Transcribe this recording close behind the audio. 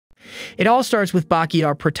It all starts with Baki,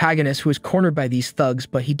 our protagonist, who is cornered by these thugs,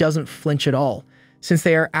 but he doesn't flinch at all, since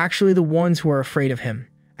they are actually the ones who are afraid of him.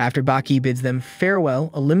 After Baki bids them farewell,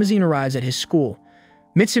 a limousine arrives at his school.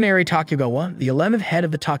 Mitsunari Takugawa, the 11th head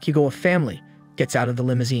of the Takugawa family, gets out of the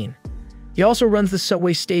limousine. He also runs the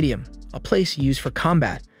subway stadium, a place used for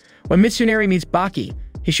combat. When Mitsunari meets Baki,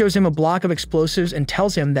 he shows him a block of explosives and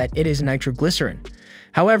tells him that it is nitroglycerin.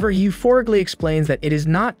 However, he euphorically explains that it is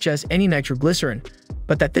not just any nitroglycerin,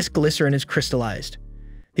 but that this glycerin is crystallized.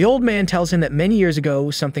 The old man tells him that many years ago it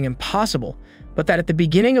was something impossible, but that at the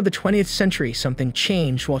beginning of the 20th century something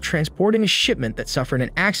changed while transporting a shipment that suffered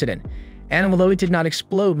an accident, and although it did not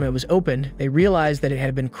explode when it was opened, they realized that it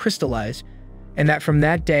had been crystallized, and that from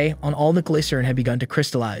that day on all the glycerin had begun to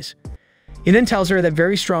crystallize. He then tells her that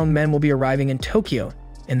very strong men will be arriving in Tokyo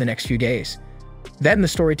in the next few days. Then the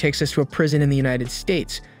story takes us to a prison in the United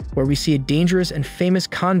States, where we see a dangerous and famous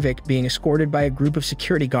convict being escorted by a group of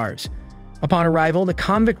security guards. Upon arrival, the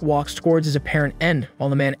convict walks towards his apparent end, while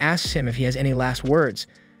the man asks him if he has any last words.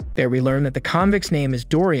 There we learn that the convict's name is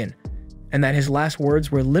Dorian, and that his last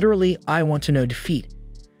words were literally, "I want to know defeat."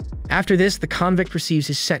 After this, the convict receives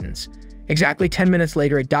his sentence. Exactly 10 minutes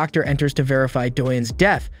later, a doctor enters to verify Dorian's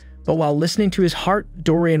death, but while listening to his heart,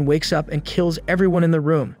 Dorian wakes up and kills everyone in the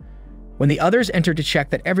room. When the others enter to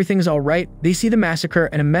check that everything is alright, they see the massacre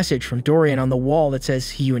and a message from Dorian on the wall that says,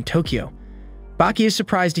 "See you in Tokyo." Baki is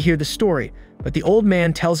surprised to hear the story, but the old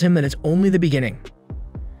man tells him that it's only the beginning.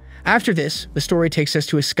 After this, the story takes us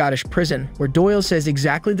to a Scottish prison, where Doyle says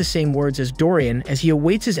exactly the same words as Dorian as he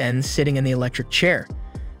awaits his end sitting in the electric chair.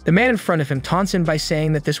 The man in front of him taunts him by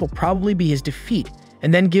saying that this will probably be his defeat,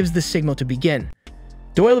 and then gives the signal to begin.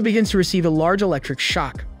 Doyle begins to receive a large electric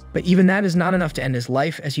shock, but even that is not enough to end his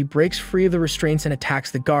life, as he breaks free of the restraints and attacks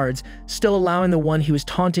the guards, still allowing the one he was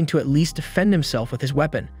taunting to at least defend himself with his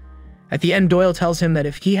weapon. At the end, Doyle tells him that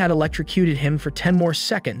if he had electrocuted him for 10 more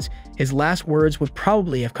seconds, his last words would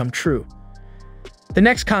probably have come true. The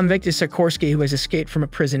next convict is Sikorsky, who has escaped from a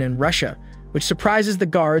prison in Russia, which surprises the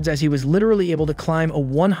guards as he was literally able to climb a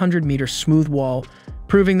 100-meter smooth wall,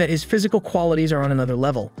 proving that his physical qualities are on another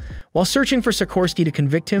level. While searching for Sikorsky to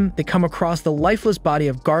convict him, they come across the lifeless body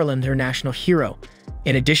of Garland, their national hero.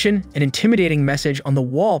 In addition, an intimidating message on the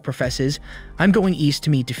wall professes, "I'm going east to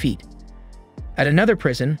meet defeat." At another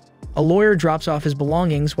prison, a lawyer drops off his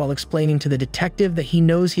belongings while explaining to the detective that he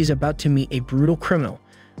knows he's about to meet a brutal criminal,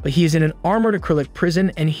 but he is in an armored acrylic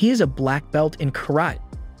prison and he is a black belt in karate.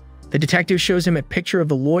 The detective shows him a picture of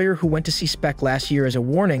the lawyer who went to see Speck last year as a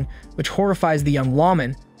warning, which horrifies the young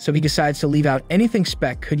lawman, so he decides to leave out anything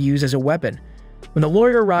Speck could use as a weapon. When the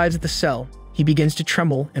lawyer arrives at the cell, he begins to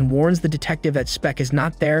tremble and warns the detective that Speck is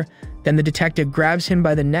not there. Then the detective grabs him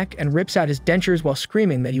by the neck and rips out his dentures while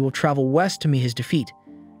screaming that he will travel west to meet his defeat.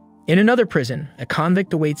 In another prison, a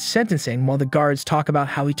convict awaits sentencing while the guards talk about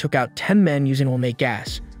how he took out 10 men using homemade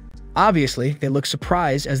gas. Obviously, they look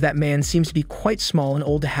surprised as that man seems to be quite small and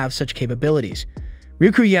old to have such capabilities.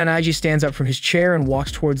 Ryuku Yanagi stands up from his chair and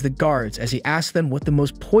walks towards the guards as he asks them what the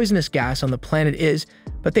most poisonous gas on the planet is,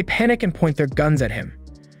 but they panic and point their guns at him.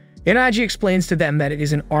 Yanagi explains to them that it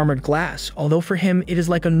is an armored glass, although for him it is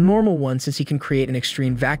like a normal one since he can create an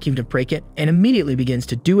extreme vacuum to break it and immediately begins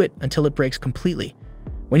to do it until it breaks completely.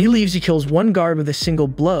 When he leaves, he kills one guard with a single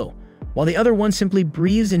blow, while the other one simply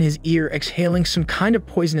breathes in his ear, exhaling some kind of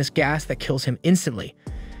poisonous gas that kills him instantly.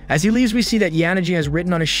 As he leaves, we see that Yanagi has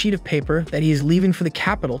written on a sheet of paper that he is leaving for the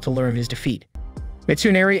capital to learn of his defeat.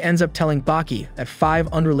 Mitsunari ends up telling Baki that 5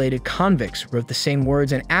 unrelated convicts wrote the same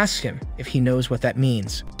words and asks him if he knows what that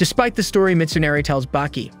means. Despite the story Mitsunari tells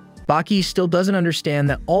Baki, Baki still doesn't understand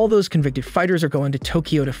that all those convicted fighters are going to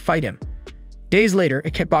Tokyo to fight him. Days later,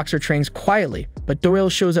 a kickboxer trains quietly, but Doyle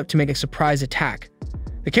shows up to make a surprise attack.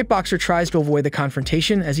 The kickboxer tries to avoid the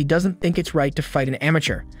confrontation as he doesn't think it's right to fight an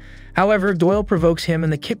amateur. However, Doyle provokes him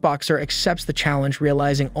and the kickboxer accepts the challenge,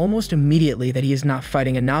 realizing almost immediately that he is not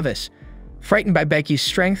fighting a novice. Frightened by Baki's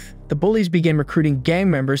strength, the bullies begin recruiting gang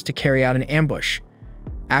members to carry out an ambush.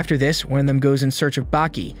 After this, one of them goes in search of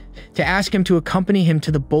Baki to ask him to accompany him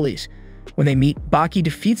to the bullies. When they meet, Baki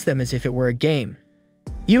defeats them as if it were a game,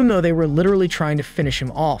 even though they were literally trying to finish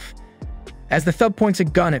him off. As the thug points a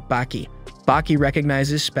gun at Baki, Baki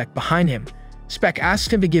recognizes Speck behind him. Speck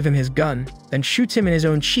asks him to give him his gun, then shoots him in his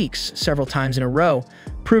own cheeks several times in a row,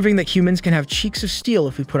 proving that humans can have cheeks of steel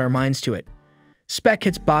if we put our minds to it. Speck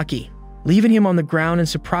hits Baki, leaving him on the ground and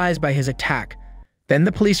surprised by his attack. Then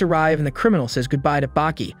the police arrive and the criminal says goodbye to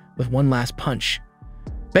Baki with one last punch.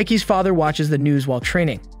 Baki's father watches the news while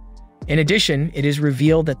training. In addition, it is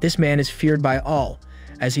revealed that this man is feared by all,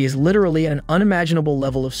 as he is literally at an unimaginable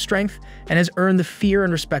level of strength and has earned the fear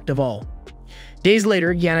and respect of all. Days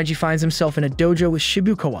later, Yanaji finds himself in a dojo with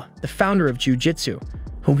Shibukawa, the founder of Jiu-Jitsu,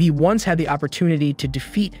 whom he once had the opportunity to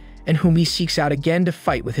defeat and whom he seeks out again to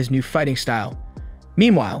fight with his new fighting style.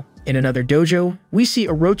 Meanwhile, in another dojo, we see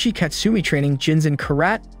Orochi Katsumi training Jinzen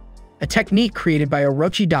Karate, a technique created by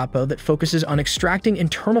Orochi Dappo that focuses on extracting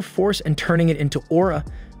internal force and turning it into aura,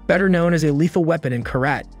 better known as a lethal weapon in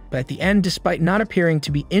karate. But at the end, despite not appearing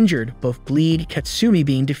to be injured, both bleed, Katsumi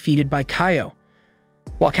being defeated by Kaio.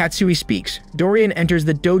 While Katsumi speaks, Dorian enters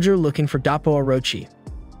the dojo looking for Dappo Orochi.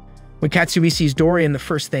 When Katsumi sees Dorian, the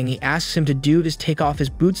first thing he asks him to do is take off his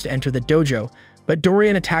boots to enter the dojo, but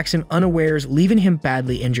Dorian attacks him unawares, leaving him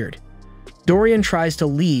badly injured. Dorian tries to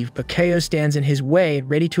leave, but Kaio stands in his way,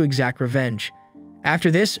 ready to exact revenge. After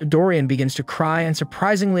this, Dorian begins to cry and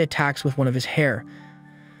surprisingly attacks with one of his hair.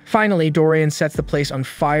 Finally, Dorian sets the place on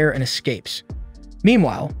fire and escapes.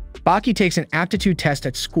 Meanwhile, Baki takes an aptitude test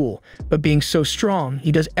at school, but being so strong,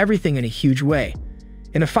 he does everything in a huge way.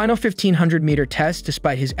 In the final 1500-meter test,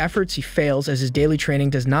 despite his efforts, he fails as his daily training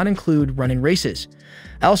does not include running races.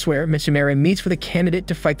 Elsewhere, Mitsumere meets with a candidate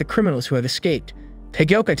to fight the criminals who have escaped.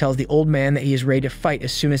 Takeoka tells the old man that he is ready to fight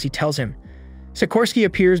as soon as he tells him. Sikorsky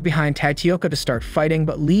appears behind Tateoka to start fighting,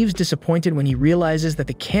 but leaves disappointed when he realizes that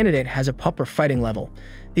the candidate has a proper fighting level.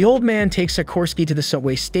 The old man takes Sikorsky to the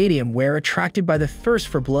subway stadium where, attracted by the thirst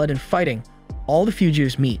for blood and fighting, all the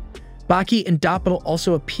fugitives meet. Baki and Dappo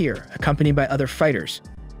also appear, accompanied by other fighters.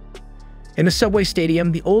 In the subway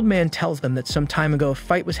stadium, the old man tells them that some time ago a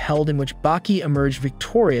fight was held in which Baki emerged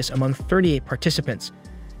victorious among 38 participants.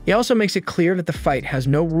 He also makes it clear that the fight has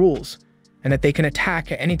no rules, and that they can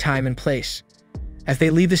attack at any time and place. As they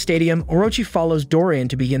leave the stadium, Orochi follows Dorian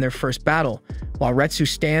to begin their first battle, while Retsu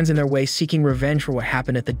stands in their way seeking revenge for what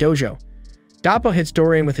happened at the dojo. Dappo hits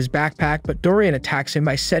Dorian with his backpack, but Dorian attacks him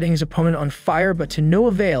by setting his opponent on fire, but to no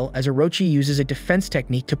avail as Orochi uses a defense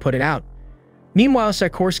technique to put it out. Meanwhile,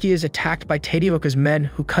 Sikorsky is attacked by Tateoka's men,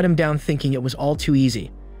 who cut him down thinking it was all too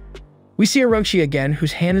easy. We see Orochi again,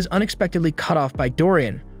 whose hand is unexpectedly cut off by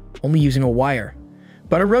Dorian, only using a wire.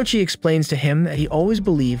 But Orochi explains to him that he always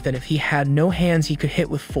believed that if he had no hands he could hit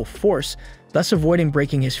with full force, thus avoiding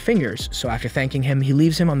breaking his fingers, so after thanking him, he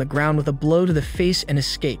leaves him on the ground with a blow to the face and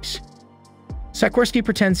escapes. Sikorsky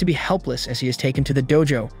pretends to be helpless as he is taken to the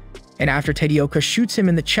dojo, and after Tateoka shoots him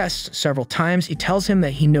in the chest several times, he tells him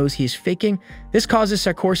that he knows he is faking. This causes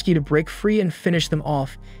Sikorsky to break free and finish them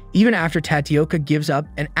off, even after Tateoka gives up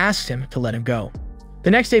and asks him to let him go.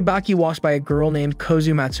 The next day, Baki walks by a girl named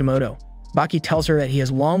Kozu Matsumoto. Baki tells her that he has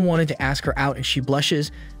long wanted to ask her out and she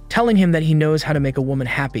blushes, telling him that he knows how to make a woman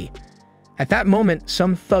happy. At that moment,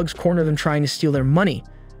 some thugs corner them trying to steal their money,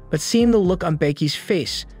 but seeing the look on Baki's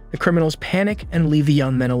face, the criminals panic and leave the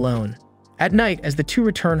young men alone. At night, as the two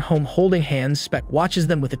return home holding hands, Spec watches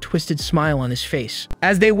them with a twisted smile on his face.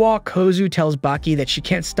 As they walk, Kozu tells Baki that she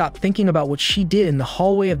can't stop thinking about what she did in the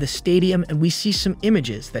hallway of the stadium, and we see some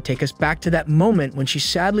images that take us back to that moment when she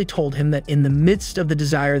sadly told him that in the midst of the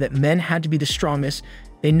desire that men had to be the strongest,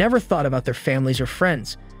 they never thought about their families or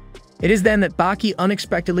friends. It is then that Baki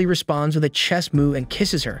unexpectedly responds with a chest move and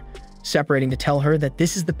kisses her, separating to tell her that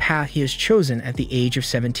this is the path he has chosen at the age of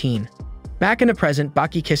 17. Back in the present,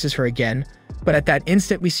 Baki kisses her again, but at that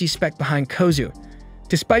instant we see Spec behind Kozu.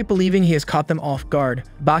 Despite believing he has caught them off guard,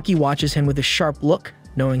 Baki watches him with a sharp look,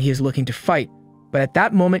 knowing he is looking to fight, but at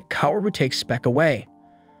that moment Kaoru takes Spec away.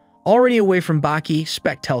 Already away from Baki,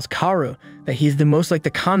 Spec tells Kaoru that he is the most like the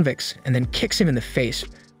convicts and then kicks him in the face,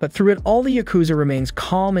 but through it all the Yakuza remains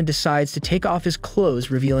calm and decides to take off his clothes,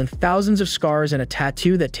 revealing thousands of scars and a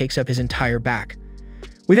tattoo that takes up his entire back.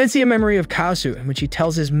 We then see a memory of Kaosu, in which he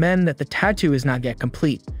tells his men that the tattoo is not yet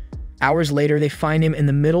complete. Hours later, they find him in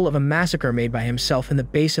the middle of a massacre made by himself in the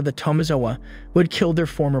base of the Tomizawa, who had killed their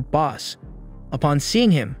former boss. Upon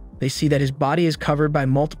seeing him, they see that his body is covered by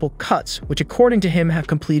multiple cuts, which according to him have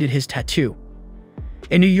completed his tattoo.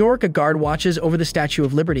 In New York, a guard watches over the Statue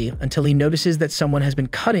of Liberty until he notices that someone has been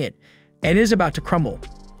cutting it, and it is about to crumble.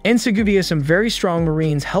 In Segovia, some very strong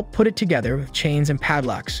Marines help put it together with chains and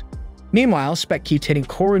padlocks. Meanwhile, Spec keeps hitting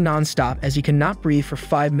Koru non-stop as he cannot breathe for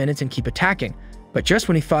 5 minutes and keep attacking, but just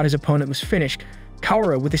when he thought his opponent was finished,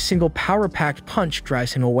 Kaoru with a single power-packed punch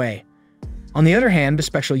drives him away. On the other hand, the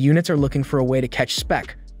special units are looking for a way to catch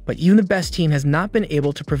Spec, but even the best team has not been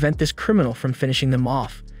able to prevent this criminal from finishing them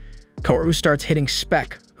off. Kaoru starts hitting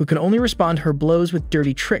Spec, who can only respond to her blows with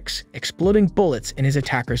dirty tricks, exploding bullets in his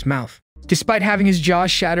attacker's mouth. Despite having his jaw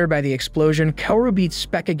shattered by the explosion, Kaoru beats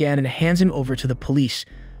Spec again and hands him over to the police.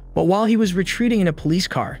 But while he was retreating in a police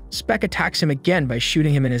car, Spec attacks him again by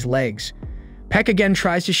shooting him in his legs. Peck again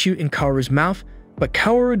tries to shoot in Kaoru's mouth, but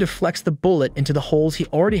Kaoru deflects the bullet into the holes he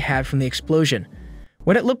already had from the explosion.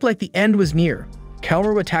 When it looked like the end was near,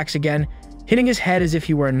 Kaoru attacks again, hitting his head as if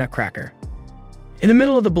he were a nutcracker. In the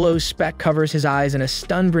middle of the blows, Speck covers his eyes and a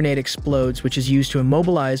stun grenade explodes, which is used to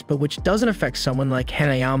immobilize, but which doesn't affect someone like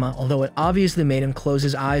Hanayama, although it obviously made him close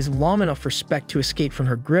his eyes long enough for Speck to escape from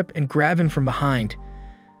her grip and grab him from behind.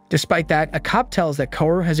 Despite that, a cop tells that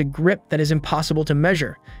Kaoru has a grip that is impossible to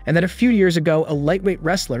measure, and that a few years ago, a lightweight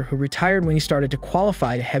wrestler who retired when he started to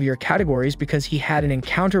qualify to heavier categories because he had an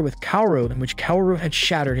encounter with Kaoru in which Kaoru had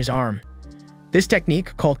shattered his arm. This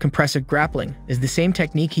technique, called compressive grappling, is the same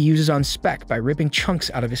technique he uses on Speck by ripping chunks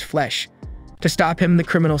out of his flesh. To stop him, the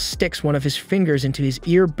criminal sticks one of his fingers into his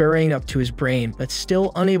ear, burying up to his brain, but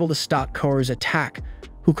still unable to stop Kaoru's attack,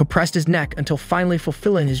 who compressed his neck until finally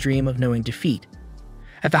fulfilling his dream of knowing defeat.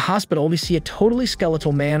 At the hospital, we see a totally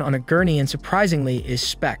skeletal man on a gurney, and surprisingly is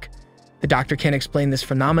Speck. The doctor can't explain this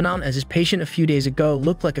phenomenon, as his patient a few days ago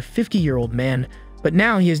looked like a 50-year-old man, but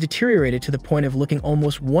now he has deteriorated to the point of looking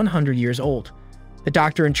almost 100 years old. The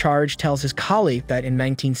doctor in charge tells his colleague that in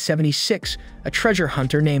 1976, a treasure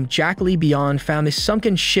hunter named Jack Lee Beyond found a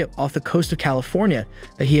sunken ship off the coast of California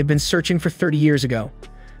that he had been searching for 30 years ago.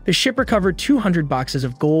 The ship recovered 200 boxes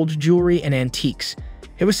of gold, jewelry, and antiques.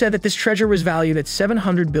 It was said that this treasure was valued at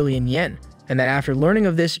 700 billion yen, and that after learning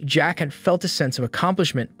of this, Jack had felt a sense of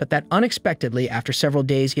accomplishment, but that unexpectedly, after several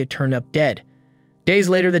days, he had turned up dead. Days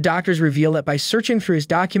later, the doctors reveal that by searching through his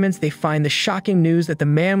documents, they find the shocking news that the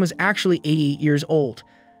man was actually 88 years old.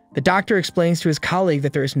 The doctor explains to his colleague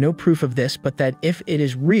that there is no proof of this, but that if it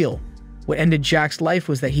is real, what ended Jack's life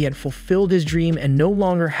was that he had fulfilled his dream and no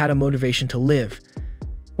longer had a motivation to live.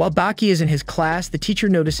 While Baki is in his class, the teacher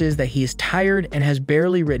notices that he is tired and has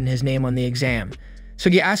barely written his name on the exam. So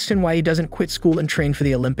he asks him why he doesn't quit school and train for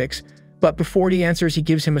the Olympics, but before he answers, he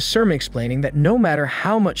gives him a sermon explaining that no matter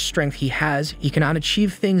how much strength he has, he cannot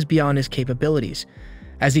achieve things beyond his capabilities.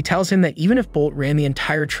 As he tells him that even if Bolt ran the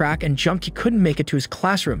entire track and jumped, he couldn't make it to his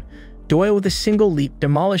classroom. Doyle, with a single leap,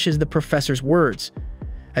 demolishes the professor's words.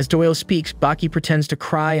 As Doyle speaks, Baki pretends to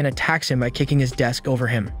cry and attacks him by kicking his desk over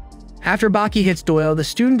him. After Baki hits Doyle, the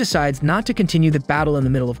student decides not to continue the battle in the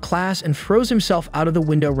middle of class and throws himself out of the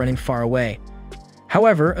window, running far away.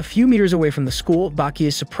 However, a few meters away from the school, Baki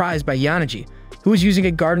is surprised by Yanaji, who is using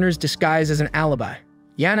a gardener's disguise as an alibi.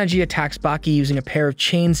 Yanaji attacks Baki using a pair of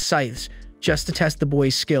chain scythes just to test the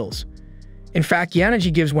boy's skills. In fact,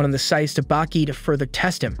 Yanaji gives one of the scythes to Baki to further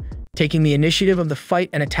test him, taking the initiative of the fight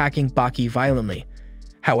and attacking Baki violently.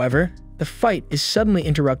 However, the fight is suddenly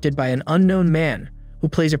interrupted by an unknown man who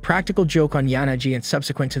plays a practical joke on Yanaji and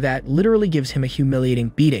subsequent to that literally gives him a humiliating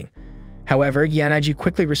beating. However, Yanaji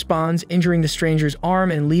quickly responds, injuring the stranger's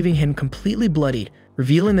arm and leaving him completely bloodied,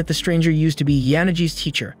 revealing that the stranger used to be Yanaji's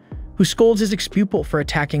teacher, who scolds his ex-pupil for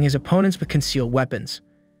attacking his opponents with concealed weapons.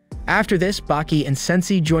 After this, Baki and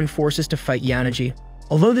Sensei join forces to fight Yanaji.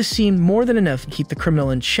 Although this seemed more than enough to keep the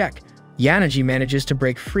criminal in check, Yanaji manages to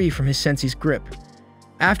break free from his sensei's grip.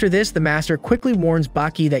 After this, the master quickly warns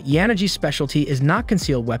Baki that Yanaji's specialty is not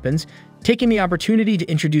concealed weapons, taking the opportunity to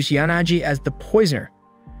introduce Yanaji as the poisoner.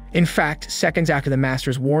 In fact, seconds after the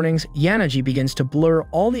master's warnings, Yanaji begins to blur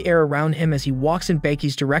all the air around him as he walks in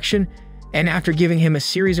Baki's direction, and after giving him a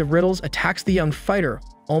series of riddles, attacks the young fighter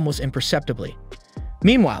almost imperceptibly.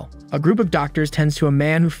 Meanwhile, a group of doctors tends to a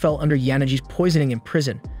man who fell under Yanaji's poisoning in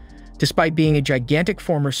prison. Despite being a gigantic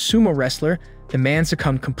former sumo wrestler, the man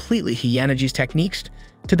succumbed completely to Yanaji's techniques,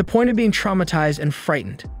 to the point of being traumatized and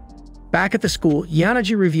frightened. Back at the school,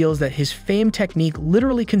 Yanaji reveals that his famed technique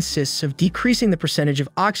literally consists of decreasing the percentage of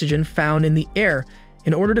oxygen found in the air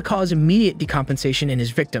in order to cause immediate decompensation in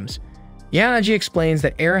his victims. Yanaji explains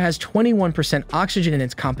that air has 21% oxygen in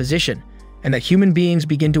its composition, and that human beings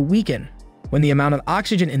begin to weaken when the amount of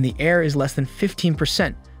oxygen in the air is less than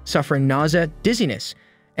 15%, suffering nausea, dizziness,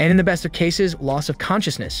 and in the best of cases, loss of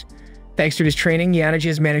consciousness. Thanks to his training, Yanaji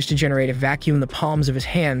has managed to generate a vacuum in the palms of his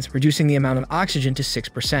hands, reducing the amount of oxygen to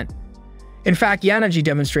 6%. In fact, Yanaji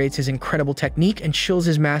demonstrates his incredible technique and chills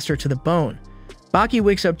his master to the bone. Baki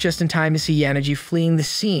wakes up just in time to see Yanaji fleeing the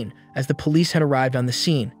scene, as the police had arrived on the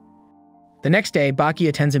scene. The next day, Baki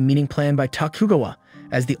attends a meeting planned by Tokugawa,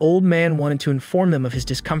 as the old man wanted to inform them of his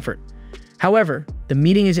discomfort. However, the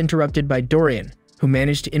meeting is interrupted by Dorian, who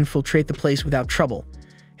managed to infiltrate the place without trouble.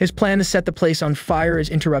 His plan to set the place on fire is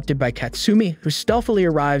interrupted by Katsumi, who stealthily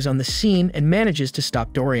arrives on the scene and manages to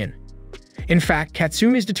stop Dorian. In fact,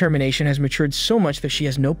 Katsumi's determination has matured so much that she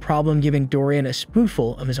has no problem giving Dorian a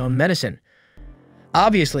spoonful of his own medicine.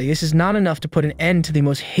 Obviously, this is not enough to put an end to the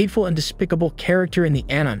most hateful and despicable character in the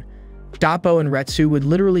Anon. Dappo and Retsu would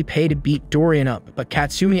literally pay to beat Dorian up, but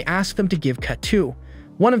Katsumi asked them to give Katu,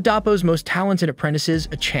 one of Dappo's most talented apprentices,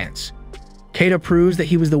 a chance. Kato proves that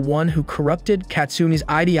he was the one who corrupted Katsumi's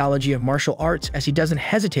ideology of martial arts, as he doesn't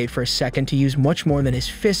hesitate for a second to use much more than his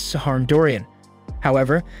fists to harm Dorian.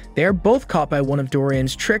 However, they are both caught by one of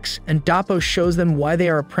Dorian's tricks, and Doppo shows them why they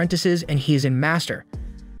are apprentices and he is a master.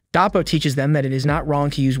 Doppo teaches them that it is not wrong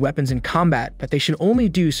to use weapons in combat, but they should only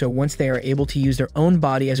do so once they are able to use their own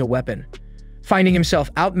body as a weapon. Finding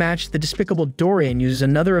himself outmatched, the despicable Dorian uses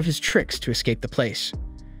another of his tricks to escape the place.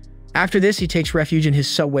 After this, he takes refuge in his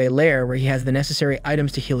subway lair, where he has the necessary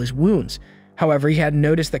items to heal his wounds. However, he hadn't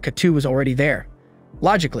noticed that Kato was already there.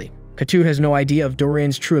 Logically, Kato has no idea of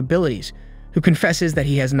Dorian's true abilities, who confesses that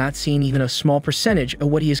he has not seen even a small percentage of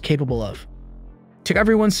what he is capable of. To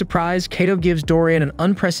everyone's surprise, Kato gives Dorian an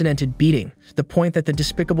unprecedented beating, to the point that the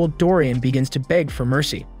despicable Dorian begins to beg for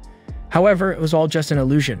mercy. However, it was all just an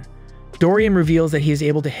illusion. Dorian reveals that he is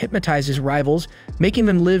able to hypnotize his rivals, making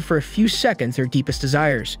them live for a few seconds their deepest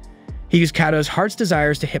desires. He used Kato's heart's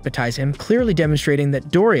desires to hypnotize him, clearly demonstrating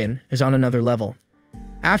that Dorian is on another level.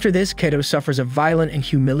 After this, Kato suffers a violent and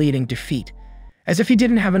humiliating defeat. As if he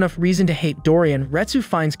didn't have enough reason to hate Dorian, Retsu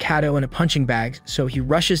finds Kato in a punching bag, so he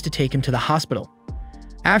rushes to take him to the hospital.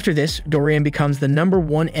 After this, Dorian becomes the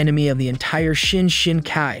 #1 enemy of the entire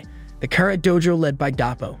Shin-Shin-Kai, the karate dojo led by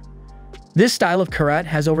Doppo. This style of karate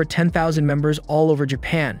has over 10,000 members all over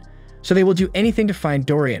Japan, so they will do anything to find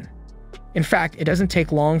Dorian. In fact, it doesn't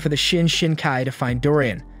take long for the Shin-Shin-Kai to find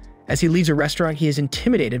Dorian. As he leaves a restaurant, he is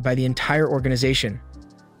intimidated by the entire organization.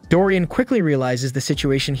 Dorian quickly realizes the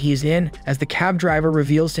situation he is in, as the cab driver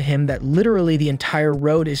reveals to him that literally the entire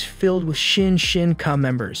road is filled with Shin-Shin-Kai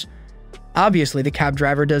members. Obviously, the cab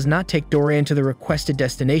driver does not take Dorian to the requested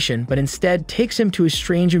destination, but instead takes him to a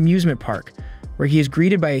strange amusement park, where he is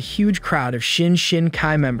greeted by a huge crowd of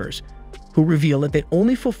Shin-Shin-Kai members, who reveal that they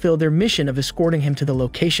only fulfilled their mission of escorting him to the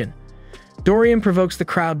location. Dorian provokes the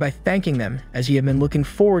crowd by thanking them, as he had been looking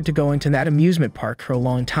forward to going to that amusement park for a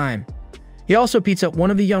long time. He also beats up one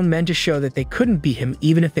of the young men to show that they couldn't beat him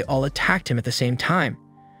even if they all attacked him at the same time.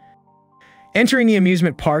 Entering the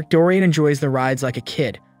amusement park, Dorian enjoys the rides like a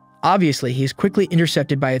kid. Obviously, he is quickly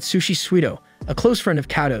intercepted by Atsushi Suido, a close friend of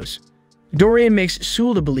Kato's. Dorian makes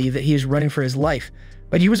Suido believe that he is running for his life,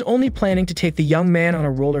 but he was only planning to take the young man on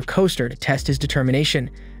a roller coaster to test his determination,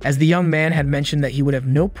 as the young man had mentioned that he would have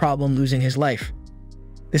no problem losing his life.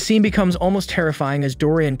 The scene becomes almost terrifying as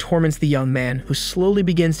Dorian torments the young man, who slowly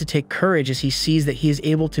begins to take courage as he sees that he is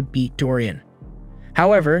able to beat Dorian.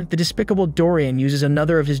 However, the despicable Dorian uses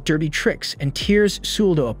another of his dirty tricks and tears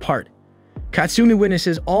Suido apart. Katsumi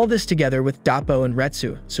witnesses all this together with Doppo and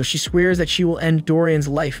Retsu, so she swears that she will end Dorian's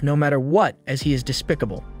life no matter what, as he is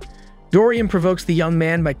despicable. Dorian provokes the young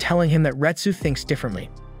man by telling him that Retsu thinks differently.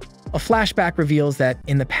 A flashback reveals that,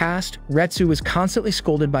 in the past, Retsu was constantly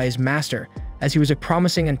scolded by his master, as he was a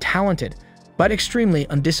promising and talented, but extremely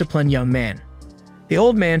undisciplined young man. The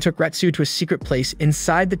old man took Retsu to a secret place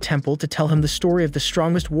inside the temple to tell him the story of the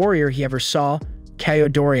strongest warrior he ever saw, Kyo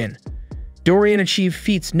Dorian. Dorian achieved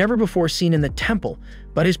feats never before seen in the temple,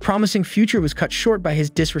 but his promising future was cut short by his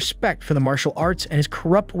disrespect for the martial arts and his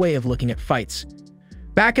corrupt way of looking at fights.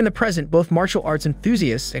 Back in the present, both martial arts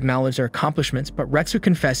enthusiasts acknowledge their accomplishments, but Retsu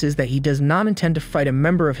confesses that he does not intend to fight a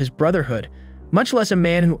member of his brotherhood, much less a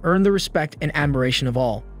man who earned the respect and admiration of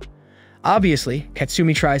all. Obviously,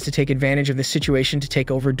 Katsumi tries to take advantage of the situation to take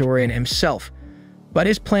over Dorian himself, but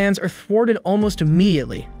his plans are thwarted almost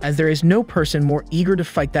immediately, as there is no person more eager to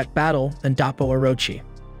fight that battle than Doppo Orochi.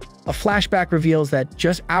 A flashback reveals that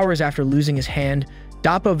just hours after losing his hand,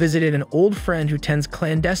 Doppo visited an old friend who tends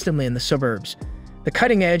clandestinely in the suburbs. The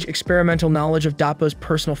cutting-edge experimental knowledge of Doppo's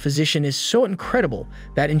personal physician is so incredible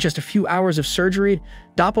that in just a few hours of surgery,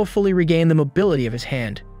 Doppo fully regained the mobility of his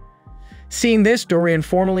hand. Seeing this, Dorian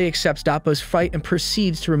formally accepts Doppo's fight and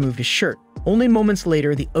proceeds to remove his shirt. Only moments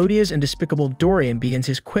later, the odious and despicable Dorian begins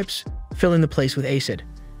his quips, filling the place with acid.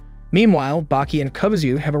 Meanwhile, Baki and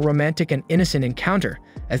Kobuzu have a romantic and innocent encounter,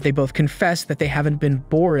 as they both confess that they haven't been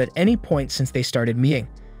bored at any point since they started meeting.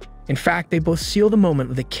 In fact, they both seal the moment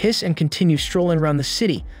with a kiss and continue strolling around the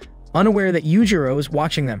city, unaware that Yujiro is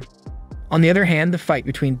watching them. On the other hand, the fight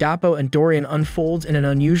between Doppo and Dorian unfolds in an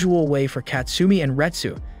unusual way for Katsumi and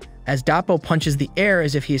Retsu, as Doppo punches the air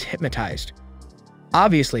as if he is hypnotized.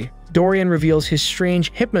 Obviously, Dorian reveals his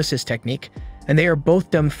strange hypnosis technique, and they are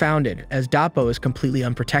both dumbfounded, as Doppo is completely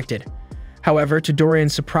unprotected. However, to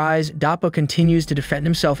Dorian's surprise, Doppo continues to defend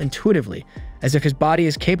himself intuitively, as if his body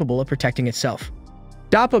is capable of protecting itself.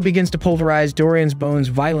 Doppo begins to pulverize Dorian's bones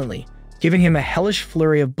violently, giving him a hellish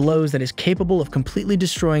flurry of blows that is capable of completely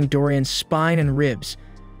destroying Dorian's spine and ribs.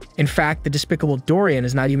 In fact, the despicable Dorian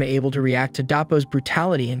is not even able to react to Doppo's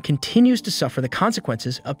brutality and continues to suffer the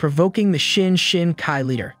consequences of provoking the Shin-Shin-Kai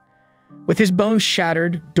leader. With his bones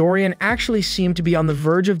shattered, Dorian actually seemed to be on the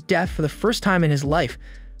verge of death for the first time in his life,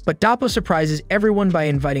 but Dappo surprises everyone by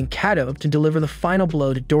inviting Kato to deliver the final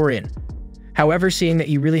blow to Dorian. However, seeing that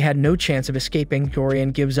he really had no chance of escaping,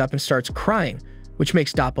 Dorian gives up and starts crying, which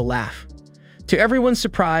makes Dappo laugh. To everyone's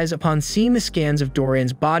surprise, upon seeing the scans of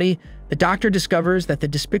Dorian's body, the doctor discovers that the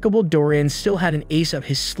despicable Dorian still had an ace up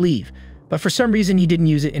his sleeve, but for some reason he didn't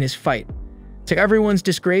use it in his fight. To everyone's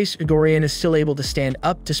disgrace, Dorian is still able to stand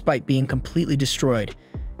up despite being completely destroyed.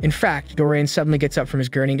 In fact, Dorian suddenly gets up from his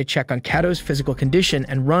gurney to check on Kato's physical condition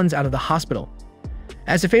and runs out of the hospital.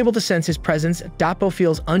 As if able to sense his presence, Dappo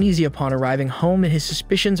feels uneasy upon arriving home, and his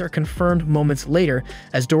suspicions are confirmed moments later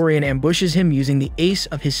as Dorian ambushes him using the ace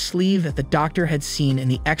of his sleeve that the doctor had seen in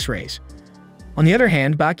the x-rays. On the other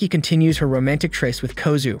hand, Baki continues her romantic tryst with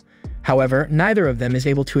Kozu. However, neither of them is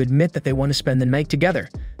able to admit that they want to spend the night together,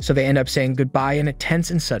 so they end up saying goodbye in a tense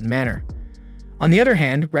and sudden manner. On the other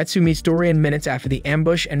hand, Retsu meets Dorian minutes after the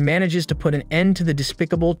ambush and manages to put an end to the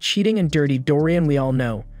despicable, cheating and dirty Dorian we all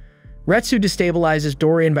know. Retsu destabilizes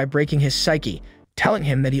Dorian by breaking his psyche, telling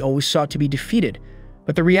him that he always sought to be defeated,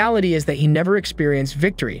 but the reality is that he never experienced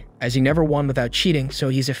victory, as he never won without cheating, so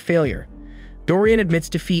he's a failure. Dorian admits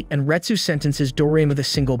defeat, and Retsu sentences Dorian with a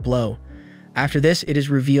single blow. After this, it is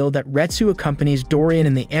revealed that Retsu accompanies Dorian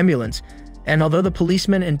in the ambulance, and although the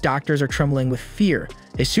policemen and doctors are trembling with fear,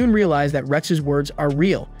 they soon realize that Retsu's words are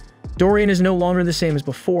real. Dorian is no longer the same as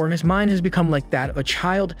before, and his mind has become like that of a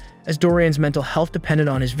child, as Dorian's mental health depended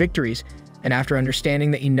on his victories, and after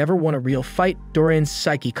understanding that he never won a real fight, Dorian's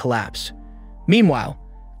psyche collapsed. Meanwhile,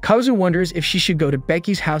 Kozu wonders if she should go to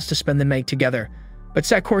Becky's house to spend the night together, but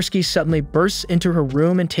Sikorsky suddenly bursts into her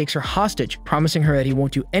room and takes her hostage, promising her that he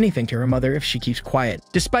won't do anything to her mother if she keeps quiet.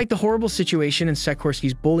 Despite the horrible situation and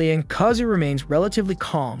Sikorsky's bullying, Kozu remains relatively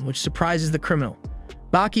calm, which surprises the criminal.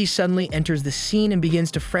 Baki suddenly enters the scene and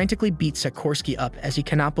begins to frantically beat Sikorsky up, as he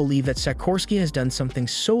cannot believe that Sikorsky has done something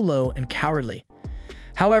so low and cowardly.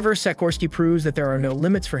 However, Sikorsky proves that there are no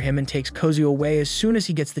limits for him and takes Kozu away as soon as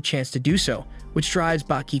he gets the chance to do so, which drives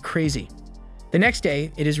Baki crazy. The next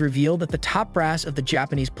day, it is revealed that the top brass of the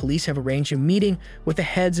Japanese police have arranged a meeting with the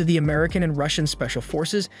heads of the American and Russian special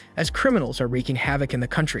forces, as criminals are wreaking havoc in the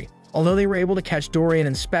country. Although they were able to catch Dorian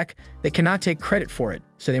and Speck, they cannot take credit for it,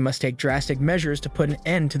 so they must take drastic measures to put an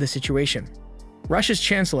end to the situation. Russia's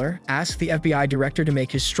chancellor asks the FBI director to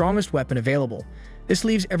make his strongest weapon available. This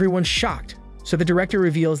leaves everyone shocked, so the director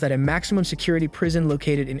reveals that a maximum security prison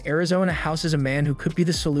located in Arizona houses a man who could be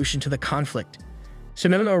the solution to the conflict.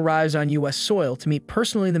 Sonoda arrives on U.S. soil to meet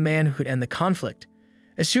personally the man who could end the conflict.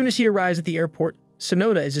 As soon as he arrives at the airport,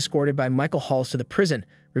 Sonoda is escorted by Michael Halls to the prison,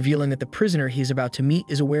 revealing that the prisoner he is about to meet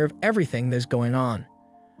is aware of everything that is going on.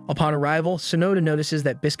 Upon arrival, Sonoda notices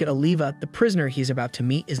that Biscuit Oliva, the prisoner he is about to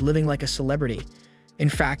meet, is living like a celebrity. In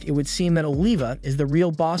fact, it would seem that Oliva is the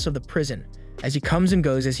real boss of the prison, as he comes and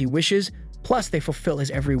goes as he wishes, plus they fulfill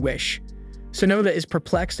his every wish. Sonoda is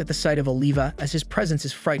perplexed at the sight of Oliva, as his presence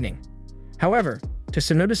is frightening. However, to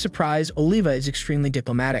Sonoda's surprise, Oliva is extremely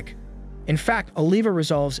diplomatic. In fact, Oliva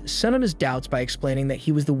resolves Sonoda's doubts by explaining that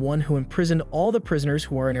he was the one who imprisoned all the prisoners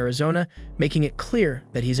who are in Arizona, making it clear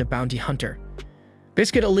that he's a bounty hunter.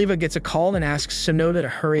 Biscuit Oliva gets a call and asks Sonoda to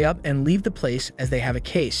hurry up and leave the place as they have a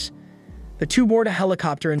case. The two board a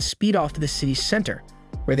helicopter and speed off to the city's center,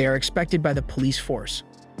 where they are expected by the police force.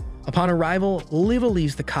 Upon arrival, Oliva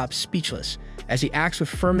leaves the cops speechless, as he acts with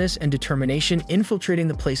firmness and determination, infiltrating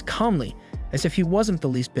the place calmly, as if he wasn't the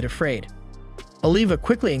least bit afraid. Oliva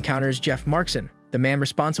quickly encounters Jeff Markson, the man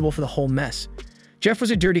responsible for the whole mess. Jeff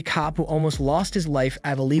was a dirty cop who almost lost his life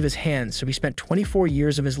at Oliva's hands, so he spent 24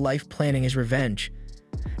 years of his life planning his revenge.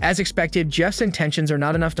 As expected, Jeff's intentions are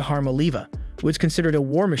not enough to harm Oliva, who is considered a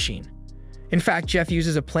war machine. In fact, Jeff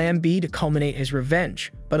uses a plan B to culminate his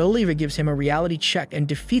revenge, but Oliva gives him a reality check and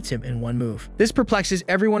defeats him in one move. This perplexes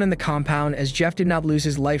everyone in the compound, as Jeff did not lose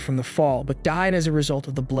his life from the fall, but died as a result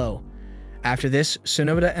of the blow. After this,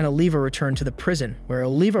 Sonoda and Oliva return to the prison, where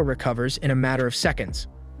Oliva recovers in a matter of seconds.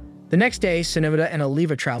 The next day, Sonoda and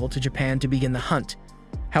Oliva travel to Japan to begin the hunt.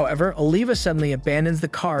 However, Oliva suddenly abandons the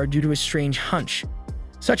car due to a strange hunch.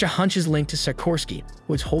 Such a hunch is linked to Sikorsky,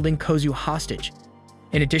 who is holding Kozu hostage.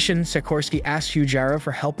 In addition, Sikorsky asks Yujiro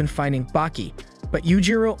for help in finding Baki, but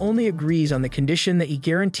Yujiro only agrees on the condition that he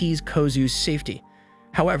guarantees Kozu's safety.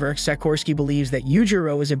 However, Sikorsky believes that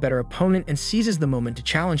Yujiro is a better opponent and seizes the moment to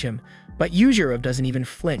challenge him, but Yujiro doesn't even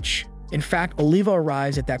flinch. In fact, Oliva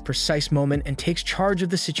arrives at that precise moment and takes charge of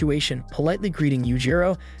the situation, politely greeting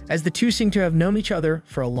Yujiro, as the two seem to have known each other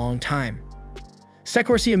for a long time.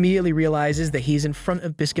 Sikorsky immediately realizes that he's in front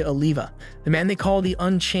of Biscuit Oliva, the man they call the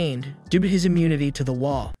Unchained, due to his immunity to the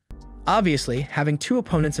law. Obviously, having two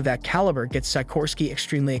opponents of that caliber gets Sikorsky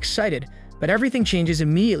extremely excited, but everything changes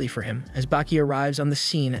immediately for him as Baki arrives on the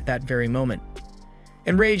scene at that very moment.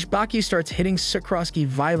 Enraged, Baki starts hitting Sikorsky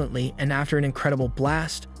violently and after an incredible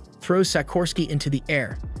blast, throws Sikorsky into the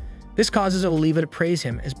air. This causes Oliva to praise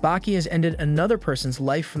him as Baki has ended another person's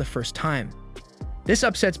life for the first time. This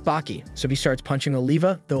upsets Baki, so he starts punching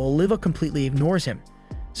Oliva, though Oliva completely ignores him.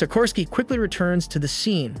 Sikorsky quickly returns to the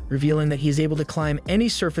scene, revealing that he is able to climb any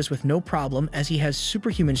surface with no problem as he has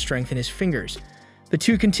superhuman strength in his fingers. The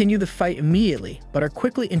two continue the fight immediately, but are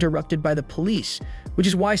quickly interrupted by the police, which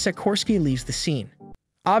is why Sikorsky leaves the scene.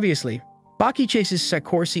 Obviously, Baki chases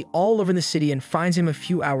Sikorsky all over the city and finds him a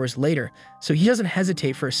few hours later, so he doesn't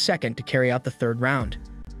hesitate for a second to carry out the third round.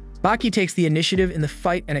 Baki takes the initiative in the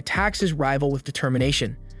fight and attacks his rival with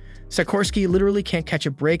determination. Sikorsky literally can't catch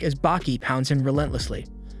a break as Baki pounds him relentlessly.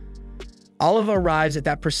 Oliva arrives at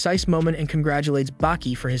that precise moment and congratulates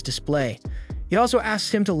Baki for his display. He also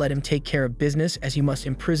asks him to let him take care of business as he must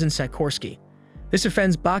imprison Sikorsky. This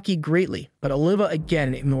offends Baki greatly, but Oliva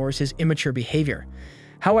again ignores his immature behavior.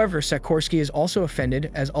 However, Sikorsky is also offended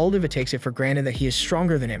as Oliva takes it for granted that he is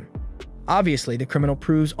stronger than him. Obviously, the criminal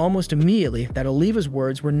proves almost immediately that Oliva's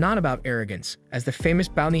words were not about arrogance, as the famous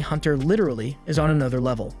bounty hunter literally is on another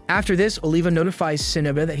level. After this, Oliva notifies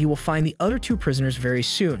Shinoda that he will find the other two prisoners very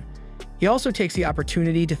soon. He also takes the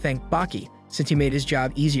opportunity to thank Baki, since he made his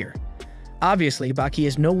job easier. Obviously, Baki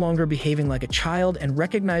is no longer behaving like a child and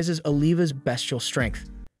recognizes Oliva's bestial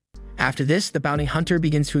strength. After this, the bounty hunter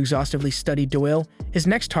begins to exhaustively study Doyle, his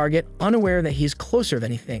next target, unaware that he is closer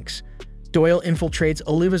than he thinks. Doyle infiltrates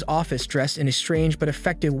Oliva's office dressed in a strange but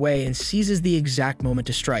effective way and seizes the exact moment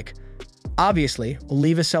to strike. Obviously,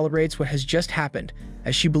 Oliva celebrates what has just happened,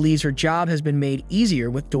 as she believes her job has been made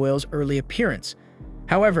easier with Doyle's early appearance.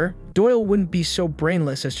 However, Doyle wouldn't be so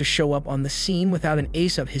brainless as to show up on the scene without an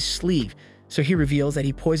ace up his sleeve, so he reveals that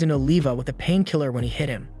he poisoned Oliva with a painkiller when he hit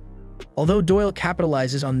him. Although Doyle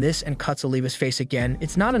capitalizes on this and cuts Oliva's face again,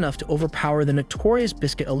 it's not enough to overpower the notorious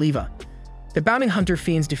Biscuit Oliva. The bounty hunter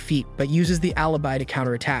feigns defeat but uses the alibi to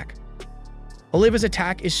counterattack. Oliva's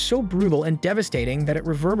attack is so brutal and devastating that it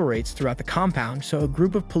reverberates throughout the compound, so a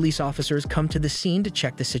group of police officers come to the scene to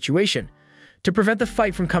check the situation. To prevent the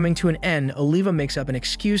fight from coming to an end, Oliva makes up an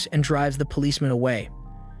excuse and drives the policeman away.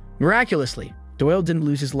 Miraculously, Doyle didn't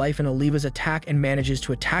lose his life in Oliva's attack and manages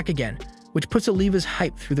to attack again, which puts Oliva's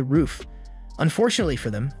hype through the roof. Unfortunately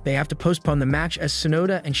for them, they have to postpone the match as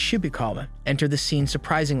Shinoda and Shibukawa enter the scene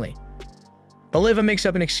surprisingly. Oliva makes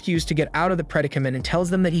up an excuse to get out of the predicament and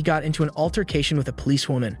tells them that he got into an altercation with a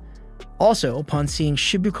policewoman. Also, upon seeing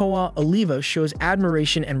Shibukawa, Oliva shows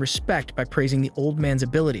admiration and respect by praising the old man's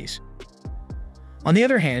abilities. On the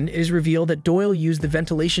other hand, it is revealed that Doyle used the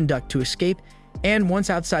ventilation duct to escape, and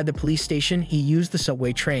once outside the police station, he used the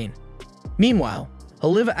subway train. Meanwhile,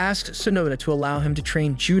 Oliva asks Shinoda to allow him to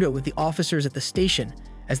train judo with the officers at the station,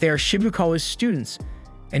 as they are Shibukawa's students,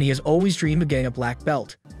 and he has always dreamed of getting a black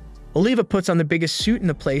belt. Oliva puts on the biggest suit in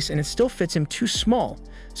the place and it still fits him too small,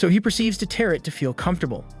 so he proceeds to tear it to feel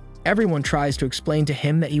comfortable. Everyone tries to explain to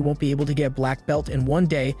him that he won't be able to get a black belt in one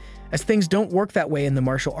day, as things don't work that way in the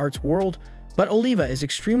martial arts world, but Oliva is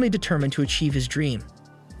extremely determined to achieve his dream.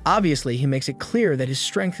 Obviously, he makes it clear that his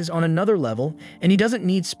strength is on another level and he doesn't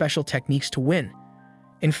need special techniques to win.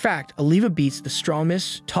 In fact, Oliva beats the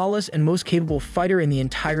strongest, tallest, and most capable fighter in the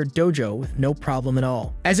entire dojo with no problem at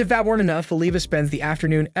all. As if that weren't enough, Oliva spends the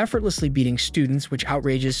afternoon effortlessly beating students, which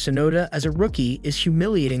outrages Shinoda as a rookie is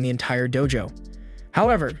humiliating the entire dojo.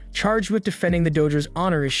 However, charged with defending the dojo's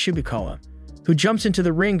honor is Shibukawa, who jumps into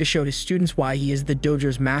the ring to show his students why he is the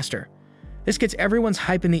dojo's master. This gets everyone's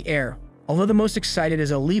hype in the air, although the most excited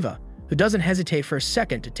is Oliva, who doesn't hesitate for a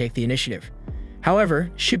second to take the initiative. However,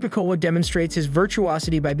 Shibukawa demonstrates his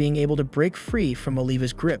virtuosity by being able to break free from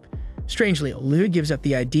Oliva's grip. Strangely, Oliva gives up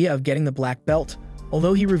the idea of getting the black belt,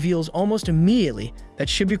 although he reveals almost immediately that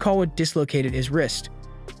Shibukawa dislocated his wrist.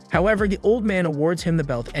 However, the old man awards him the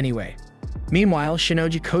belt anyway. Meanwhile,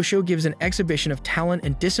 Shinoji Kosho gives an exhibition of talent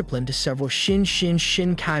and discipline to several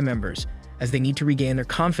Shinkai members, as they need to regain their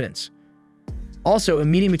confidence. Also, a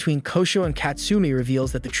meeting between Kosho and Katsumi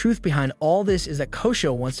reveals that the truth behind all this is that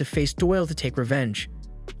Kosho wants to face Doyle to take revenge.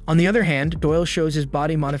 On the other hand, Doyle shows his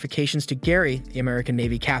body modifications to Gary, the American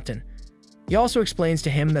Navy captain. He also explains to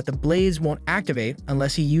him that the blades won't activate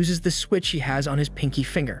unless he uses the switch he has on his pinky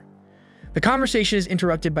finger. The conversation is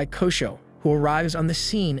interrupted by Kosho, who arrives on the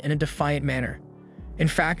scene in a defiant manner. In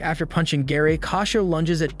fact, after punching Gary, Kosho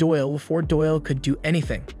lunges at Doyle before Doyle could do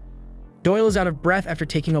anything. Doyle is out of breath after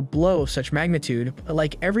taking a blow of such magnitude, but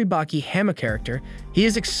like every Baki Hanma character, he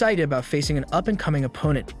is excited about facing an up-and-coming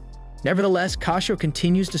opponent. Nevertheless, Kasho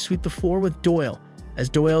continues to sweep the floor with Doyle, as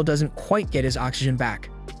Doyle doesn't quite get his oxygen back.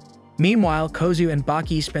 Meanwhile, Kozu and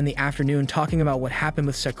Baki spend the afternoon talking about what happened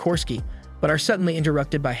with Sikorsky, but are suddenly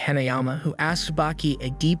interrupted by Hanayama, who asks Baki a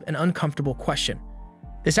deep and uncomfortable question.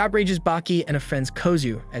 This outrages Baki and offends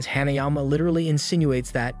Kozu, as Hanayama literally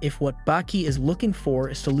insinuates that if what Baki is looking for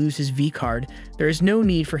is to lose his V card, there is no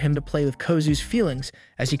need for him to play with Kozu's feelings,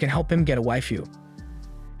 as he can help him get a waifu.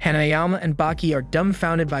 Hanayama and Baki are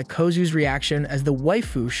dumbfounded by Kozu's reaction, as the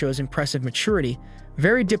waifu shows impressive maturity,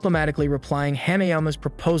 very diplomatically replying Hanayama's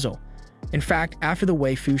proposal. In fact, after the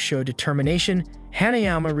waifu showed determination,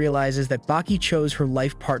 Hanayama realizes that Baki chose her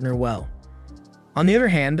life partner well. On the other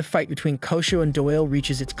hand, the fight between Kosho and Doyle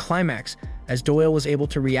reaches its climax, as Doyle was able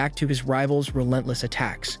to react to his rival's relentless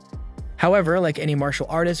attacks. However, like any martial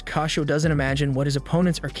artist, Kosho doesn't imagine what his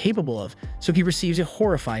opponents are capable of, so he receives a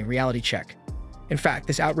horrifying reality check. In fact,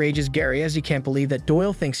 this outrages Gary, as he can't believe that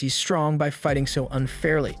Doyle thinks he's strong by fighting so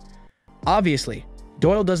unfairly. Obviously,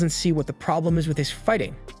 Doyle doesn't see what the problem is with his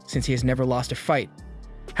fighting, since he has never lost a fight.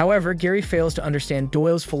 However, Gary fails to understand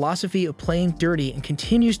Doyle's philosophy of playing dirty and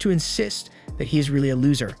continues to insist that he is really a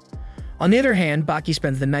loser. On the other hand, Baki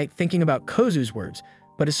spends the night thinking about Kozu's words,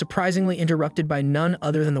 but is surprisingly interrupted by none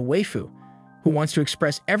other than the waifu, who wants to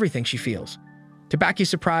express everything she feels. To Baki's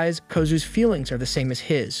surprise, Kozu's feelings are the same as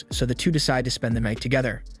his, so the two decide to spend the night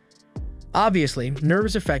together. Obviously,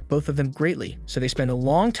 nerves affect both of them greatly, so they spend a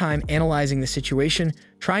long time analyzing the situation,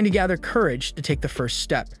 trying to gather courage to take the first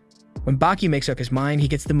step. When Baki makes up his mind, he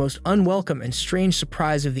gets the most unwelcome and strange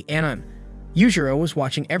surprise of the anime. Yujiro was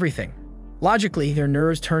watching everything. Logically, their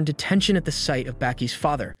nerves turn to tension at the sight of Baki's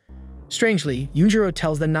father. Strangely, Yujiro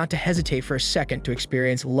tells them not to hesitate for a second to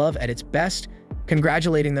experience love at its best,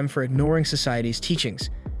 congratulating them for ignoring society's teachings.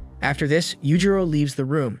 After this, Yujiro leaves the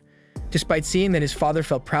room. Despite seeing that his father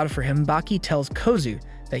felt proud for him, Baki tells Kozu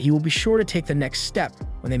that he will be sure to take the next step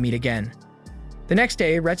when they meet again. The next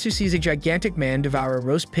day, Retsu sees a gigantic man devour a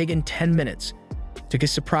roast pig in 10 minutes. To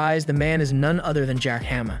his surprise, the man is none other than Jack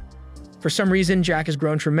Hanma. For some reason, Jack has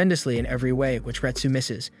grown tremendously in every way, which Retsu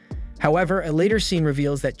misses. However, a later scene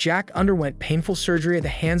reveals that Jack underwent painful surgery at the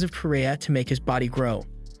hands of Korea to make his body grow.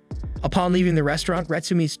 Upon leaving the restaurant,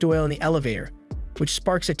 Retsu meets Doyle in the elevator, which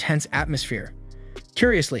sparks a tense atmosphere.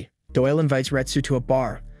 Curiously, Doyle invites Retsu to a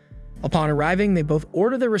bar. Upon arriving, they both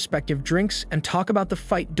order their respective drinks and talk about the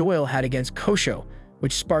fight Doyle had against Kosho,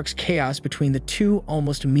 which sparks chaos between the two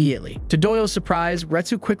almost immediately. To Doyle's surprise,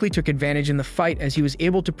 Retsu quickly took advantage in the fight, as he was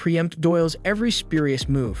able to preempt Doyle's every spurious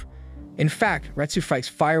move. In fact, Retsu fights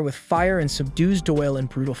fire with fire and subdues Doyle in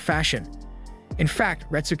brutal fashion. In fact,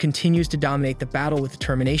 Retsu continues to dominate the battle with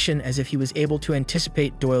determination, as if he was able to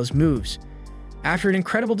anticipate Doyle's moves. After an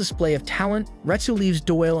incredible display of talent, Retsu leaves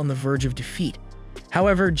Doyle on the verge of defeat.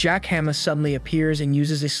 However, Jack Hanma suddenly appears and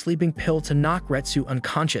uses a sleeping pill to knock Retsu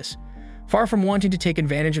unconscious. Far from wanting to take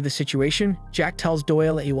advantage of the situation, Jack tells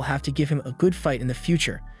Doyle that he will have to give him a good fight in the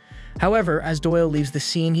future. However, as Doyle leaves the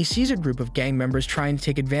scene, he sees a group of gang members trying to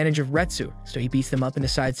take advantage of Retsu, so he beats them up and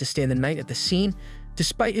decides to stay the night at the scene,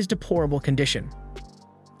 despite his deplorable condition.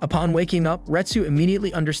 Upon waking up, Retsu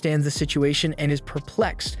immediately understands the situation and is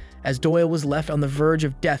perplexed, as Doyle was left on the verge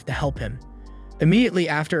of death to help him. Immediately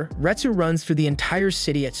after, Retsu runs through the entire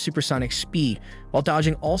city at supersonic speed, while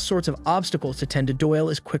dodging all sorts of obstacles to tend to Doyle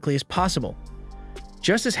as quickly as possible.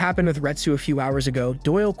 Just as happened with Retsu a few hours ago,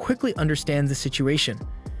 Doyle quickly understands the situation.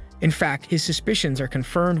 In fact, his suspicions are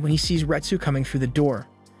confirmed when he sees Retsu coming through the door.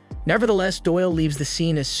 Nevertheless, Doyle leaves the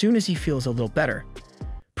scene as soon as he feels a little better.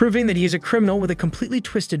 Proving that he is a criminal with a completely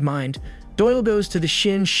twisted mind, Doyle goes to the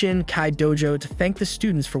Shin Kai dojo to thank the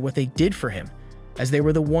students for what they did for him, as they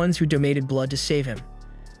were the ones who donated blood to save him.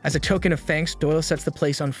 As a token of thanks, Doyle sets the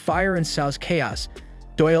place on fire and sows chaos.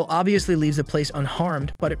 Doyle obviously leaves the place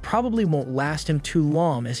unharmed, but it probably won't last him too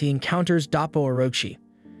long, as he encounters Doppo Orochi.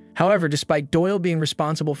 However, despite Doyle being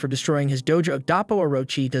responsible for destroying his dojo, Doppo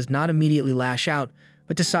Orochi does not immediately lash out,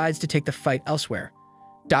 but decides to take the fight elsewhere.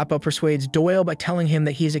 Doppo persuades Doyle by telling him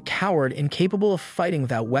that he is a coward incapable of fighting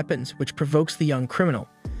without weapons, which provokes the young criminal.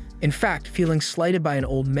 In fact, feeling slighted by an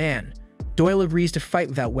old man, Doyle agrees to fight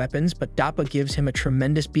without weapons, but Doppo gives him a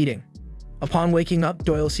tremendous beating. Upon waking up,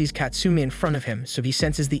 Doyle sees Katsumi in front of him, so he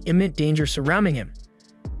senses the imminent danger surrounding him.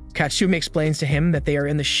 Katsumi explains to him that they are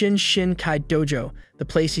in the Shin Kai dojo, the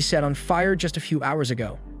place he set on fire just a few hours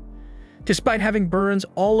ago. Despite having burns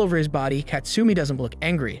all over his body, Katsumi doesn't look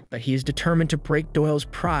angry, but he is determined to break Doyle's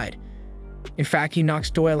pride. In fact, he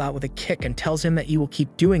knocks Doyle out with a kick and tells him that he will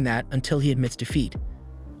keep doing that until he admits defeat.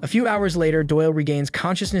 A few hours later, Doyle regains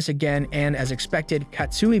consciousness again, and as expected,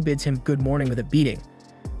 Katsumi bids him good morning with a beating.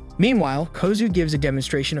 Meanwhile, Kozu gives a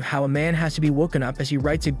demonstration of how a man has to be woken up as he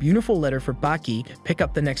writes a beautiful letter for Baki to pick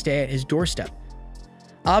up the next day at his doorstep.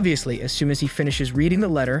 Obviously, as soon as he finishes reading the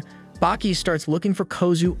letter, Baki starts looking for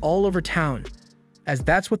Kozu all over town, as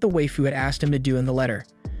that's what the waifu had asked him to do in the letter.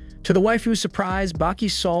 To the waifu's surprise,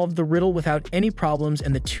 Baki solved the riddle without any problems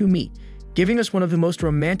and the two meet, giving us one of the most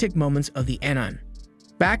romantic moments of the anime.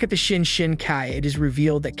 Back at the Shin Kai, it is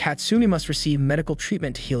revealed that Katsumi must receive medical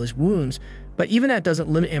treatment to heal his wounds, but even that doesn't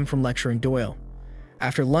limit him from lecturing Doyle.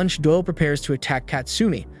 After lunch, Doyle prepares to attack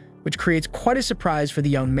Katsumi, which creates quite a surprise for the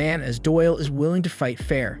young man as Doyle is willing to fight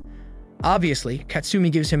fair. Obviously,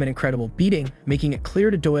 Katsumi gives him an incredible beating, making it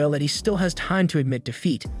clear to Doyle that he still has time to admit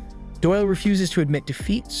defeat. Doyle refuses to admit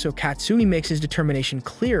defeat, so Katsumi makes his determination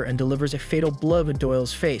clear and delivers a fatal blow to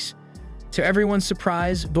Doyle's face. To everyone's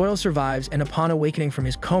surprise, Doyle survives and upon awakening from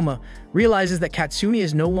his coma, realizes that Katsumi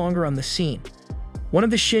is no longer on the scene. One of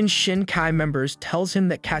the Shin Kai members tells him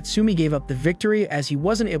that Katsumi gave up the victory as he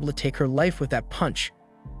wasn't able to take her life with that punch.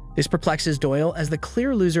 This perplexes Doyle as the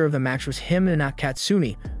clear loser of the match was him and not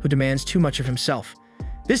Katsumi, who demands too much of himself.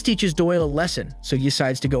 This teaches Doyle a lesson, so he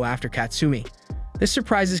decides to go after Katsumi. This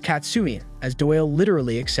surprises Katsumi, as Doyle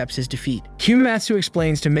literally accepts his defeat. Kumamatsu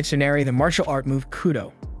explains to Mitsunari the martial art move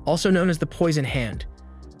Kudo, also known as the poison hand.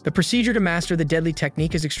 The procedure to master the deadly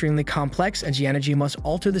technique is extremely complex, and Yaneji must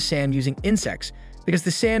alter the sand using insects, because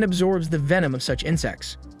the sand absorbs the venom of such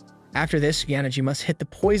insects. After this, Yaneji must hit the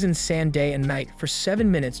poisoned sand day and night for 7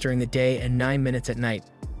 minutes during the day and 9 minutes at night.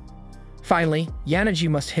 Finally, Yaneji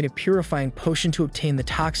must hit a purifying potion to obtain the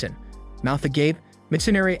toxin. Mouth agape,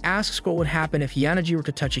 Mitsunari asks what would happen if Yaneji were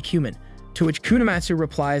to touch a human, to which Kunamatsu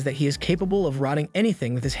replies that he is capable of rotting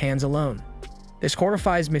anything with his hands alone. This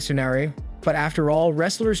horrifies Mitsunari, but after all,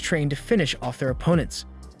 wrestlers train to finish off their opponents.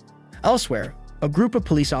 Elsewhere, a group of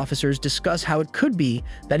police officers discuss how it could be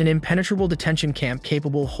that an impenetrable detention camp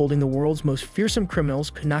capable of holding the world's most fearsome criminals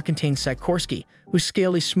could not contain Sikorsky, who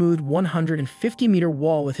scaled a smooth 150-meter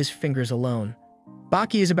wall with his fingers alone.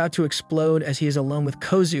 Baki is about to explode as he is alone with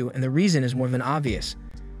Kozu, and the reason is more than obvious.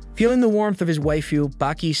 Feeling the warmth of his waifu,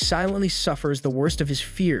 Baki silently suffers the worst of his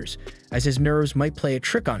fears, as his nerves might play a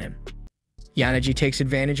trick on him. Yaneji takes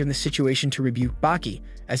advantage of the situation to rebuke Baki,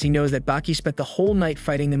 as he knows that Baki spent the whole night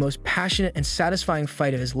fighting the most passionate and satisfying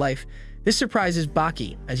fight of his life. This surprises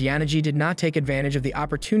Baki, as Yaneji did not take advantage of the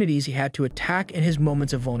opportunities he had to attack in his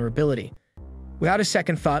moments of vulnerability. Without a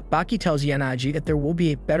second thought, Baki tells Yaneji that there will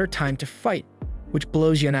be a better time to fight, which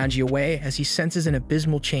blows Yaneji away as he senses an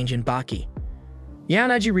abysmal change in Baki.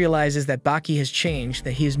 Yaneji realizes that Baki has changed,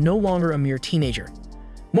 that he is no longer a mere teenager.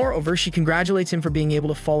 Moreover, she congratulates him for being able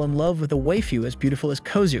to fall in love with a waifu as beautiful as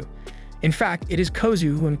Kozu. In fact, it is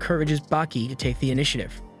Kozu who encourages Baki to take the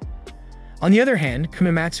initiative. On the other hand,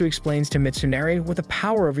 Kumamatsu explains to Mitsunari what the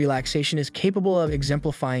power of relaxation is capable of,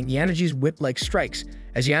 exemplifying Yaneji's whip-like strikes,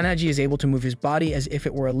 as Yaneji is able to move his body as if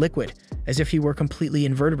it were a liquid, as if he were completely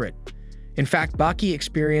invertebrate. In fact, Baki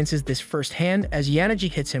experiences this firsthand as Yaneji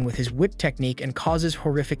hits him with his whip technique and causes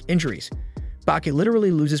horrific injuries. Baki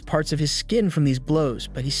literally loses parts of his skin from these blows,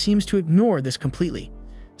 but he seems to ignore this completely.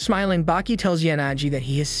 Smiling, Baki tells Yaneji that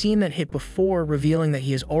he has seen that hit before, revealing that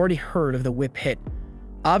he has already heard of the whip hit.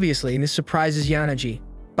 Obviously, this surprises Yaneji.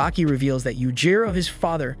 Baki reveals that Yujiro, his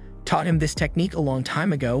father, taught him this technique a long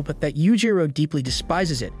time ago, but that Yujiro deeply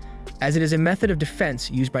despises it, as it is a method of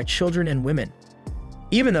defense used by children and women.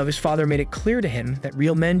 Even though his father made it clear to him that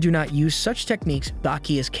real men do not use such techniques,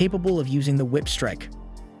 Baki is capable of using the whip strike.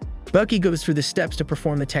 Baki goes through the steps to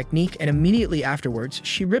perform the technique, and immediately afterwards,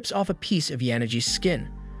 she rips off a piece of Yaneji's skin.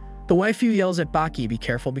 The waifu yells at Baki, "Be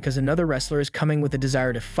careful," because another wrestler is coming with a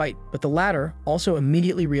desire to fight, but the latter also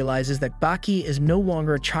immediately realizes that Baki is no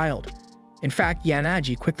longer a child. In fact,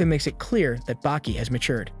 Yaneji quickly makes it clear that Baki has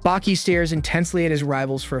matured. Baki stares intensely at his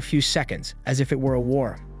rivals for a few seconds, as if it were a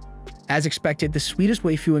war. As expected, the sweetest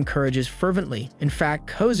waifu encourages fervently. In fact,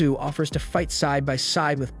 Kozu offers to fight side by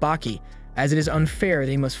side with Baki, as it is unfair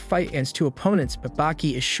they must fight against two opponents, but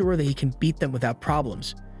Baki is sure that he can beat them without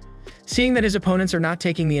problems. Seeing that his opponents are not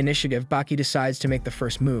taking the initiative, Baki decides to make the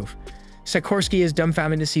first move. Sikorsky is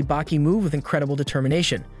dumbfounded to see Baki move with incredible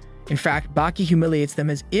determination. In fact, Baki humiliates them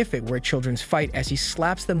as if it were a children's fight, as he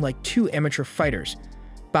slaps them like two amateur fighters.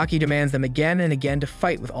 Baki demands them again and again to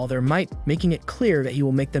fight with all their might, making it clear that he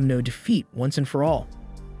will make them know defeat once and for all.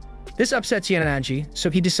 This upsets Yaneji, so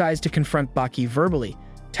he decides to confront Baki verbally,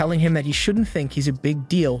 telling him that he shouldn't think he's a big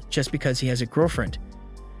deal just because he has a girlfriend.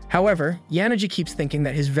 However, Yaneji keeps thinking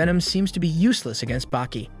that his venom seems to be useless against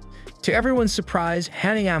Baki. To everyone's surprise,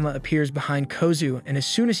 Hanayama appears behind Kozu, and as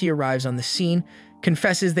soon as he arrives on the scene,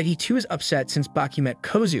 confesses that he too is upset since Baki met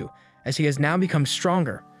Kozu, as he has now become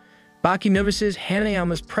stronger. Baki notices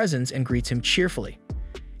Hanayama's presence and greets him cheerfully.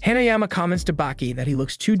 Hanayama comments to Baki that he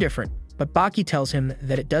looks too different, but Baki tells him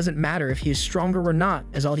that it doesn't matter if he is stronger or not,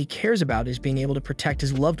 as all he cares about is being able to protect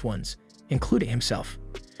his loved ones, including himself.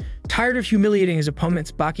 Tired of humiliating his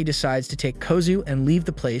opponents, Baki decides to take Kozu and leave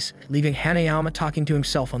the place, leaving Hanayama talking to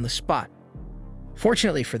himself on the spot.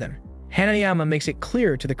 Fortunately for them, Hanayama makes it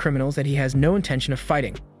clear to the criminals that he has no intention of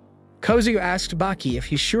fighting. Kozu asks Baki if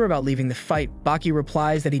he's sure about leaving the fight. Baki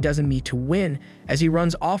replies that he doesn't need to win, as he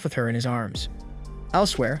runs off with her in his arms.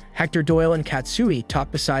 Elsewhere, Hector, Doyle, and Katsumi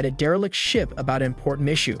talk beside a derelict ship about an important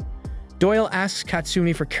issue. Doyle asks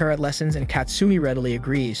Katsumi for karate lessons, and Katsumi readily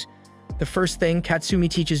agrees. The first thing Katsumi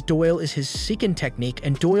teaches Doyle is his Seiken technique,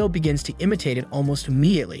 and Doyle begins to imitate it almost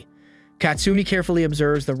immediately. Katsumi carefully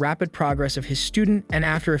observes the rapid progress of his student, and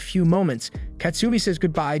after a few moments, Katsumi says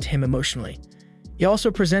goodbye to him emotionally. He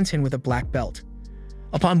also presents him with a black belt.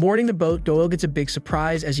 Upon boarding the boat, Doyle gets a big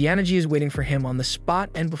surprise as Yanaji is waiting for him on the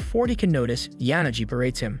spot, and before he can notice, Yanaji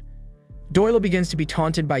berates him. Doyle begins to be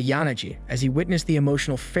taunted by Yanaji as he witnessed the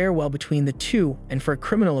emotional farewell between the two, and for a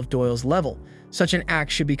criminal of Doyle's level, such an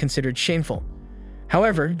act should be considered shameful.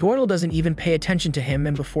 However, Doyle doesn't even pay attention to him,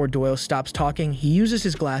 and before Doyle stops talking, he uses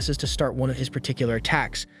his glasses to start one of his particular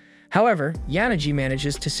attacks. However, Yanaji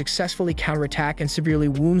manages to successfully counterattack and severely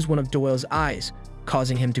wounds one of Doyle's eyes,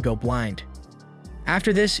 causing him to go blind.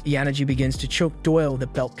 After this, Yanaji begins to choke Doyle with the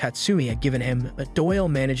belt Katsumi had given him, but Doyle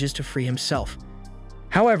manages to free himself.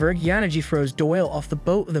 However, Yanaji throws Doyle off the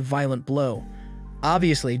boat with a violent blow.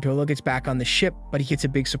 Obviously, Doyle gets back on the ship, but he gets a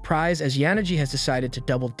big surprise as Yanaji has decided to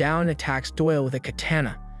double down and attacks Doyle with a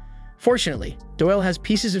katana. Fortunately, Doyle has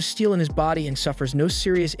pieces of steel in his body and suffers no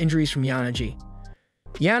serious injuries from Yanaji.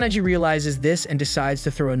 Yanaji realizes this and decides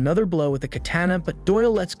to throw another blow with the katana, but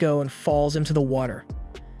Doyle lets go and falls into the water.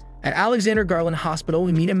 At Alexander Garland Hospital,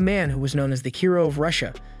 we meet a man who was known as the hero of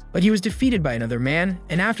Russia, but he was defeated by another man,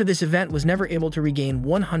 and after this event was never able to regain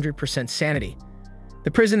 100% sanity.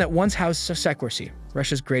 The prison that once housed Sikorsky,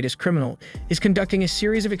 Russia's greatest criminal, is conducting a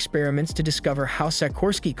series of experiments to discover how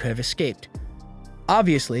Sikorsky could have escaped.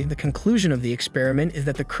 Obviously, the conclusion of the experiment is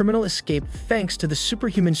that the criminal escaped thanks to the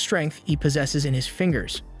superhuman strength he possesses in his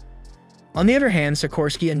fingers. On the other hand,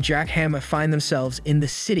 Sikorsky and Jack Hanma find themselves in the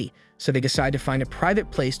city, so they decide to find a private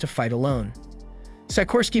place to fight alone.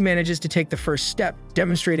 Sikorsky manages to take the first step,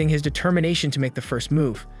 demonstrating his determination to make the first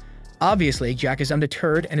move. Obviously, Jack is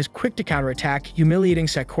undeterred and is quick to counterattack, humiliating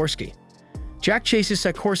Sikorsky. Jack chases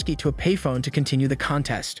Sikorsky to a payphone to continue the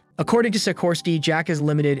contest. According to Sikorsky, Jack is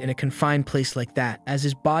limited in a confined place like that, as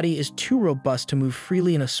his body is too robust to move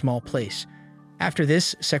freely in a small place. After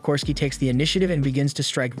this, Sikorsky takes the initiative and begins to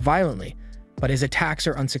strike violently, but his attacks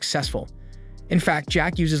are unsuccessful. In fact,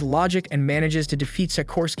 Jack uses logic and manages to defeat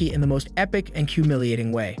Sikorsky in the most epic and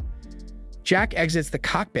humiliating way. Jack exits the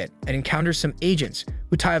cockpit and encounters some agents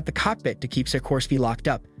who tie up the cockpit to keep Sikorsky locked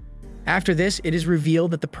up. After this, it is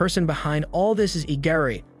revealed that the person behind all this is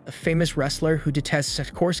Igari, a famous wrestler who detests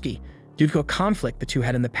Sikorsky due to a conflict the two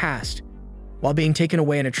had in the past. While being taken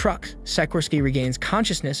away in a truck, Sikorsky regains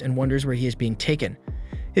consciousness and wonders where he is being taken.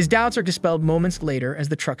 His doubts are dispelled moments later as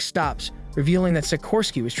the truck stops, revealing that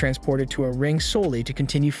Sikorsky was transported to a ring solely to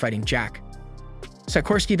continue fighting Jack.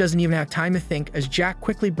 Sikorsky doesn't even have time to think as Jack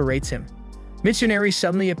quickly berates him. Mitsunari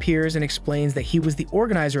suddenly appears and explains that he was the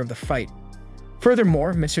organizer of the fight.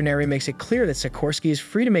 Furthermore, Mitsunari makes it clear that Sikorsky is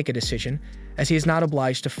free to make a decision, as he is not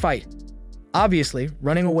obliged to fight. Obviously,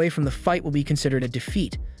 running away from the fight will be considered a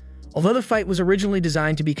defeat. Although the fight was originally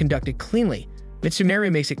designed to be conducted cleanly,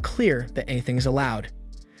 Mitsunari makes it clear that anything is allowed.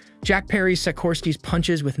 Jack parries Sikorsky's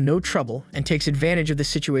punches with no trouble and takes advantage of the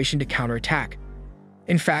situation to counterattack.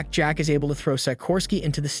 In fact, Jack is able to throw Sikorsky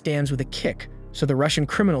into the stands with a kick, so the Russian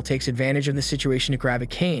criminal takes advantage of the situation to grab a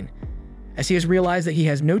cane, as he has realized that he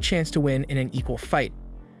has no chance to win in an equal fight.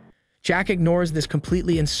 Jack ignores this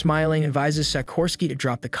completely and smiling advises Sikorsky to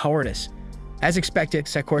drop the cowardice. As expected,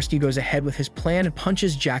 Sikorsky goes ahead with his plan and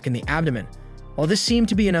punches Jack in the abdomen. While this seemed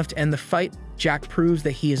to be enough to end the fight, Jack proves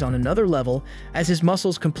that he is on another level as his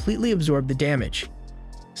muscles completely absorb the damage.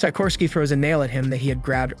 Sikorsky throws a nail at him that he had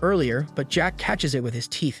grabbed earlier, but Jack catches it with his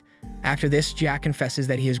teeth. After this, Jack confesses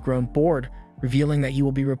that he has grown bored, revealing that he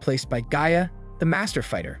will be replaced by Gaia, the master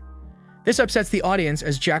fighter. This upsets the audience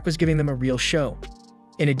as Jack was giving them a real show.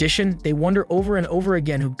 In addition, they wonder over and over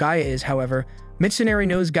again who Gaia is. However, Mitsunari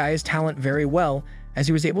knows Gaia's talent very well, as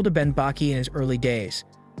he was able to bend Baki in his early days.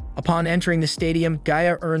 Upon entering the stadium,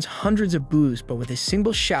 Gaia earns hundreds of boos, but with a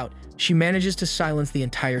single shout, she manages to silence the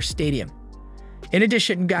entire stadium. In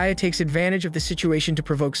addition, Gaia takes advantage of the situation to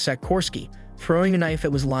provoke Sikorsky, throwing a knife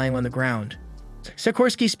that was lying on the ground.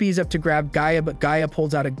 Sikorsky speeds up to grab Gaia, but Gaia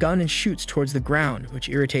pulls out a gun and shoots towards the ground, which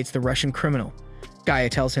irritates the Russian criminal. Gaia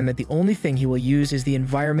tells him that the only thing he will use is the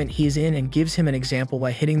environment he is in and gives him an example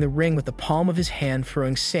by hitting the ring with the palm of his hand,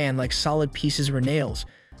 throwing sand like solid pieces or nails,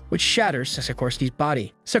 which shatters Sikorsky's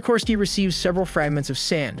body. Sikorsky receives several fragments of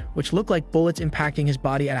sand, which look like bullets impacting his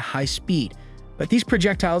body at a high speed, but these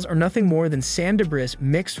projectiles are nothing more than sand debris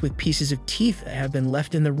mixed with pieces of teeth that have been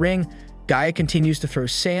left in the ring. Gaia continues to throw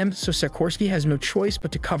sand, so Sikorsky has no choice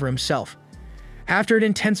but to cover himself. After an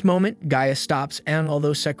intense moment, Gaia stops, and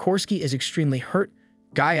although Sikorsky is extremely hurt,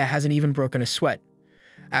 Gaia hasn't even broken a sweat.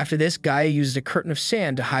 After this, Gaia uses a curtain of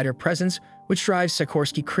sand to hide her presence, which drives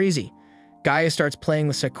Sikorsky crazy. Gaia starts playing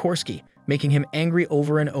with Sikorsky, making him angry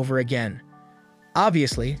over and over again.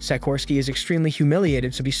 Obviously, Sikorsky is extremely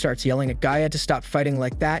humiliated, so he starts yelling at Gaia to stop fighting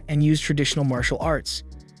like that and use traditional martial arts.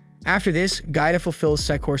 After this, Gaia fulfills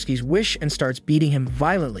Sikorsky's wish and starts beating him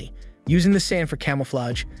violently, using the sand for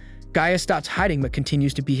camouflage. Gaia stops hiding but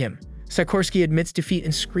continues to beat him. Sikorsky admits defeat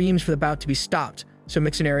and screams for the bout to be stopped, so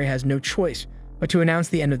Mixuneri has no choice but to announce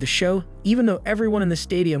the end of the show, even though everyone in the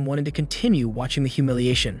stadium wanted to continue watching the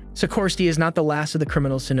humiliation. Sikorsky is not the last of the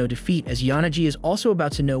criminals to know defeat, as Yanaji is also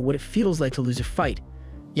about to know what it feels like to lose a fight.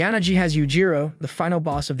 Yanaji has Yujiro, the final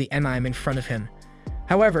boss of the Enmates, in front of him.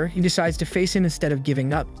 However, he decides to face him instead of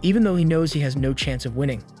giving up, even though he knows he has no chance of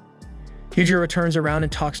winning. Yujiro turns around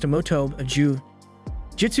and talks to Moto, a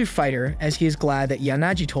Jiu-Jitsu fighter, as he is glad that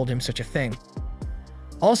Yanaji told him such a thing.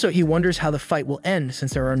 Also, he wonders how the fight will end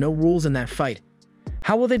since there are no rules in that fight.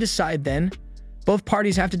 How will they decide then? Both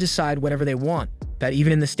parties have to decide whatever they want, that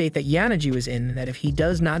even in the state that Yanaji was in, that if he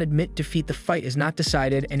does not admit defeat, the fight is not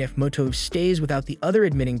decided, and if Moto stays without the other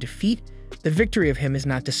admitting defeat, the victory of him is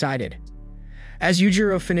not decided. As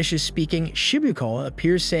Yujiro finishes speaking, Shibuko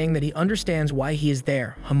appears, saying that he understands why he is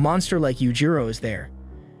there. A monster like Yujiro is there.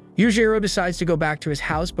 Yujiro decides to go back to his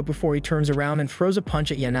house, but before he turns around and throws a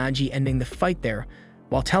punch at Yanaji, ending the fight there,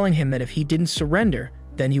 while telling him that if he didn't surrender,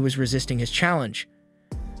 then he was resisting his challenge.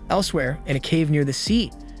 Elsewhere, in a cave near the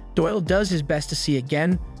sea, Doyle does his best to see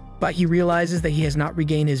again, but he realizes that he has not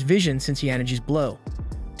regained his vision since Yanaji's blow.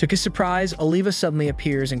 To his surprise, Oliva suddenly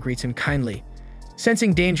appears and greets him kindly.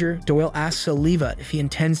 Sensing danger, Doyle asks Oliva if he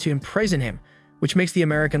intends to imprison him, which makes the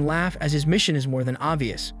American laugh, as his mission is more than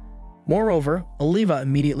obvious. Moreover, Oliva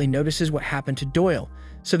immediately notices what happened to Doyle,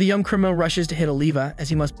 so the young criminal rushes to hit Oliva as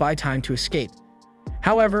he must buy time to escape.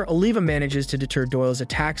 However, Oliva manages to deter Doyle's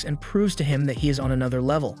attacks and proves to him that he is on another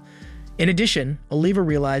level. In addition, Oliva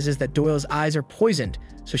realizes that Doyle's eyes are poisoned,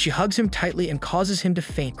 so she hugs him tightly and causes him to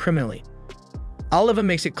faint criminally. Oliva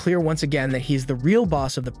makes it clear once again that he is the real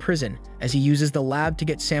boss of the prison, as he uses the lab to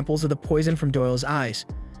get samples of the poison from Doyle's eyes.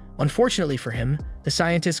 Unfortunately for him, the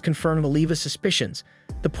scientists confirmed Oliva's suspicions.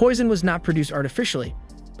 The poison was not produced artificially,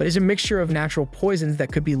 but is a mixture of natural poisons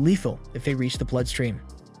that could be lethal if they reach the bloodstream.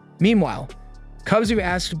 Meanwhile, Kozu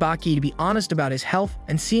asks Baki to be honest about his health,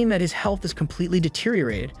 and seeing that his health is completely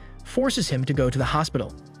deteriorated, forces him to go to the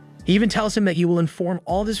hospital. He even tells him that he will inform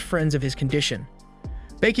all of his friends of his condition.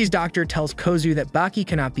 Baki's doctor tells Kozu that Baki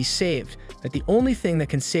cannot be saved, that the only thing that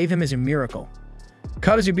can save him is a miracle.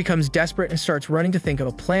 Kozu becomes desperate and starts running to think of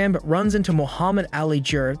a plan, but runs into Muhammad Ali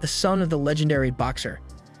Jur, the son of the legendary boxer.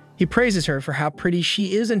 He praises her for how pretty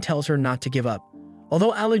she is and tells her not to give up.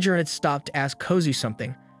 Although Ali Jur had stopped to ask Kozu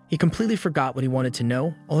something, he completely forgot what he wanted to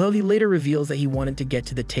know, although he later reveals that he wanted to get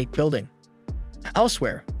to the Take building.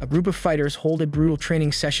 Elsewhere, a group of fighters hold a brutal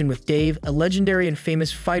training session with Dave, a legendary and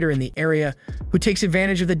famous fighter in the area, who takes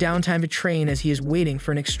advantage of the downtime to train as he is waiting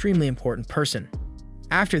for an extremely important person.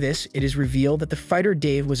 After this, it is revealed that the fighter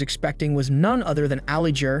Dave was expecting was none other than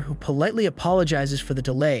Ali Jur, who politely apologizes for the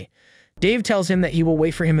delay. Dave tells him that he will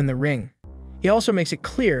wait for him in the ring. He also makes it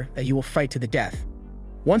clear that he will fight to the death.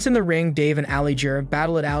 Once in the ring, Dave and Ali Jur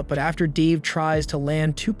battle it out, but after Dave tries to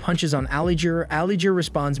land 2 punches on Ali Jur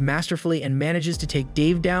responds masterfully and manages to take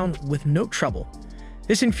Dave down with no trouble.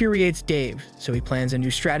 This infuriates Dave, so he plans a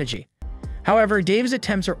new strategy. However, Dave's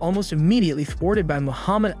attempts are almost immediately thwarted by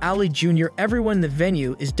Muhammad Ali Jr. Everyone in the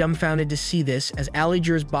venue is dumbfounded to see this, as Ali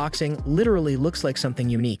Jur's boxing literally looks like something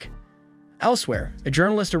unique. Elsewhere, a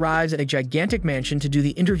journalist arrives at a gigantic mansion to do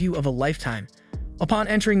the interview of a lifetime. Upon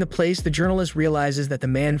entering the place, the journalist realizes that the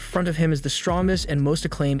man in front of him is the strongest and most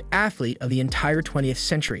acclaimed athlete of the entire 20th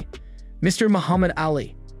century, Mr. Muhammad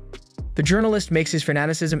Ali. The journalist makes his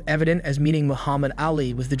fanaticism evident, as meeting Muhammad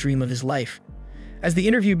Ali was the dream of his life. As the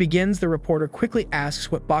interview begins, the reporter quickly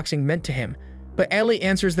asks what boxing meant to him, but Ali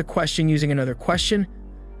answers the question using another question,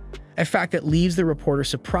 a fact that leaves the reporter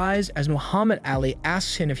surprised, as Muhammad Ali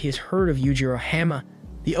asks him if he has heard of Yujiro Hanma,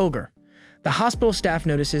 the ogre. The hospital staff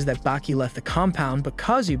notices that Baki left the compound, but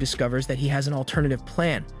Kazu discovers that he has an alternative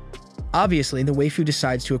plan. Obviously, the waifu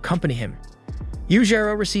decides to accompany him.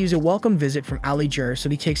 Yujiro receives a welcome visit from Ali Jur, so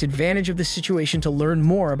he takes advantage of the situation to learn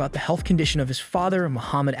more about the health condition of his father,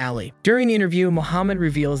 Muhammad Ali. During the interview, Muhammad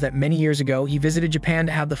reveals that many years ago, he visited Japan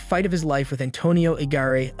to have the fight of his life with Antonio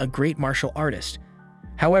Igare, a great martial artist.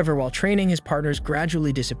 However, while training, his partners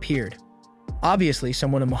gradually disappeared. Obviously,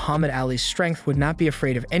 someone of Muhammad Ali's strength would not be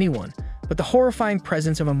afraid of anyone, but the horrifying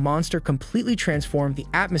presence of a monster completely transformed the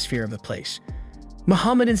atmosphere of the place.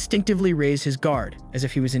 Muhammad instinctively raised his guard, as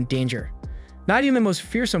if he was in danger. Not even the most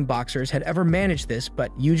fearsome boxers had ever managed this,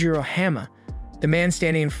 but Yujiro Hanma, the man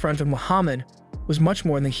standing in front of Muhammad, was much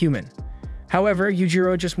more than human. However,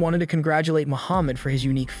 Yujiro just wanted to congratulate Muhammad for his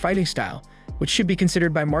unique fighting style, which should be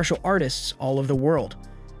considered by martial artists all over the world.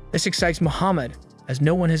 This excites Muhammad, as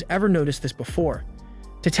no one has ever noticed this before.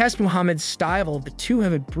 To test Muhammad's style, the two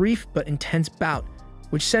have a brief but intense bout,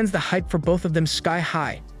 which sends the hype for both of them sky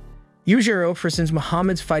high. Yujiro presents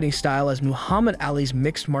Muhammad's fighting style as Muhammad Ali's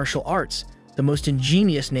mixed martial arts, the most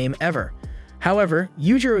ingenious name ever. However,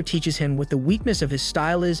 Yujiro teaches him what the weakness of his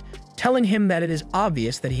style is, telling him that it is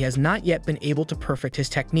obvious that he has not yet been able to perfect his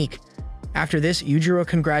technique. After this, Yujiro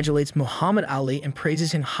congratulates Muhammad Ali and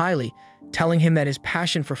praises him highly, telling him that his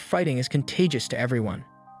passion for fighting is contagious to everyone.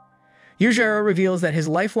 Yujiro reveals that his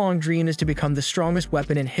lifelong dream is to become the strongest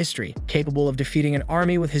weapon in history, capable of defeating an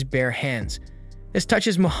army with his bare hands. This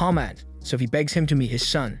touches Muhammad, so he begs him to meet his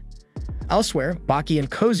son. Elsewhere, Baki and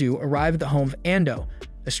Kozu arrive at the home of Ando,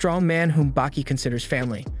 a strong man whom Baki considers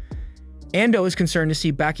family. Ando is concerned to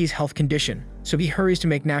see Baki's health condition, so he hurries to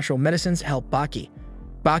make natural medicines to help Baki.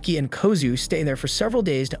 Baki and Kozu stay there for several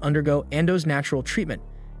days to undergo Ando's natural treatment,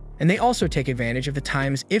 and they also take advantage of the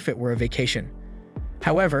time as if it were a vacation.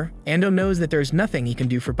 However, Ando knows that there is nothing he can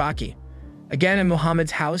do for Baki. Again, in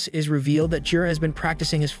Muhammad's house, it is revealed that Jiro has been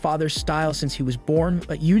practicing his father's style since he was born,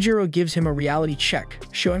 but Yujiro gives him a reality check,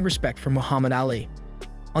 showing respect for Muhammad Ali.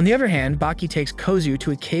 On the other hand, Baki takes Kozu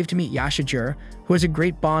to a cave to meet Yashijiro, who has a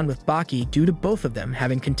great bond with Baki due to both of them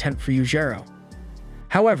having contempt for Yujiro.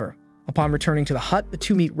 However, upon returning to the hut, the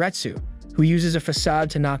two meet Retsu, who uses a facade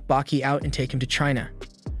to knock Baki out and take him to China.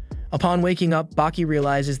 Upon waking up, Baki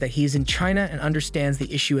realizes that he is in China and understands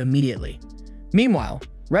the issue immediately. Meanwhile,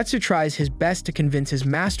 Retsu tries his best to convince his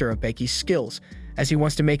master of Baki's skills, as he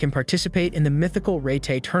wants to make him participate in the mythical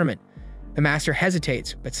Reitei tournament. The master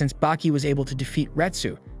hesitates, but since Baki was able to defeat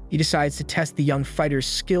Retsu, he decides to test the young fighter's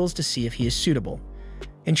skills to see if he is suitable.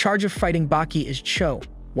 In charge of fighting Baki is Cho,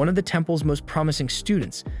 one of the temple's most promising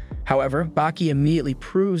students. However, Baki immediately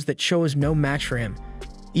proves that Cho is no match for him,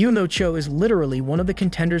 even though Cho is literally one of the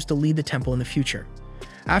contenders to lead the temple in the future.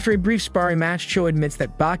 After a brief sparring match, Cho admits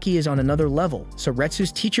that Baki is on another level, so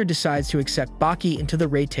Retsu's teacher decides to accept Baki into the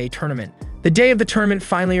Reitei tournament. The day of the tournament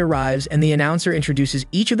finally arrives, and the announcer introduces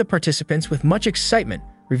each of the participants with much excitement,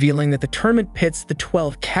 revealing that the tournament pits the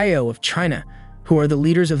 12 Kyo of China, who are the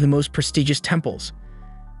leaders of the most prestigious temples.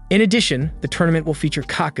 In addition, the tournament will feature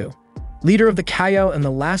Kaku, leader of the Kyo and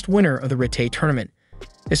the last winner of the Reitei tournament.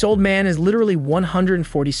 This old man is literally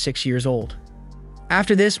 146 years old.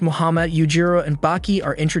 After this, Muhammad, Yujiro, and Baki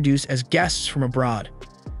are introduced as guests from abroad.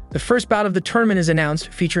 The first bout of the tournament is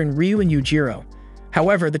announced, featuring Ryu and Yujiro.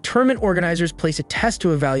 However, the tournament organizers place a test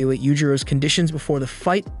to evaluate Yujiro's conditions before the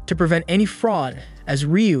fight to prevent any fraud, as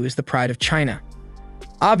Ryu is the pride of China.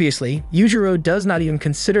 Obviously, Yujiro does not even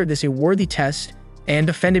consider this a worthy test and,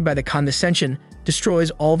 offended by the condescension,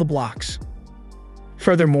 destroys all the blocks.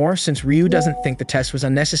 Furthermore, since Ryu doesn't think the test was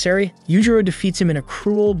unnecessary, Yujiro defeats him in a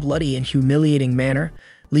cruel, bloody, and humiliating manner,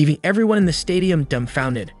 leaving everyone in the stadium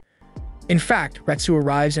dumbfounded. In fact, Retsu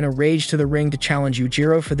arrives in a rage to the ring to challenge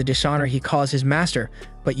Yujiro for the dishonor he caused his master,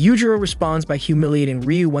 but Yujiro responds by humiliating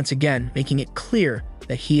Ryu once again, making it clear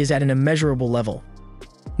that he is at an immeasurable level.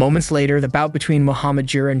 Moments later, the bout between Muhammad,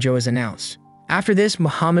 Jiro, and Joe is announced. After this,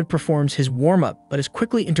 Muhammad performs his warm-up, but is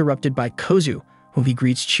quickly interrupted by Kozu, whom he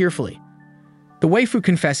greets cheerfully. The waifu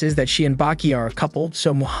confesses that she and Baki are a couple,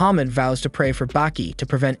 so Muhammad vows to pray for Baki to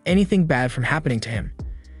prevent anything bad from happening to him.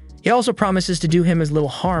 He also promises to do him as little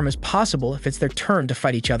harm as possible if it's their turn to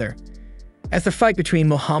fight each other. As the fight between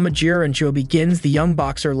Muhammad, Jiro, and Joe begins, the young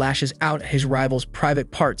boxer lashes out at his rival's private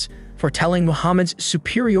parts, foretelling Muhammad's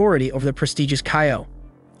superiority over the prestigious Kyo.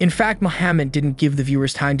 In fact, Muhammad didn't give the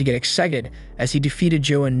viewers time to get excited, as he defeated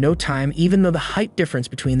Joe in no time, even though the height difference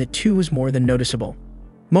between the two was more than noticeable.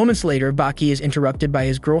 Moments later, Baki is interrupted by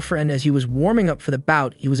his girlfriend as he was warming up for the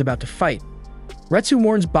bout he was about to fight. Retsu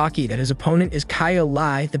warns Baki that his opponent is Kyo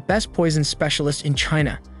Lai, the best poison specialist in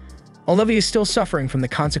China. Although he is still suffering from the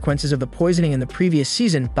consequences of the poisoning in the previous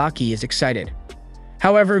season, Baki is excited.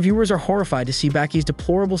 However, viewers are horrified to see Baki's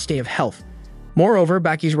deplorable state of health. Moreover,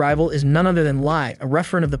 Baki's rival is none other than Lai, a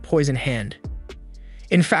referent of the poison hand.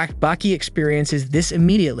 In fact, Baki experiences this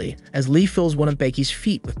immediately as Lee fills one of Baki's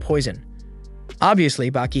feet with poison. Obviously,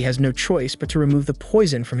 Baki has no choice but to remove the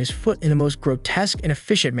poison from his foot in the most grotesque and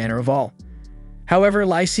efficient manner of all. However,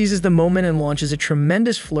 Lai seizes the moment and launches a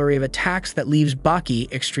tremendous flurry of attacks that leaves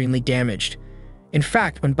Baki extremely damaged. In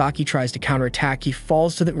fact, when Baki tries to counterattack, he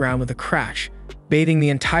falls to the ground with a crash, bathing the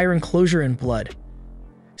entire enclosure in blood.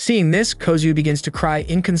 Seeing this, Kozu begins to cry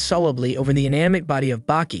inconsolably over the inanimate body of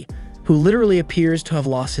Baki, who literally appears to have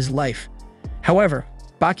lost his life. However,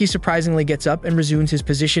 Baki surprisingly gets up and resumes his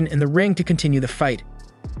position in the ring to continue the fight.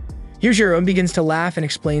 Yujiro begins to laugh and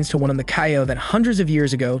explains to one of the Kaio that hundreds of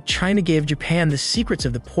years ago, China gave Japan the secrets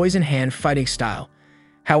of the poison hand fighting style.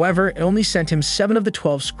 However, it only sent him 7 of the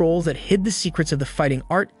 12 scrolls that hid the secrets of the fighting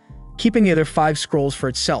art, keeping the other 5 scrolls for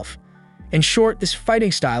itself. In short, this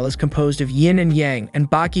fighting style is composed of yin and yang, and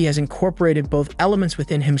Baki has incorporated both elements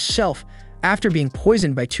within himself after being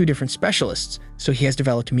poisoned by 2 different specialists, so he has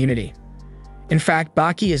developed immunity. In fact,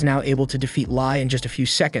 Baki is now able to defeat Lai in just a few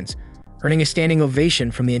seconds, earning a standing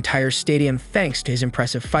ovation from the entire stadium thanks to his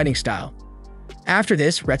impressive fighting style. After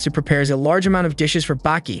this, Retsu prepares a large amount of dishes for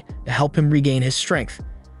Baki to help him regain his strength.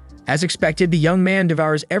 As expected, the young man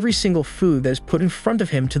devours every single food that is put in front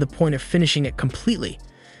of him to the point of finishing it completely.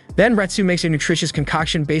 Then Retsu makes a nutritious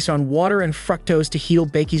concoction based on water and fructose to heal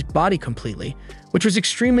Baki's body completely, which was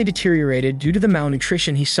extremely deteriorated due to the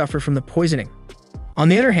malnutrition he suffered from the poisoning. On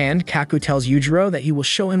the other hand, Kaku tells Yujiro that he will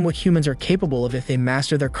show him what humans are capable of if they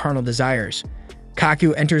master their carnal desires.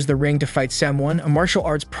 Kaku enters the ring to fight Semwon, a martial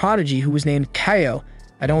arts prodigy who was named Kaio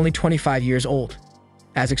at only 25 years old.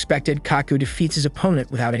 As expected, Kaku defeats his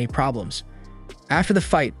opponent without any problems. After the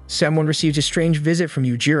fight, Semwon receives a strange visit from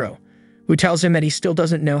Yujiro, who tells him that he still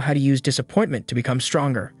doesn't know how to use disappointment to become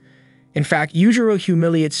stronger. In fact, Yujiro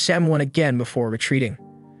humiliates Semwon again before retreating.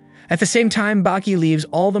 At the same time, Baki leaves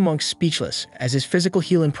all the monks speechless, as his physical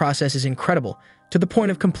healing process is incredible, to the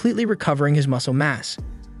point of completely recovering his muscle mass.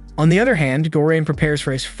 On the other hand, Gorain prepares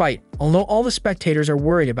for his fight, although all the spectators are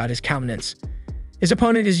worried about his countenance. His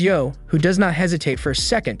opponent is Yo, who does not hesitate for a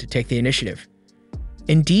second to take the initiative.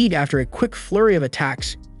 Indeed, after a quick flurry of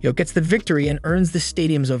attacks, Yo gets the victory and earns the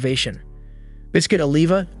stadium's ovation. Biscuit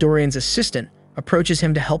Oliva, Dorian's assistant, approaches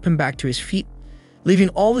him to help him back to his feet, leaving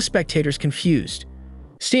all the spectators confused.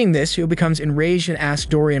 Seeing this, Yo becomes enraged and asks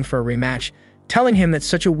Dorian for a rematch, telling him that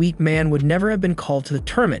such a weak man would never have been called to the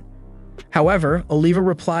tournament. However, Oliva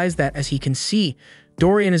replies that, as he can see,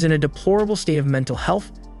 Dorian is in a deplorable state of mental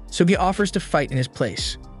health, so he offers to fight in his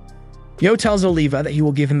place. Yo tells Oliva that he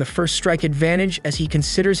will give him the first strike advantage as he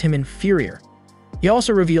considers him inferior. He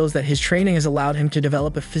also reveals that his training has allowed him to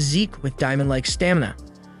develop a physique with diamond-like stamina.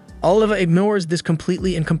 Oliva ignores this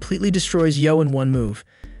completely and completely destroys Yo in one move.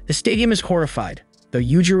 The stadium is horrified, though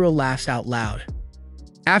Yujiro laughs out loud.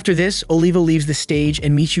 After this, Oliva leaves the stage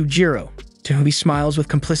and meets Yujiro, to whom he smiles with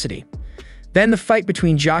complicity. Then the fight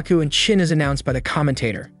between Jaku and Chin is announced by the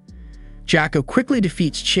commentator. Jaku quickly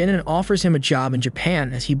defeats Chin and offers him a job in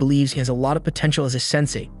Japan as he believes he has a lot of potential as a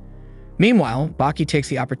sensei. Meanwhile, Baki takes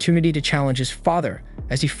the opportunity to challenge his father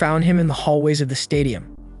as he found him in the hallways of the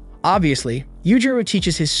stadium. Obviously, Yujiro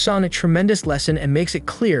teaches his son a tremendous lesson and makes it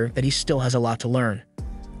clear that he still has a lot to learn.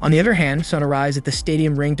 On the other hand, Sun arrives at the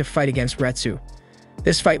stadium ring to fight against Retsu.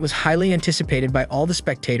 This fight was highly anticipated by all the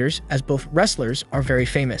spectators as both wrestlers are very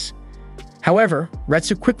famous. However,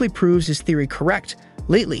 Retsu quickly proves his theory correct.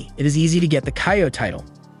 Lately, it is easy to get the Kaio title.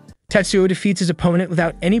 Tetsuo defeats his opponent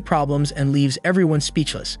without any problems and leaves everyone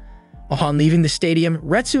speechless. Upon leaving the stadium,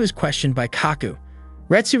 Retsu is questioned by Kaku.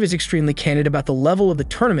 Retsu is extremely candid about the level of the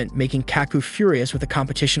tournament, making Kaku furious with the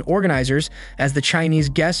competition organizers as the Chinese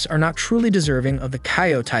guests are not truly deserving of the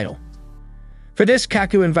Kaio title. For this,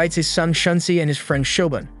 Kaku invites his son Shunsi and his friend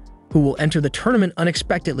Shoban, who will enter the tournament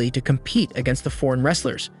unexpectedly to compete against the foreign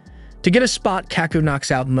wrestlers. To get a spot, Kaku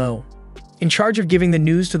knocks out Mo. In charge of giving the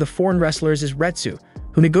news to the foreign wrestlers is Retsu,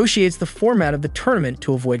 who negotiates the format of the tournament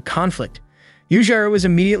to avoid conflict. Yujiro is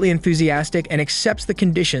immediately enthusiastic and accepts the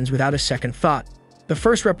conditions without a second thought. The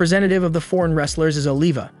first representative of the foreign wrestlers is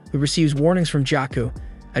Oliva, who receives warnings from Jaku,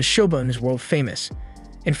 as Shoban is world famous.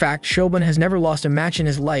 In fact, Shoban has never lost a match in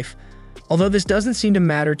his life, although this doesn't seem to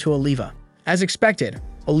matter to Oliva. As expected,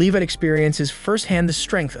 Oliva experiences firsthand the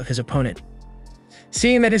strength of his opponent.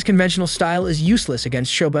 Seeing that his conventional style is useless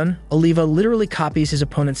against Shoban, Oliva literally copies his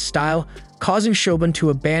opponent's style, causing Shoban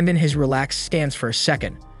to abandon his relaxed stance for a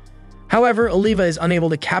second. However, Oliva is unable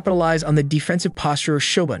to capitalize on the defensive posture of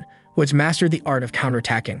Shoban, who has mastered the art of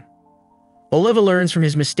counterattacking. Oliva learns from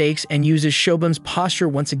his mistakes and uses Shoban's posture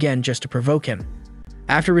once again just to provoke him.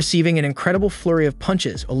 After receiving an incredible flurry of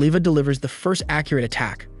punches, Oliva delivers the first accurate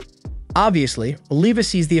attack. Obviously, Oliva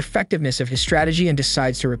sees the effectiveness of his strategy and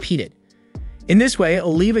decides to repeat it. In this way,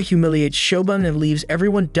 Oliva humiliates Shogun and leaves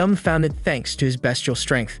everyone dumbfounded thanks to his bestial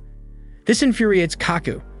strength. This infuriates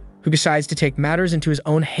Kaku, who decides to take matters into his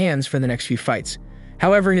own hands for the next few fights.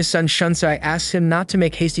 However, his son Shunsai asks him not to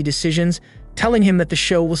make hasty decisions, telling him that the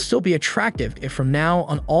show will still be attractive if from now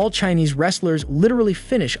on all Chinese wrestlers literally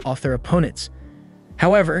finish off their opponents.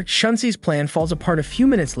 However, Shunsai's plan falls apart a few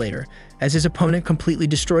minutes later as his opponent completely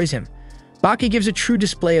destroys him. Baki gives a true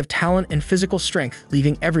display of talent and physical strength,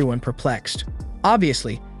 leaving everyone perplexed.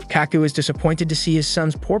 Obviously, Kaku is disappointed to see his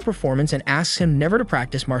son's poor performance and asks him never to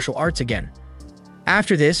practice martial arts again.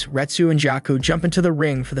 After this, Retsu and Jaku jump into the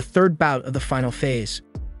ring for the third bout of the final phase.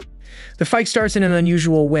 The fight starts in an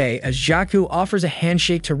unusual way as Jaku offers a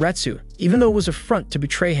handshake to Retsu, even though it was a front to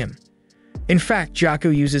betray him. In fact,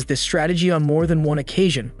 Jaku uses this strategy on more than one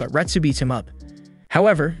occasion, but Retsu beats him up.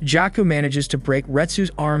 However, Jaku manages to break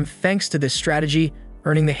Retsu's arm thanks to this strategy,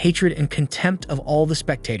 earning the hatred and contempt of all the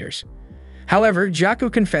spectators. However,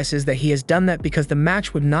 Jaku confesses that he has done that because the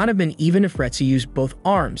match would not have been even if Retsu used both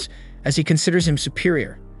arms, as he considers him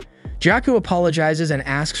superior. Jaku apologizes and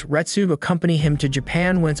asks Retsu to accompany him to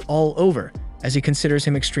Japan when it's all over, as he considers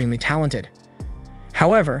him extremely talented.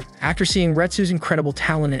 However, after seeing Retsu's incredible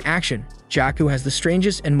talent in action, Jaku has the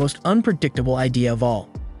strangest and most unpredictable idea of all.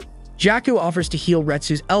 Jaku offers to heal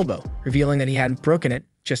Retsu's elbow, revealing that he hadn't broken it,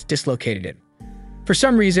 just dislocated it. For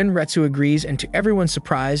some reason, Retsu agrees, and to everyone's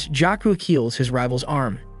surprise, Jaku heals his rival's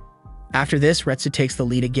arm. After this, Retsu takes the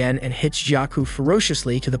lead again and hits Jaku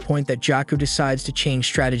ferociously to the point that Jaku decides to change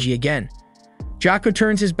strategy again. Jaku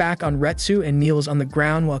turns his back on Retsu and kneels on the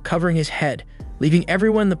ground while covering his head, leaving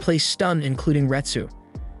everyone in the place stunned, including Retsu.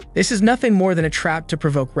 This is nothing more than a trap to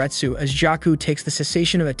provoke Retsu, as Jaku takes the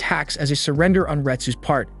cessation of attacks as a surrender on Retsu's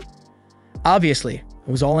part. Obviously,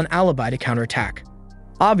 it was all an alibi to counterattack.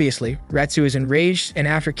 Obviously, Retsu is enraged and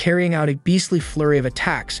after carrying out a beastly flurry of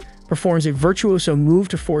attacks, performs a virtuoso move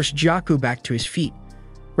to force Jaku back to his feet.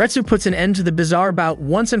 Retsu puts an end to the bizarre bout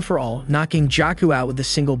once and for all, knocking Jaku out with a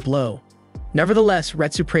single blow. Nevertheless,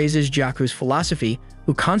 Retsu praises Jaku's philosophy,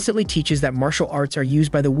 who constantly teaches that martial arts are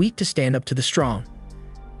used by the weak to stand up to the strong.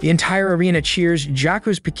 The entire arena cheers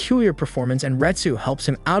Jaku's peculiar performance and Retsu helps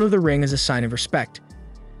him out of the ring as a sign of respect.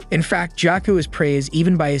 In fact, Jaku is praised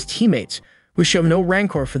even by his teammates, who show no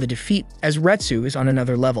rancor for the defeat, as Retsu is on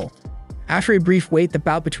another level. After a brief wait, the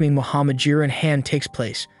bout between Muhammadjir and Han takes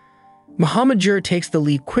place. Muhammadjir takes the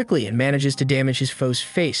lead quickly and manages to damage his foe's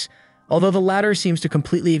face, although the latter seems to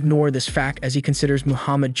completely ignore this fact as he considers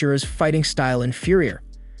Muhammadjir's fighting style inferior.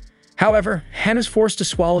 However, Han is forced to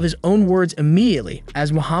swallow his own words immediately,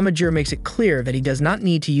 as Muhammadjir makes it clear that he does not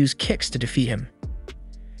need to use kicks to defeat him.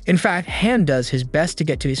 In fact, Han does his best to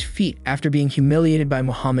get to his feet after being humiliated by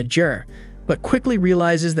Muhammadjir, but quickly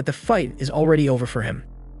realizes that the fight is already over for him.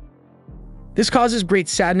 This causes great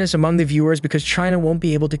sadness among the viewers because China won't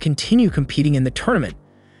be able to continue competing in the tournament.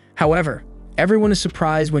 However, everyone is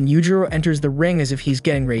surprised when Yujiro enters the ring as if he's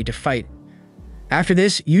getting ready to fight. After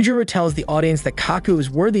this, Yujiro tells the audience that Kaku is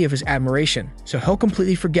worthy of his admiration, so he'll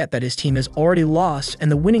completely forget that his team has already lost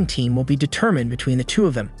and the winning team will be determined between the two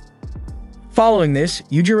of them. Following this,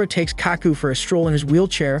 Yujiro takes Kaku for a stroll in his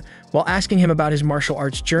wheelchair while asking him about his martial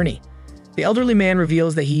arts journey. The elderly man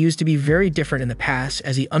reveals that he used to be very different in the past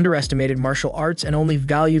as he underestimated martial arts and only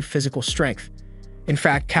valued physical strength. In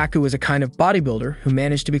fact, Kaku was a kind of bodybuilder who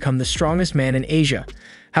managed to become the strongest man in Asia.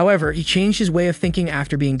 However, he changed his way of thinking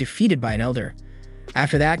after being defeated by an elder.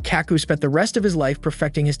 After that, Kaku spent the rest of his life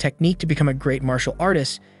perfecting his technique to become a great martial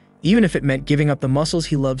artist, even if it meant giving up the muscles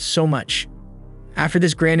he loved so much. After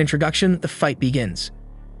this grand introduction, the fight begins.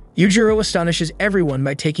 Yujiro astonishes everyone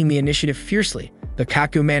by taking the initiative fiercely, but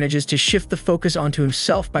Kaku manages to shift the focus onto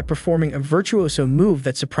himself by performing a virtuoso move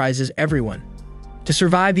that surprises everyone. To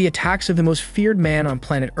survive the attacks of the most feared man on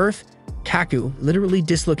planet Earth, Kaku literally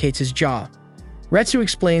dislocates his jaw. Retsu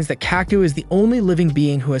explains that Kaku is the only living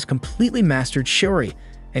being who has completely mastered Shori,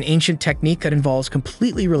 an ancient technique that involves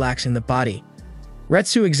completely relaxing the body.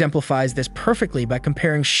 Retsu exemplifies this perfectly by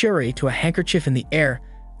comparing Shori to a handkerchief in the air.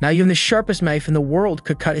 Not even the sharpest knife in the world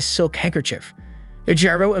could cut a silk handkerchief.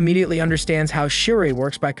 Yujiro immediately understands how Shiri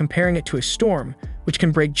works by comparing it to a storm, which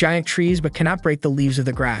can break giant trees but cannot break the leaves of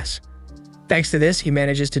the grass. Thanks to this, he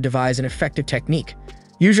manages to devise an effective technique.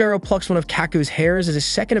 Yujiro plucks one of Kaku's hairs as a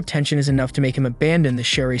second of tension is enough to make him abandon the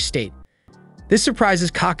Shiri state. This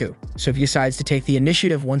surprises Kaku, so he decides to take the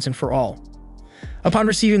initiative once and for all. Upon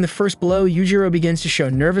receiving the first blow, Yujiro begins to show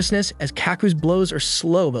nervousness as Kaku's blows are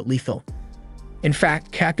slow but lethal. In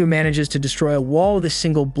fact, Kaku manages to destroy a wall with a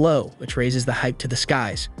single blow, which raises the hype to the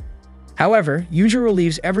skies. However, Yujiro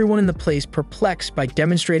leaves everyone in the place perplexed by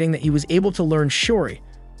demonstrating that he was able to learn Shuri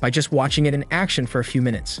by just watching it in action for a few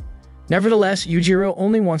minutes. Nevertheless, Yujiro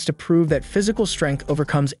only wants to prove that physical strength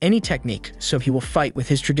overcomes any technique, so he will fight with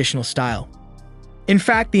his traditional style. In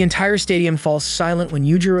fact, the entire stadium falls silent when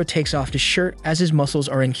Yujiro takes off his shirt as his muscles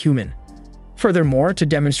are inhuman. Furthermore, to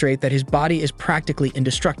demonstrate that his body is practically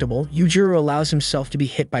indestructible, Yujiro allows himself to be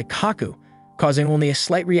hit by Kaku, causing only a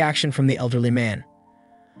slight reaction from the elderly man.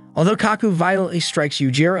 Although Kaku violently strikes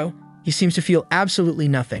Yujiro, he seems to feel absolutely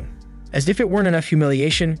nothing. As if it weren't enough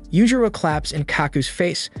humiliation, Yujiro claps in Kaku's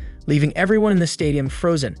face, leaving everyone in the stadium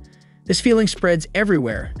frozen. This feeling spreads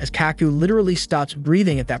everywhere, as Kaku literally stops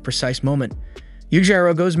breathing at that precise moment.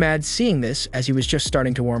 Yujiro goes mad seeing this, as he was just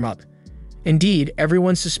starting to warm up. Indeed,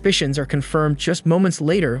 everyone's suspicions are confirmed just moments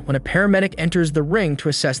later when a paramedic enters the ring to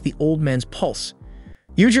assess the old man's pulse.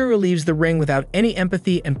 Yujiro leaves the ring without any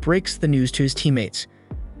empathy and breaks the news to his teammates.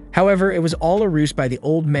 However, it was all a ruse by the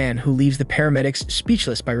old man, who leaves the paramedics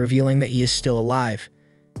speechless by revealing that he is still alive.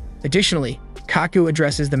 Additionally, Kaku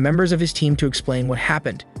addresses the members of his team to explain what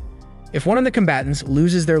happened. If one of the combatants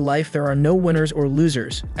loses their life, there are no winners or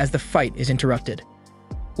losers, as the fight is interrupted.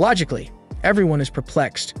 Logically, everyone is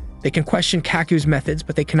perplexed. They can question Kaku's methods,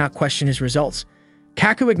 but they cannot question his results.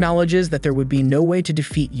 Kaku acknowledges that there would be no way to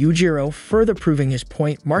defeat Yujiro, further proving his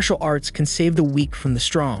point: martial arts can save the weak from the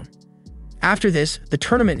strong. After this, the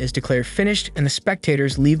tournament is declared finished, and the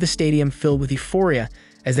spectators leave the stadium filled with euphoria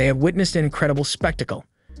as they have witnessed an incredible spectacle.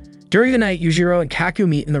 During the night, Yujiro and Kaku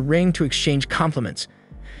meet in the ring to exchange compliments.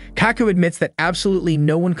 Kaku admits that absolutely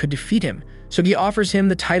no one could defeat him, so he offers him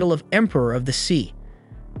the title of Emperor of the Sea.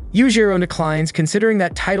 Yujiro declines, considering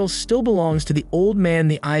that title still belongs to the old man in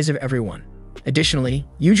the eyes of everyone. Additionally,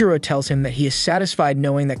 Yujiro tells him that he is satisfied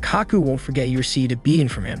knowing that Kaku won't forget he received a beating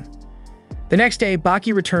from him. The next day,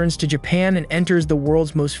 Baki returns to Japan and enters the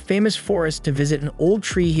world's most famous forest to visit an old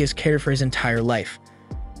tree he has cared for his entire life.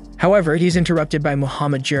 However, he's interrupted by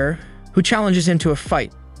Muhammad Jur, who challenges him to a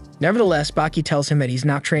fight. Nevertheless, Baki tells him that he's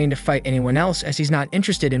not trained to fight anyone else, as he's not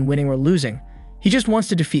interested in winning or losing. He just wants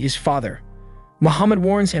to defeat his father. Muhammad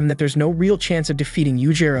warns him that there's no real chance of defeating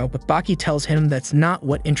Yujiro, but Baki tells him that's not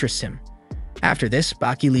what interests him. After this,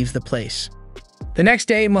 Baki leaves the place. The next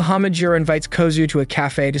day, Muhammad Jur invites Kozu to a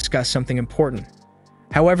cafe to discuss something important.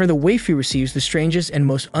 However, the waifu receives the strangest and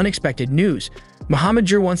most unexpected news. Muhammad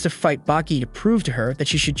Jur wants to fight Baki to prove to her that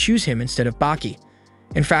she should choose him instead of Baki.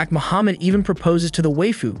 In fact, Muhammad even proposes to the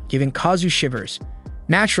waifu, giving Kozu shivers.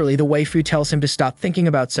 Naturally, the waifu tells him to stop thinking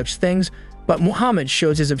about such things, but Muhammad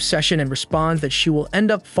shows his obsession and responds that she will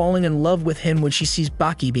end up falling in love with him when she sees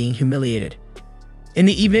Baki being humiliated. In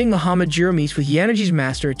the evening, Muhammad Jur meets with Yaneji's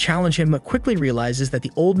master to challenge him, but quickly realizes that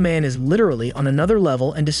the old man is literally on another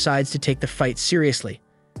level and decides to take the fight seriously.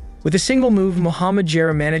 With a single move, Muhammad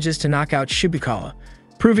Jur manages to knock out Shibukawa,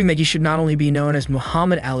 proving that he should not only be known as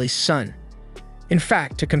Muhammad Ali's son. In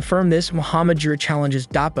fact, to confirm this, Muhammad Jur challenges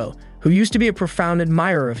Dappo, who used to be a profound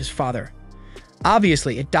admirer of his father.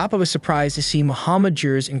 Obviously, Dappo was surprised to see Muhammad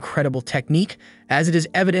Jur's incredible technique, as it is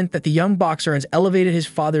evident that the young boxer has elevated his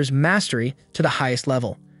father's mastery to the highest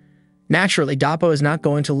level. Naturally, Dappo is not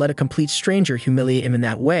going to let a complete stranger humiliate him in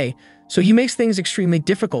that way, so he makes things extremely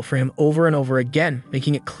difficult for him over and over again,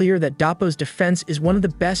 making it clear that Dappo's defense is one of the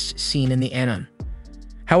best seen in the anime.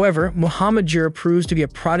 However, Muhammad Jur proves to be a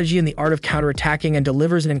prodigy in the art of counterattacking and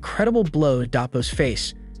delivers an incredible blow to Dappo's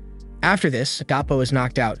face. After this, Dappo is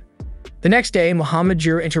knocked out. The next day, Muhammad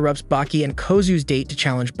Jur interrupts Baki and Kozu's date to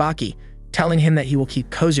challenge Baki, telling him that he will keep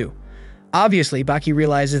Kozu. Obviously, Baki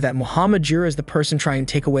realizes that Muhammad Jur is the person trying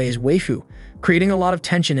to take away his waifu, creating a lot of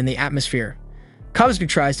tension in the atmosphere. Kozu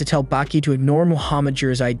tries to tell Baki to ignore Muhammad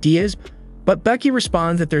Jur's ideas, but Baki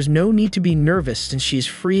responds that there's no need to be nervous since she is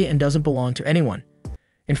free and doesn't belong to anyone.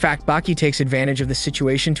 In fact, Baki takes advantage of the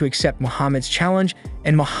situation to accept Muhammad's challenge,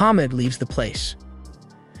 and Muhammad leaves the place.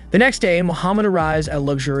 The next day, Muhammad arrives at a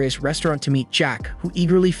luxurious restaurant to meet Jack, who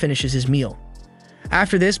eagerly finishes his meal.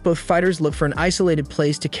 After this, both fighters look for an isolated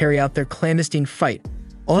place to carry out their clandestine fight.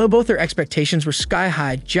 Although both their expectations were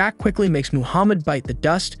sky-high, Jack quickly makes Muhammad bite the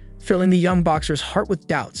dust, filling the young boxer's heart with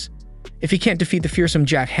doubts. If he can't defeat the fearsome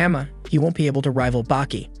Jack Hanma, he won't be able to rival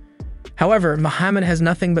Baki. However, Muhammad has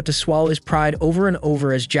nothing but to swallow his pride over and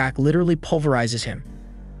over as Jack literally pulverizes him.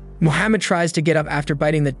 Muhammad tries to get up after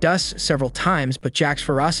biting the dust several times, but Jack's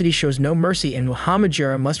ferocity shows no mercy and Muhammad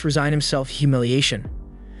Jur must resign himself to humiliation.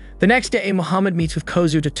 The next day, Muhammad meets with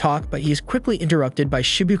Kozu to talk, but he is quickly interrupted by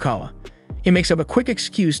Shibukawa. He makes up a quick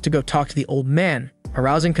excuse to go talk to the old man,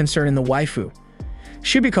 arousing concern in the waifu.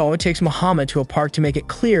 Shibukawa takes Muhammad to a park to make it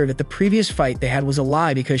clear that the previous fight they had was a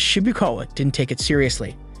lie because Shibukawa didn't take it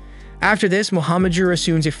seriously. After this, Muhammad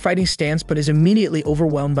assumes a fighting stance but is immediately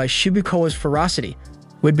overwhelmed by Shibukawa's ferocity,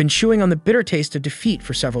 who had been chewing on the bitter taste of defeat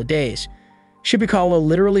for several days. Shibukawa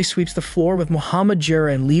literally sweeps the floor with Muhammad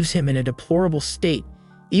and leaves him in a deplorable state,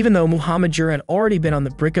 even though Muhammad had already been on the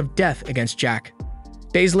brink of death against Jack.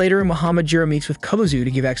 Days later, Muhammad meets with Kozu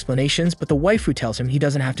to give explanations, but the waifu tells him he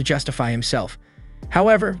doesn't have to justify himself.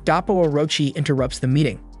 However, Doppo Orochi interrupts the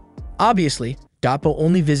meeting. Obviously, Doppo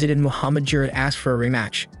only visited Muhammad and asked for a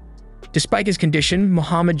rematch. Despite his condition,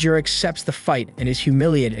 Muhammad accepts the fight and is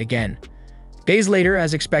humiliated again. Days later,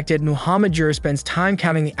 as expected, Muhammad spends time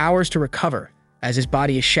counting the hours to recover, as his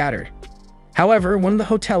body is shattered. However, one of the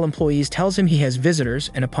hotel employees tells him he has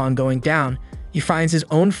visitors, and upon going down, he finds his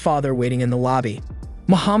own father waiting in the lobby.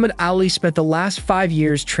 Muhammad Ali spent the last 5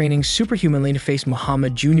 years training superhumanly to face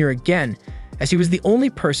Muhammad Jr. again, as he was the only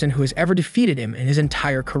person who has ever defeated him in his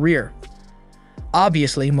entire career.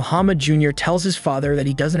 Obviously, Muhammad Jr. tells his father that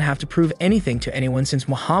he doesn't have to prove anything to anyone since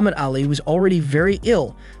Muhammad Ali was already very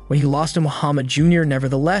ill when he lost to Muhammad Jr.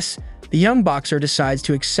 Nevertheless, the young boxer decides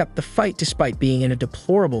to accept the fight despite being in a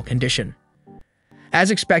deplorable condition.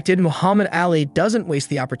 As expected, Muhammad Ali doesn't waste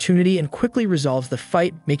the opportunity and quickly resolves the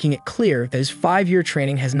fight, making it clear that his 5-year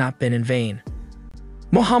training has not been in vain.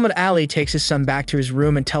 Muhammad Ali takes his son back to his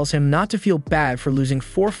room and tells him not to feel bad for losing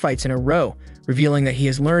 4 fights in a row, revealing that he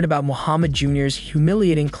has learned about Muhammad Jr.'s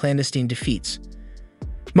humiliating clandestine defeats.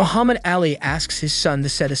 Muhammad Ali asks his son to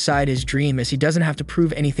set aside his dream as he doesn't have to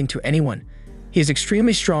prove anything to anyone. He is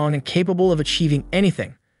extremely strong and capable of achieving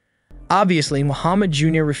anything. Obviously, Muhammad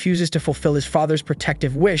Jr. refuses to fulfill his father's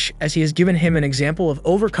protective wish as he has given him an example of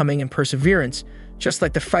overcoming and perseverance, just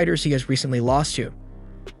like the fighters he has recently lost to.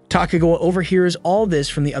 Takegawa overhears all this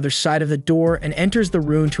from the other side of the door and enters the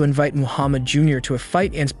room to invite Muhammad Jr. to a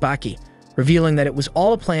fight against Baki, revealing that it was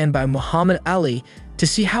all a plan by Muhammad Ali to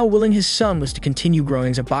see how willing his son was to continue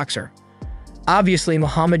growing as a boxer. Obviously,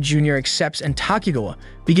 Muhammad Jr. accepts and Takegawa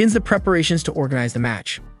begins the preparations to organize the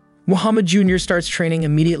match. Muhammad Jr. starts training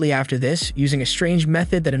immediately after this, using a strange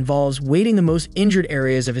method that involves weighting the most injured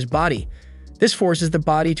areas of his body. This forces the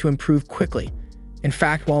body to improve quickly. In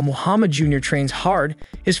fact, while Muhammad Jr. trains hard,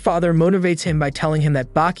 his father motivates him by telling him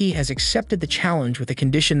that Baki has accepted the challenge with the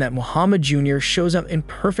condition that Muhammad Jr. shows up in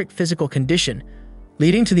perfect physical condition,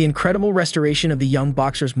 leading to the incredible restoration of the young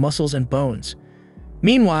boxer's muscles and bones.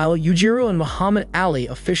 Meanwhile, Yujiro and Muhammad Ali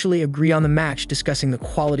officially agree on the match, discussing the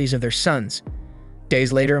qualities of their sons.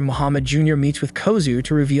 Days later, Muhammad Jr. meets with Kozu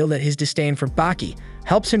to reveal that his disdain for Baki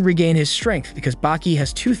helps him regain his strength because Baki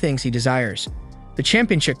has 2 things he desires: the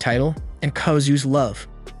championship title and Kozu's love.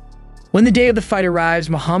 When the day of the fight arrives,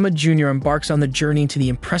 Muhammad Jr. embarks on the journey to the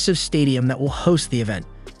impressive stadium that will host the event.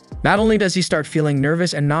 Not only does he start feeling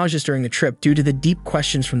nervous and nauseous during the trip due to the deep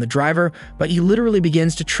questions from the driver, but he literally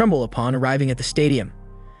begins to tremble upon arriving at the stadium.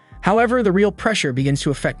 However, the real pressure begins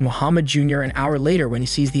to affect Muhammad Jr. an hour later when he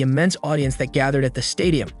sees the immense audience that gathered at the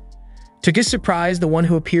stadium. To his surprise, the one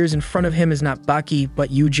who appears in front of him is not Baki,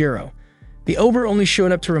 but Yujiro. The Ober only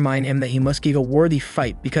showed up to remind him that he must give a worthy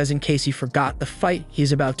fight because in case he forgot, the fight he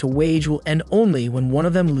is about to wage will end only when one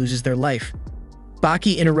of them loses their life.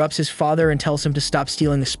 Baki interrupts his father and tells him to stop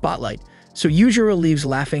stealing the spotlight, so Yujiro leaves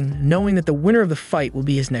laughing, knowing that the winner of the fight will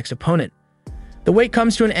be his next opponent. The wait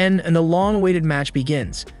comes to an end and the long-awaited match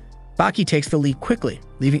begins. Baki takes the lead quickly,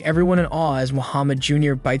 leaving everyone in awe as Muhammad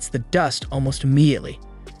Jr. bites the dust almost immediately.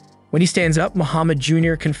 When he stands up, Muhammad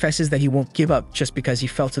Jr. confesses that he won't give up just because he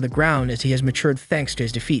fell to the ground as he has matured thanks to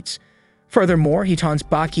his defeats. Furthermore, he taunts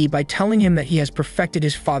Baki by telling him that he has perfected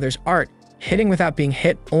his father's art, hitting without being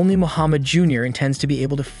hit. Only Muhammad Jr. intends to be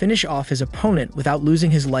able to finish off his opponent without losing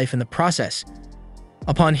his life in the process.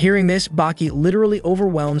 Upon hearing this, Baki literally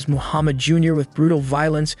overwhelms Muhammad Jr. with brutal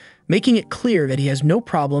violence, making it clear that he has no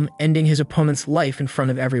problem ending his opponent's life in front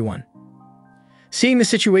of everyone. Seeing the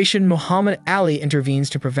situation, Muhammad Ali intervenes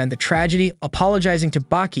to prevent the tragedy, apologizing to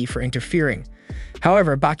Baki for interfering.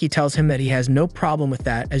 However, Baki tells him that he has no problem with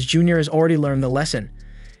that as Jr. has already learned the lesson.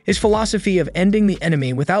 His philosophy of ending the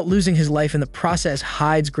enemy without losing his life in the process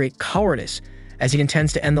hides great cowardice, as he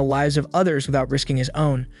intends to end the lives of others without risking his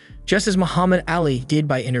own, just as Muhammad Ali did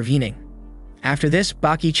by intervening. After this,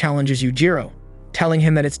 Baki challenges Yujiro, telling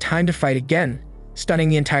him that it's time to fight again, stunning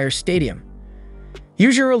the entire stadium.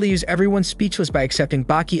 Yujiro leaves everyone speechless by accepting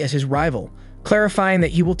Baki as his rival, clarifying that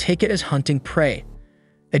he will take it as hunting prey.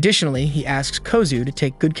 Additionally, he asks Kozu to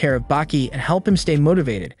take good care of Baki and help him stay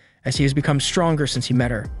motivated, as he has become stronger since he met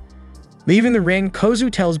her. Leaving the ring,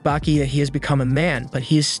 Kozu tells Baki that he has become a man, but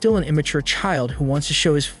he is still an immature child who wants to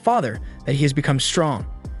show his father that he has become strong.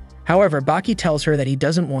 However, Baki tells her that he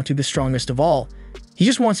doesn't want to be the strongest of all. He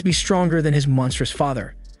just wants to be stronger than his monstrous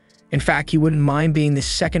father. In fact, he wouldn't mind being the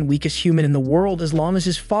second weakest human in the world as long as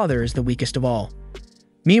his father is the weakest of all.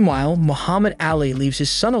 Meanwhile, Muhammad Ali leaves his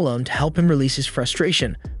son alone to help him release his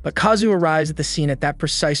frustration, but Kazu arrives at the scene at that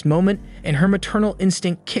precise moment, and her maternal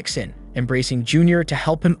instinct kicks in, embracing Junior to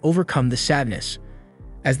help him overcome the sadness.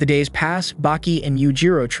 As the days pass, Baki and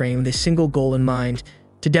Yujiro train with a single goal in mind: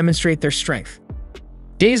 to demonstrate their strength.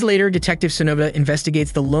 Days later, Detective Sonoda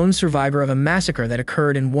investigates the lone survivor of a massacre that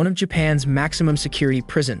occurred in one of Japan's maximum security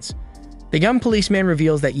prisons. The young policeman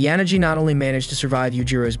reveals that Yanaji not only managed to survive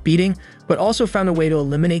Yujiro's beating, but also found a way to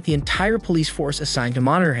eliminate the entire police force assigned to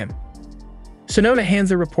monitor him. Sonoda hands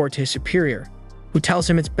the report to his superior, who tells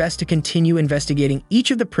him it's best to continue investigating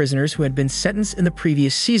each of the prisoners who had been sentenced in the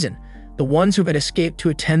previous season, the ones who had escaped to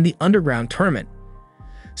attend the underground tournament.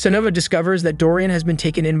 Sonoda discovers that Dorian has been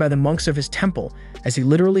taken in by the monks of his temple, as he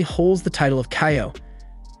literally holds the title of Kaio.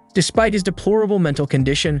 Despite his deplorable mental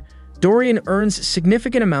condition, Dorian earns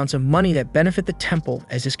significant amounts of money that benefit the temple,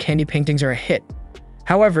 as his candy paintings are a hit.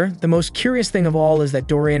 However, the most curious thing of all is that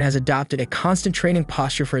Dorian has adopted a constant training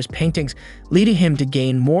posture for his paintings, leading him to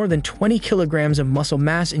gain more than 20 kilograms of muscle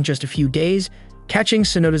mass in just a few days, catching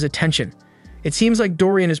Sonoda's attention. It seems like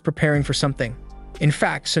Dorian is preparing for something. In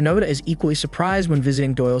fact, Sonoda is equally surprised when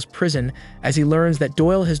visiting Doyle's prison, as he learns that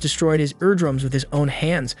Doyle has destroyed his eardrums with his own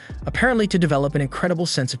hands, apparently to develop an incredible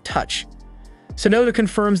sense of touch. Sonoda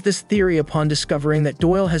confirms this theory upon discovering that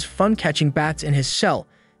Doyle has fun catching bats in his cell,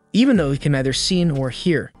 even though he can neither see nor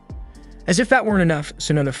hear. As if that weren't enough,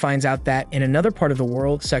 Sonoda finds out that, in another part of the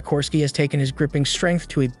world, Sikorsky has taken his gripping strength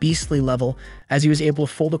to a beastly level, as he was able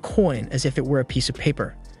to fold a coin as if it were a piece of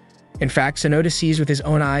paper. In fact, Sonoda sees with his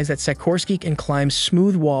own eyes that Sikorsky can climb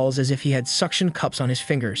smooth walls as if he had suction cups on his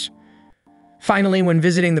fingers. Finally, when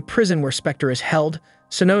visiting the prison where Spectre is held,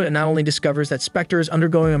 Sonoda not only discovers that Spectre is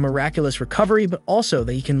undergoing a miraculous recovery, but also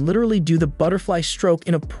that he can literally do the butterfly stroke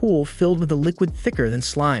in a pool filled with a liquid thicker than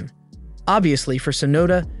slime. Obviously, for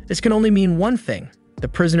Sonoda, this can only mean one thing: the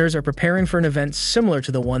prisoners are preparing for an event similar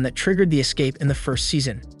to the one that triggered the escape in the first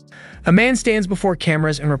season. A man stands before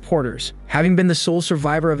cameras and reporters, having been the sole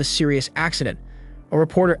survivor of a serious accident. A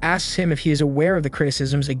reporter asks him if he is aware of the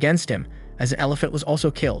criticisms against him, as an elephant was also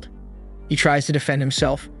killed. He tries to defend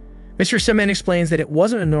himself. Mr. Semen explains that it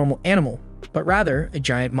wasn't a normal animal, but rather a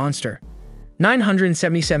giant monster.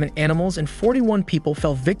 977 animals and 41 people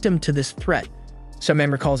fell victim to this threat.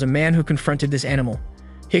 Semen recalls a man who confronted this animal.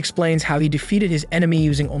 He explains how he defeated his enemy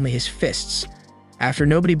using only his fists. After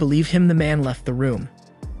nobody believed him, the man left the room.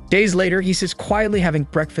 Days later, he sits quietly having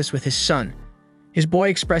breakfast with his son. His boy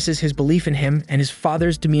expresses his belief in him, and his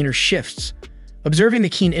father's demeanor shifts. Observing the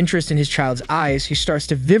keen interest in his child's eyes, he starts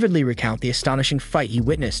to vividly recount the astonishing fight he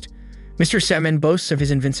witnessed. Mr. Semen boasts of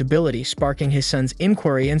his invincibility, sparking his son's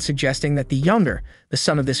inquiry and suggesting that the younger, the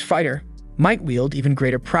son of this fighter, might wield even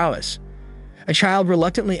greater prowess. A child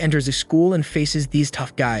reluctantly enters the school and faces these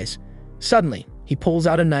tough guys. Suddenly, he pulls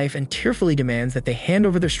out a knife and tearfully demands that they hand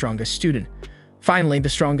over their strongest student. Finally, the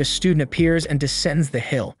strongest student appears and descends the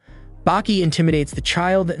hill. Baki intimidates the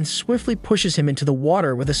child and swiftly pushes him into the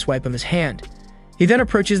water with a swipe of his hand. He then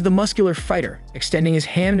approaches the muscular fighter, extending his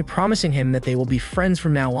hand and promising him that they will be friends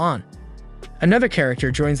from now on. Another character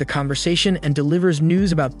joins the conversation and delivers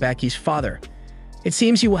news about Baki's father. It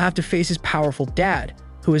seems he will have to face his powerful dad,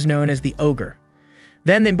 who is known as the Ogre.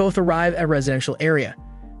 Then they both arrive at a residential area.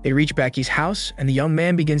 They reach Baki's house, and the young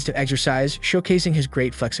man begins to exercise, showcasing his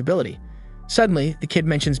great flexibility. Suddenly, the kid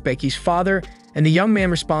mentions Baki's father, and the young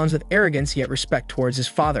man responds with arrogance yet respect towards his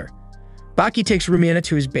father. Baki takes Rumiana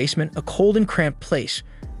to his basement, a cold and cramped place,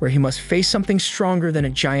 where he must face something stronger than a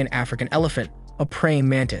giant African elephant, a praying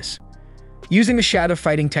mantis. Using the shadow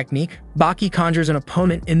fighting technique, Baki conjures an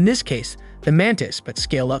opponent, in this case, the mantis, but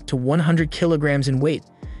scaled up to 100 kilograms in weight.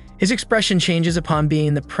 His expression changes upon being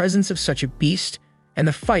in the presence of such a beast, and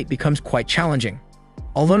the fight becomes quite challenging.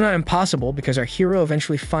 Although not impossible, because our hero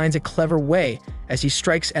eventually finds a clever way as he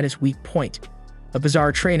strikes at its weak point. A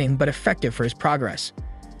bizarre training, but effective for his progress.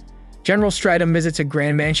 General Stridham visits a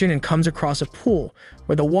grand mansion and comes across a pool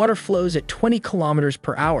where the water flows at 20 kilometers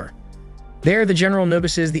per hour. There, the general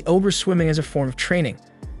notices the ogre swimming as a form of training.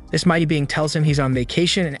 This mighty being tells him he's on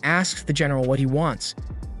vacation and asks the general what he wants.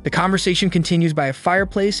 The conversation continues by a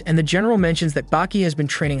fireplace, and the general mentions that Baki has been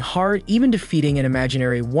training hard, even defeating an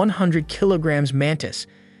imaginary 100 kilograms mantis.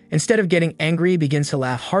 Instead of getting angry, he begins to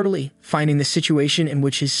laugh heartily, finding the situation in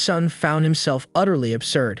which his son found himself utterly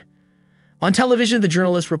absurd. On television, the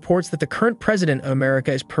journalist reports that the current president of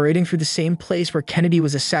America is parading through the same place where Kennedy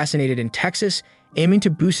was assassinated in Texas, aiming to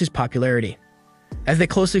boost his popularity. As they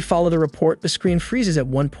closely follow the report, the screen freezes at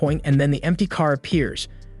one point and then the empty car appears.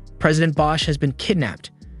 President Bosch has been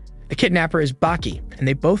kidnapped. The kidnapper is Baki, and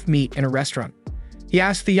they both meet in a restaurant. He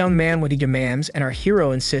asks the young man what he demands, and our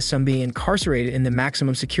hero insists on being incarcerated in the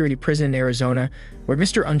maximum security prison in Arizona, where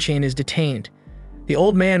Mr. Unchained is detained. The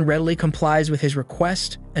old man readily complies with his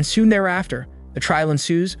request, and soon thereafter, the trial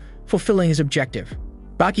ensues, fulfilling his objective.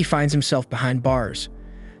 Baki finds himself behind bars.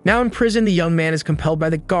 Now in prison, the young man is compelled by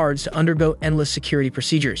the guards to undergo endless security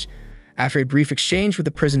procedures. After a brief exchange with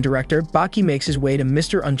the prison director, Baki makes his way to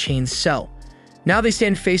Mr. Unchained's cell. Now they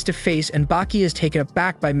stand face to face, and Baki is taken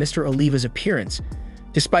aback by Mr. Oliva's appearance.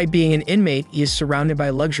 Despite being an inmate, he is surrounded by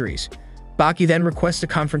luxuries. Baki then requests a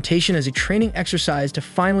confrontation as a training exercise to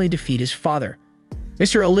finally defeat his father.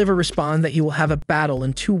 Mr. Oliva responds that he will have a battle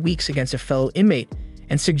in 2 weeks against a fellow inmate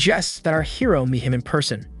and suggests that our hero meet him in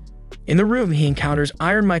person. In the room, he encounters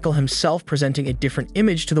Iron Michael himself, presenting a different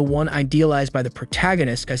image to the one idealized by the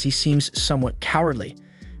protagonist, as he seems somewhat cowardly.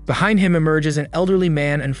 Behind him emerges an elderly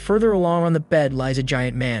man, and further along on the bed lies a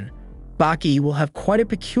giant man. Baki will have quite a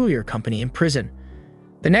peculiar company in prison.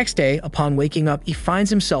 The next day, upon waking up, he finds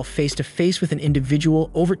himself face to face with an individual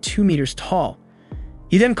over 2 meters tall.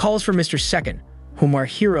 He then calls for Mr. Second, whom our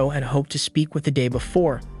hero had hoped to speak with the day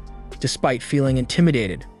before. Despite feeling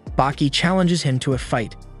intimidated, Baki challenges him to a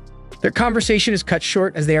fight. Their conversation is cut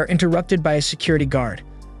short as they are interrupted by a security guard.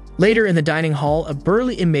 Later in the dining hall, a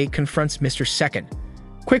burly inmate confronts Mr. Second.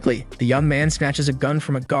 Quickly, the young man snatches a gun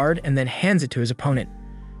from a guard and then hands it to his opponent.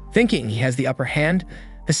 Thinking he has the upper hand,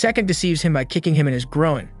 the second deceives him by kicking him in his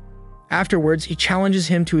groin. Afterwards, he challenges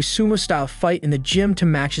him to a sumo-style fight in the gym to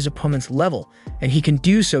match his opponent's level, and he can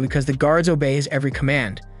do so because the guards obey his every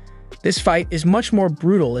command. This fight is much more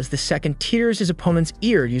brutal as the second tears his opponent's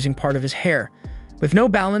ear using part of his hair. With no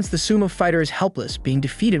balance, the sumo fighter is helpless, being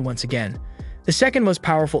defeated once again. The second most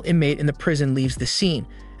powerful inmate in the prison leaves the scene,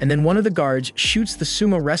 and then one of the guards shoots the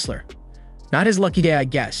sumo wrestler. Not his lucky day, I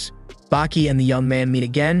guess. Baki and the young man meet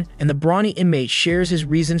again, and the brawny inmate shares his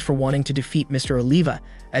reasons for wanting to defeat Mr. Oliva,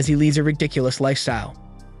 as he leads a ridiculous lifestyle.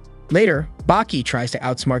 Later, Baki tries to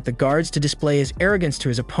outsmart the guards to display his arrogance to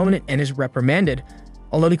his opponent and is reprimanded,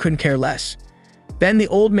 although he couldn't care less. Then the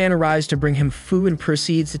old man arrives to bring him food and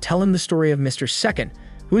proceeds to tell him the story of Mr. Second,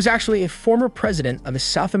 who is actually a former president of a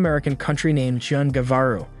South American country named John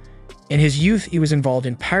Guevara. In his youth, he was involved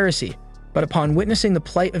in piracy, but upon witnessing the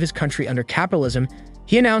plight of his country under capitalism,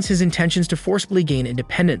 he announced his intentions to forcibly gain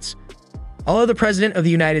independence. Although the President of the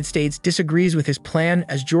United States disagrees with his plan,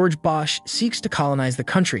 as George Bosch seeks to colonize the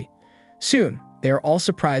country. Soon, they are all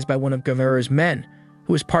surprised by one of Guevara's men,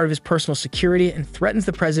 who is part of his personal security and threatens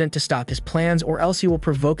the president to stop his plans or else he will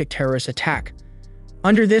provoke a terrorist attack.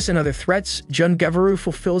 Under this and other threats, John Guevara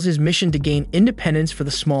fulfills his mission to gain independence for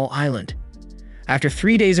the small island. After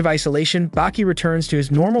 3 days of isolation, Baki returns to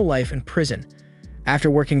his normal life in prison.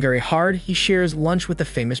 After working very hard, he shares lunch with the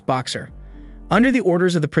famous boxer. Under the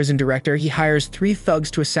orders of the prison director, he hires 3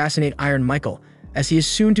 thugs to assassinate Iron Michael, as he is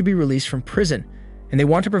soon to be released from prison, and they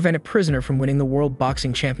want to prevent a prisoner from winning the World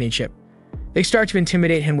Boxing Championship. They start to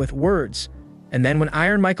intimidate him with words, and then when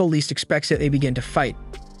Iron Michael least expects it, they begin to fight.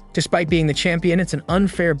 Despite being the champion, it's an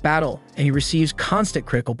unfair battle, and he receives constant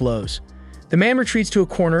critical blows. The man retreats to a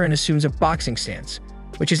corner and assumes a boxing stance,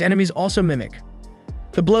 which his enemies also mimic.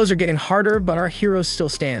 The blows are getting harder, but our hero still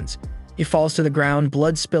stands. He falls to the ground,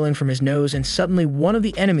 blood spilling from his nose, and suddenly one of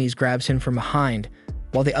the enemies grabs him from behind,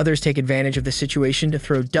 while the others take advantage of the situation to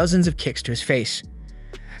throw dozens of kicks to his face.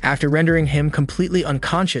 After rendering him completely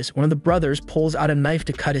unconscious, one of the brothers pulls out a knife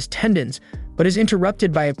to cut his tendons, but is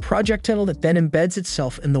interrupted by a projectile that then embeds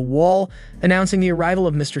itself in the wall, announcing the arrival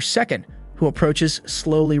of Mr. Second, who approaches,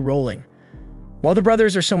 slowly rolling. While the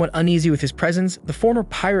brothers are somewhat uneasy with his presence, the former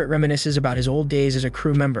pirate reminisces about his old days as a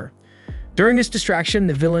crew member. During this distraction,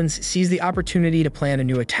 the villains seize the opportunity to plan a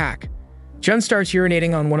new attack. Jun starts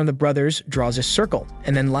urinating on one of the brothers, draws a circle,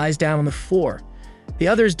 and then lies down on the floor. The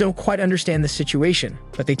others don't quite understand the situation,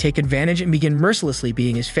 but they take advantage and begin mercilessly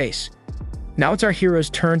beating his face. Now it's our hero's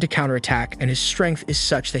turn to counterattack, and his strength is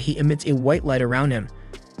such that he emits a white light around him.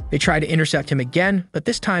 They try to intercept him again, but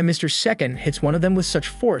this time Mr. Second hits one of them with such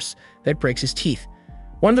force that it breaks his teeth.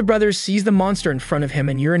 One of the brothers sees the monster in front of him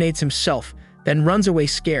and urinates himself, then runs away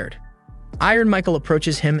scared. Iron Michael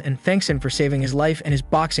approaches him and thanks him for saving his life and his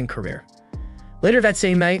boxing career. Later that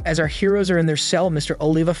same night, as our heroes are in their cell, Mr.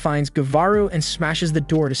 Oliva finds Guevara and smashes the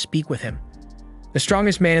door to speak with him. The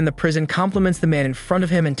strongest man in the prison compliments the man in front of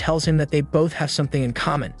him and tells him that they both have something in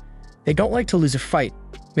common. They don't like to lose a fight.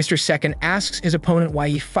 Mr. Second asks his opponent why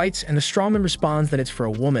he fights, and the strongman responds that it's for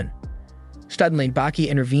a woman. Suddenly, Baki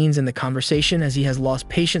intervenes in the conversation as he has lost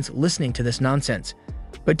patience listening to this nonsense.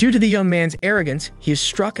 But due to the young man's arrogance, he is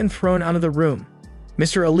struck and thrown out of the room.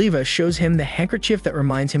 Mr. Oliva shows him the handkerchief that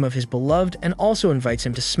reminds him of his beloved and also invites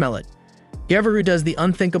him to smell it. Gavaru does the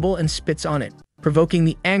unthinkable and spits on it, provoking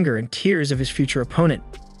the anger and tears of his future opponent.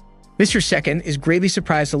 Mr. Second is greatly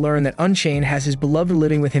surprised to learn that Unchained has his beloved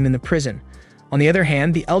living with him in the prison. On the other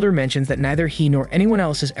hand, the elder mentions that neither he nor anyone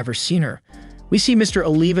else has ever seen her. We see Mr.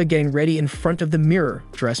 Oliva getting ready in front of the mirror,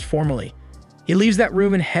 dressed formally. He leaves that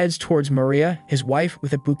room and heads towards Maria, his wife,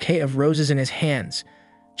 with a bouquet of roses in his hands.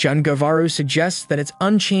 Jun Gavaru suggests that it's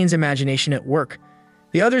Unchained's imagination at work.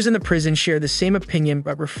 The others in the prison share the same opinion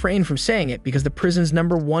but refrain from saying it because the prison's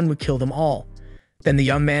number one would kill them all. Then the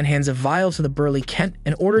young man hands a vial to the burly Kent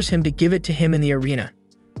and orders him to give it to him in the arena.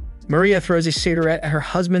 Maria throws a cigarette at her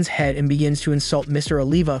husband's head and begins to insult Mr.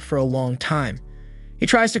 Oliva for a long time. He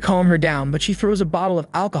tries to calm her down, but she throws a bottle of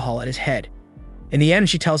alcohol at his head. In the end,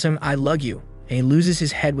 she tells him, "I love you," and he loses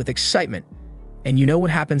his head with excitement. And you know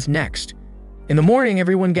what happens next. In the morning,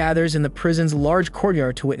 everyone gathers in the prison's large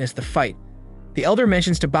courtyard to witness the fight. The elder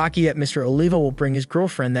mentions to Baki that Mr. Oliva will bring his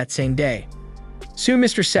girlfriend that same day. Soon,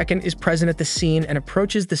 Mr. Second is present at the scene and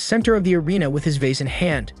approaches the center of the arena with his vase in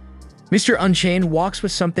hand. Mr. Unchained walks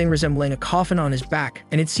with something resembling a coffin on his back,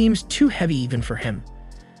 and it seems too heavy even for him.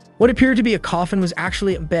 What appeared to be a coffin was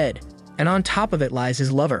actually a bed, and on top of it lies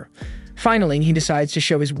his lover. Finally, he decides to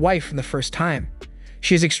show his wife for the first time.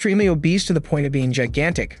 She is extremely obese to the point of being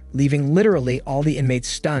gigantic, leaving literally all the inmates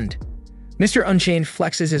stunned. Mr. Unchained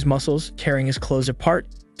flexes his muscles, tearing his clothes apart,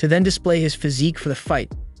 to then display his physique for the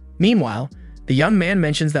fight. Meanwhile, the young man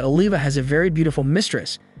mentions that Oliva has a very beautiful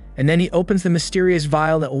mistress, and then he opens the mysterious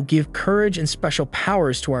vial that will give courage and special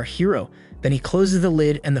powers to our hero. Then he closes the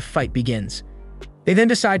lid and the fight begins. They then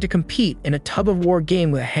decide to compete in a tug-of-war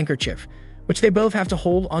game with a handkerchief, which they both have to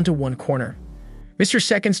hold onto one corner. Mr.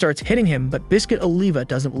 Second starts hitting him, but Biscuit Oliva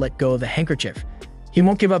doesn't let go of the handkerchief. He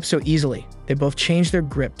won't give up so easily. They both change their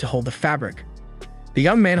grip to hold the fabric. The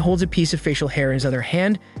young man holds a piece of facial hair in his other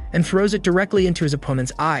hand and throws it directly into his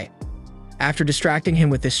opponent's eye. After distracting him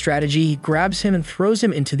with this strategy, he grabs him and throws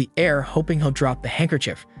him into the air, hoping he'll drop the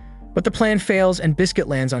handkerchief. But the plan fails and Biscuit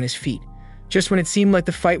lands on his feet. Just when it seemed like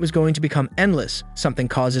the fight was going to become endless, something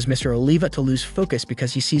causes Mr. Oliva to lose focus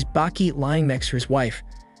because he sees Baki lying next to his wife.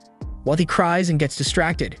 While he cries and gets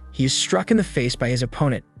distracted, he is struck in the face by his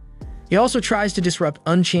opponent. He also tries to disrupt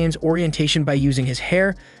Unchained's orientation by using his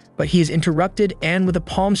hair, but he is interrupted and with a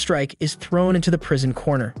palm strike is thrown into the prison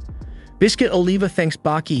corner. Biscuit Oliva thanks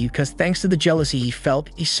Baki because thanks to the jealousy he felt,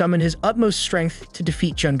 he summoned his utmost strength to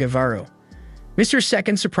defeat Jun Gavaru. Mr.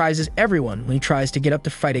 Second surprises everyone when he tries to get up to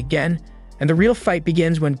fight again, and the real fight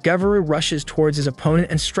begins when Gavaru rushes towards his opponent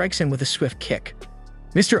and strikes him with a swift kick.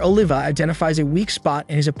 Mr. Oliva identifies a weak spot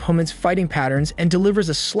in his opponent's fighting patterns and delivers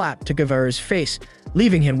a slap to Gavaru's face,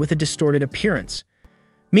 leaving him with a distorted appearance.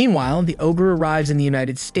 Meanwhile, the ogre arrives in the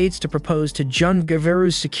United States to propose to Jun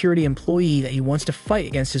Gavaru's security employee that he wants to fight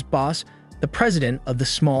against his boss, the president of the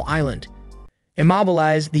small island.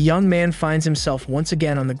 Immobilized, the young man finds himself once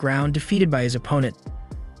again on the ground, defeated by his opponent.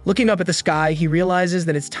 Looking up at the sky, he realizes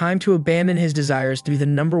that it's time to abandon his desires to be the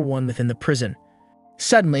number one within the prison.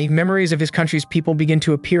 Suddenly, memories of his country's people begin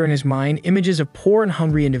to appear in his mind, images of poor and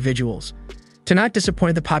hungry individuals. To not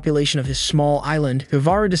disappoint the population of his small island,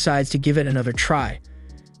 Gavaru decides to give it another try.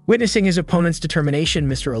 Witnessing his opponent's determination,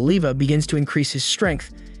 Mr. Oliva begins to increase his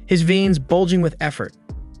strength, his veins bulging with effort.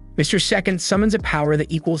 Mr. Second summons a power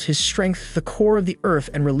that equals his strength to the core of the earth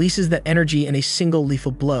and releases that energy in a single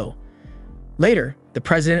lethal blow. Later, the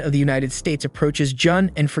President of the United States approaches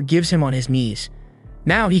Jun and forgives him on his knees.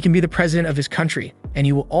 Now he can be the president of his country, and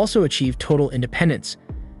he will also achieve total independence.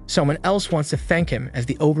 Someone else wants to thank him as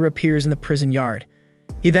the ogre appears in the prison yard.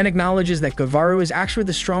 He then acknowledges that Gavaru is actually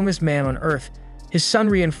the strongest man on Earth. His son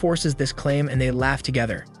reinforces this claim and they laugh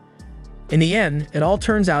together. In the end, it all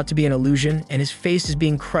turns out to be an illusion and his face is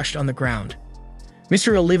being crushed on the ground.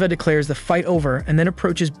 Mr. Oliva declares the fight over and then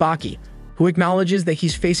approaches Baki, who acknowledges that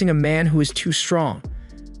he's facing a man who is too strong.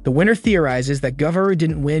 The winner theorizes that Gavaru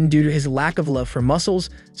didn't win due to his lack of love for muscles,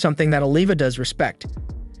 something that Oliva does respect.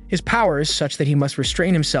 His power is such that he must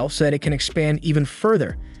restrain himself so that it can expand even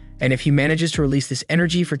further, and if he manages to release this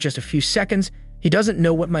energy for just a few seconds, he doesn't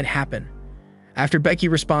know what might happen. After Baki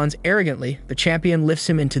responds arrogantly, the champion lifts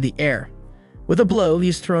him into the air. With a blow, he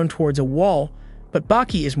is thrown towards a wall, but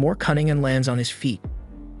Baki is more cunning and lands on his feet.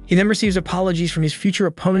 He then receives apologies from his future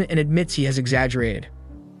opponent and admits he has exaggerated.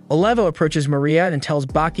 Oliva approaches Maria and tells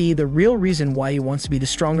Baki the real reason why he wants to be the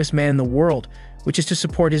strongest man in the world, which is to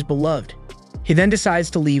support his beloved. He then decides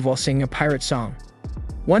to leave while singing a pirate song.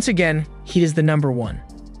 Once again, he is the number one.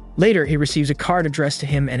 Later, he receives a card addressed to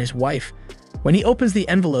him and his wife. When he opens the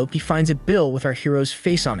envelope, he finds a bill with our hero's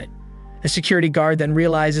face on it. A security guard then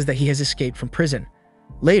realizes that he has escaped from prison.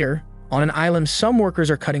 Later, on an island, some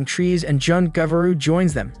workers are cutting trees and Jun Gavaru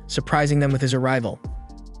joins them, surprising them with his arrival.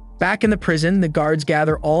 Back in the prison, the guards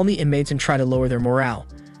gather all the inmates and try to lower their morale.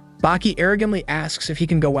 Baki arrogantly asks if he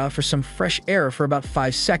can go out for some fresh air for about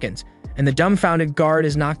 5 seconds, and the dumbfounded guard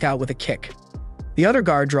is knocked out with a kick. The other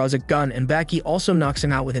guard draws a gun and Baki also knocks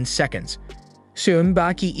him out within seconds. Soon,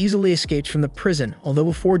 Baki easily escapes from the prison, although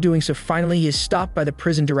before doing so finally he is stopped by the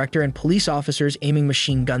prison director and police officers aiming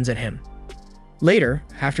machine guns at him. Later,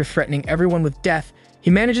 after threatening everyone with death, he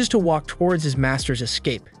manages to walk towards his master's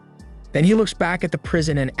escape. Then he looks back at the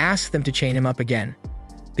prison and asks them to chain him up again.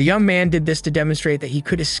 The young man did this to demonstrate that he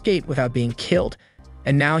could escape without being killed,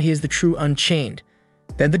 and now he is the true Unchained.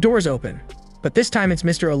 Then the doors open, but this time it's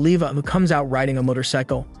Mr. Oliva who comes out riding a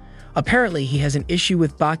motorcycle. Apparently, he has an issue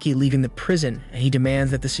with Baki leaving the prison, and he demands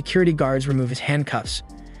that the security guards remove his handcuffs.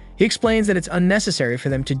 He explains that it's unnecessary for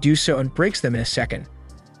them to do so and breaks them in a second.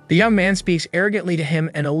 The young man speaks arrogantly to him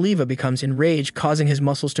and Oliva becomes enraged, causing his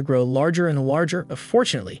muscles to grow larger and larger.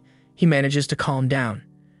 Fortunately, he manages to calm down.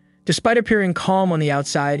 Despite appearing calm on the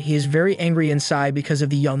outside, he is very angry inside because of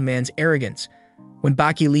the young man's arrogance. When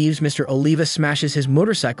Baki leaves, Mr. Oliva smashes his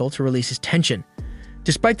motorcycle to release his tension.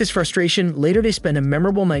 Despite this frustration, later they spend a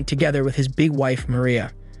memorable night together with his big wife,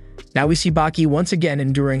 Maria. Now we see Baki once again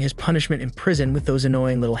enduring his punishment in prison with those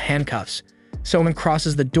annoying little handcuffs. Someone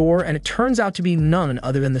crosses the door and it turns out to be none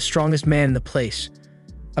other than the strongest man in the place.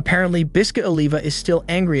 Apparently, Biscuit Oliva is still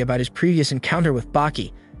angry about his previous encounter with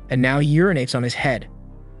Baki, and now he urinates on his head.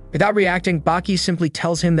 Without reacting, Baki simply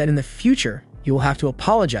tells him that in the future, he will have to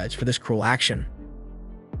apologize for this cruel action.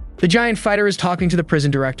 The giant fighter is talking to the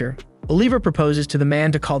prison director. Oliva proposes to the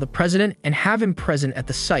man to call the president and have him present at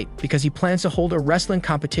the site because he plans to hold a wrestling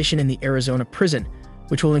competition in the Arizona prison,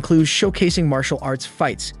 which will include showcasing martial arts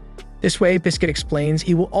fights. This way, Biscuit explains,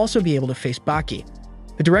 he will also be able to face Baki.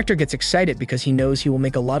 The director gets excited because he knows he will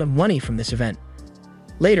make a lot of money from this event.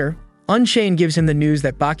 Later, Unchained gives him the news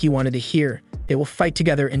that Baki wanted to hear. They will fight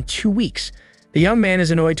together in 2 weeks. The young man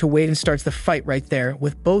is annoyed to wait and starts the fight right there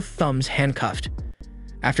with both thumbs handcuffed.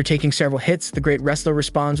 After taking several hits, the great wrestler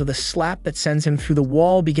responds with a slap that sends him through the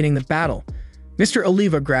wall, beginning the battle. Mr.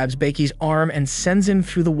 Oliva grabs Baki's arm and sends him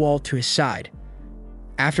through the wall to his side.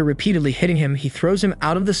 After repeatedly hitting him, he throws him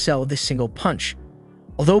out of the cell with a single punch.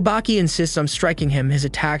 Although Baki insists on striking him, his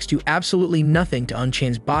attacks do absolutely nothing to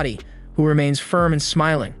Unchained's body, who remains firm and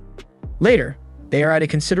smiling. Later, they are at a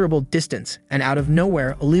considerable distance, and out of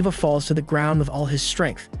nowhere, Oliva falls to the ground with all his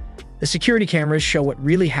strength. The security cameras show what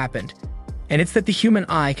really happened, and it's that the human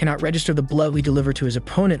eye cannot register the blow he delivered to his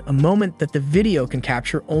opponent, a moment that the video can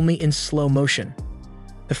capture only in slow motion.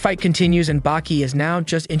 The fight continues and Baki is now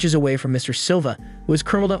just inches away from Mr. Silva, who is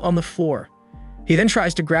curled up on the floor. He then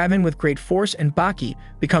tries to grab him with great force and Baki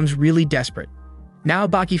becomes really desperate. Now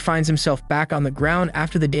Baki finds himself back on the ground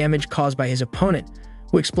after the damage caused by his opponent,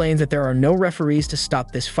 who explains that there are no referees to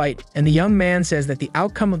stop this fight, and the young man says that the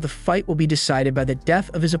outcome of the fight will be decided by the death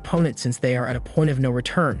of his opponent since they are at a point of no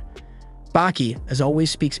return. Baki, as always,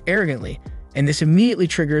 speaks arrogantly, and this immediately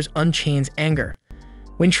triggers Unchained's anger.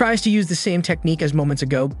 When he tries to use the same technique as moments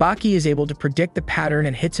ago, Baki is able to predict the pattern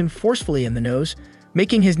and hits him forcefully in the nose,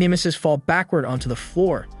 making his nemesis fall backward onto the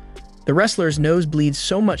floor. The wrestler's nose bleeds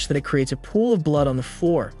so much that it creates a pool of blood on the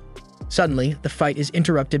floor. Suddenly, the fight is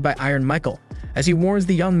interrupted by Iron Michael, as he warns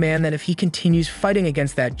the young man that if he continues fighting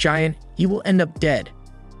against that giant, he will end up dead.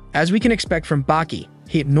 As we can expect from Baki,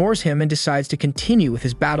 he ignores him and decides to continue with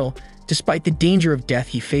his battle despite the danger of death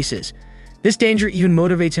he faces. This danger even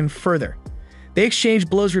motivates him further. They exchange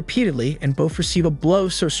blows repeatedly and both receive a blow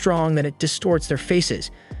so strong that it distorts their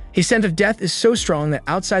faces. His scent of death is so strong that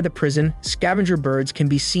outside the prison, scavenger birds can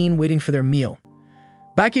be seen waiting for their meal.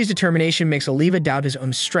 Baki's determination makes Oliva doubt his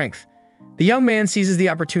own strength. The young man seizes the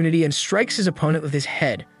opportunity and strikes his opponent with his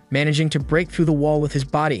head, managing to break through the wall with his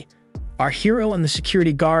body. Our hero and the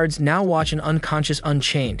security guards now watch an unconscious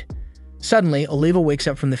Unchained. Suddenly, Oliva wakes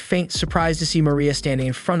up from the faint, surprised to see Maria standing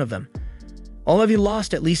in front of them. Although he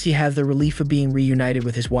lost, at least he has the relief of being reunited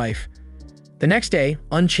with his wife. The next day,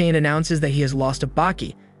 Unchained announces that he has lost to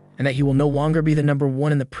Baki, and that he will no longer be the number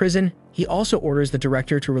one in the prison. He also orders the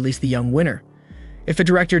director to release the young winner. If the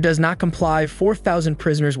director does not comply, 4,000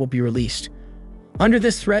 prisoners will be released. Under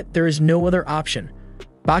this threat, there is no other option.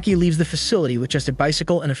 Baki leaves the facility with just a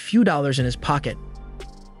bicycle and a few dollars in his pocket.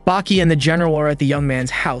 Baki and the general are at the young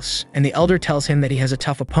man's house, and the elder tells him that he has a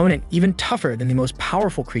tough opponent, even tougher than the most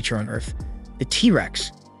powerful creature on Earth, the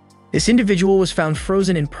T-Rex. This individual was found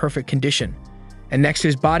frozen in perfect condition, and next to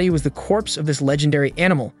his body was the corpse of this legendary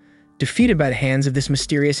animal, defeated by the hands of this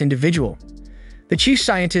mysterious individual. The chief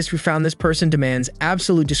scientist who found this person demands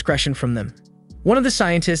absolute discretion from them. One of the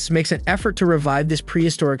scientists makes an effort to revive this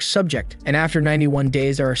prehistoric subject, and after 91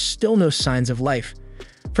 days there are still no signs of life.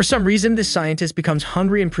 For some reason, this scientist becomes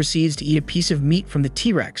hungry and proceeds to eat a piece of meat from the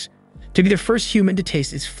T-Rex, to be the first human to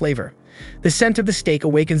taste its flavor. The scent of the steak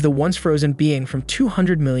awakens the once frozen being from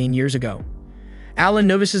 200 million years ago. Alan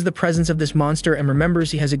notices the presence of this monster and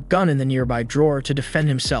remembers he has a gun in the nearby drawer to defend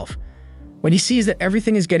himself. When he sees that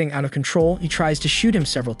everything is getting out of control, he tries to shoot him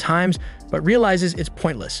several times, but realizes it's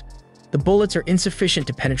pointless. The bullets are insufficient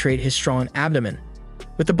to penetrate his strong abdomen.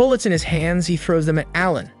 With the bullets in his hands, he throws them at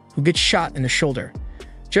Alan, who gets shot in the shoulder.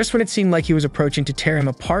 Just when it seemed like he was approaching to tear him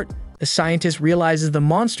apart, the scientist realizes the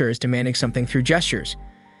monster is demanding something through gestures.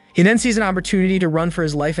 He then sees an opportunity to run for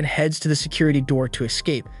his life and heads to the security door to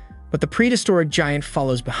escape, but the prehistoric giant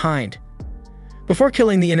follows behind. Before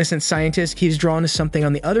killing the innocent scientist, he is drawn to something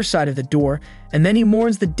on the other side of the door, and then he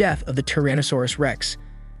mourns the death of the Tyrannosaurus Rex.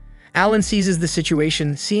 Alan seizes the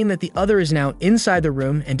situation, seeing that the other is now inside the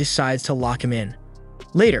room, and decides to lock him in.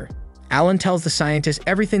 Later, Alan tells the scientist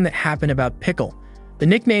everything that happened about Pickle, the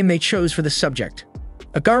nickname they chose for the subject.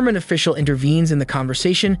 A government official intervenes in the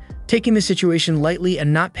conversation, taking the situation lightly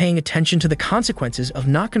and not paying attention to the consequences of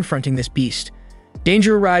not confronting this beast.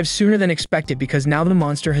 Danger arrives sooner than expected because now the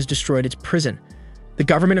monster has destroyed its prison. The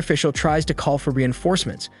government official tries to call for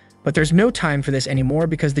reinforcements, but there's no time for this anymore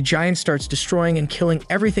because the giant starts destroying and killing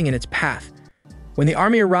everything in its path. When the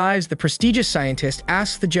army arrives, the prestigious scientist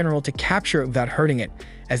asks the general to capture it without hurting it,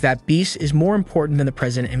 as that beast is more important than the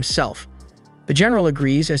president himself. The general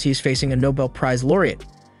agrees as he is facing a Nobel Prize laureate.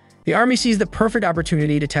 The army sees the perfect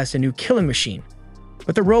opportunity to test a new killing machine,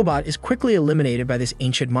 but the robot is quickly eliminated by this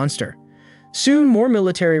ancient monster. Soon, more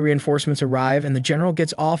military reinforcements arrive and the general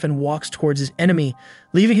gets off and walks towards his enemy,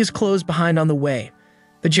 leaving his clothes behind on the way.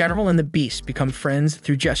 The general and the beast become friends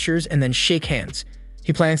through gestures and then shake hands.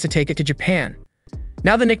 He plans to take it to Japan.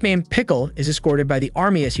 Now the nickname Pickle is escorted by the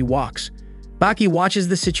army as he walks. Baki watches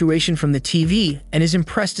the situation from the TV and is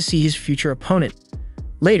impressed to see his future opponent.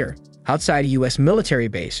 Later, outside a US military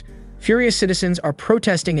base, furious citizens are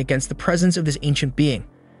protesting against the presence of this ancient being.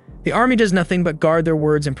 The army does nothing but guard their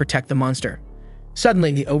words and protect the monster.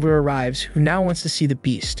 Suddenly, the ogre arrives, who now wants to see the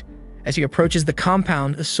beast. As he approaches the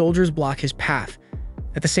compound, the soldiers block his path.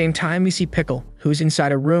 At the same time, we see Pickle, who is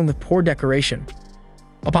inside a room with poor decoration.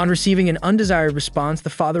 Upon receiving an undesired response,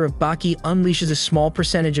 the father of Baki unleashes a small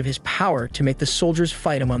percentage of his power to make the soldiers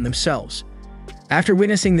fight among themselves. After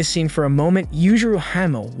witnessing this scene for a moment, Yujiro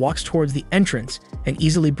Hanma walks towards the entrance and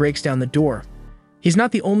easily breaks down the door. He's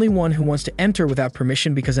not the only one who wants to enter without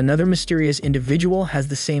permission because another mysterious individual has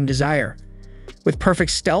the same desire. With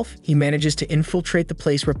perfect stealth, he manages to infiltrate the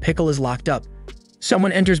place where Pickle is locked up.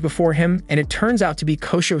 Someone enters before him, and it turns out to be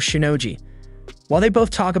Kosho Shinoji. While they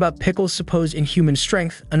both talk about Pickle's supposed inhuman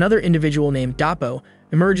strength, another individual named Dappo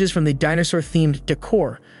emerges from the dinosaur-themed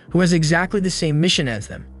decor, who has exactly the same mission as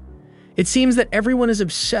them. It seems that everyone is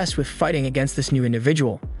obsessed with fighting against this new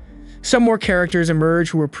individual. Some more characters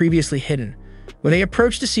emerge who were previously hidden. When they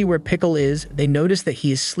approach to see where Pickle is, they notice that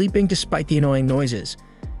he is sleeping despite the annoying noises.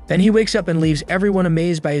 Then he wakes up and leaves everyone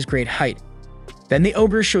amazed by his great height. Then the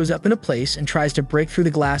ogre shows up in a place and tries to break through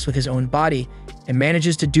the glass with his own body, and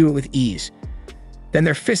manages to do it with ease. Then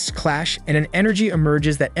their fists clash, and an energy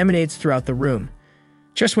emerges that emanates throughout the room.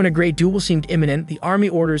 Just when a great duel seemed imminent, the army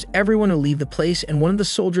orders everyone to leave the place, and one of the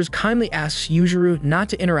soldiers kindly asks Yujiro not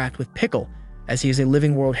to interact with Pickle, as he is a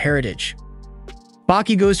living world heritage.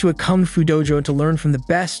 Baki goes to a kung fu dojo to learn from the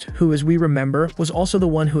best, who, as we remember, was also the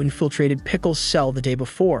one who infiltrated Pickle's cell the day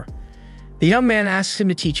before. The young man asks him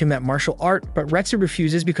to teach him that martial art, but Retsu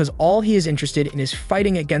refuses because all he is interested in is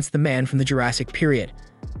fighting against the man from the Jurassic period.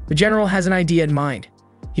 The general has an idea in mind.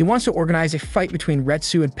 He wants to organize a fight between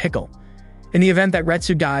Retsu and Pickle. In the event that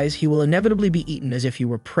Retsu dies, he will inevitably be eaten as if he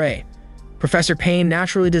were prey. Professor Payne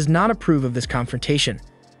naturally does not approve of this confrontation.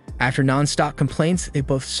 After non-stop complaints, they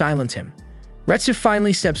both silence him. Retsu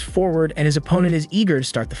finally steps forward and his opponent is eager to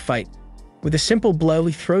start the fight. With a simple blow,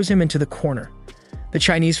 he throws him into the corner. The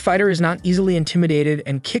Chinese fighter is not easily intimidated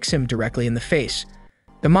and kicks him directly in the face.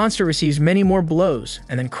 The monster receives many more blows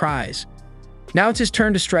and then cries. Now it's his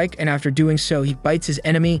turn to strike, and after doing so, he bites his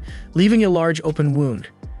enemy, leaving a large open wound.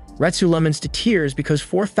 Retsu laments to tears because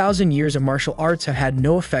 4,000 years of martial arts have had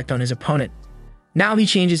no effect on his opponent. Now he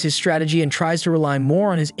changes his strategy and tries to rely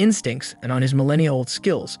more on his instincts and on his millennia-old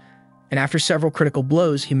skills. And after several critical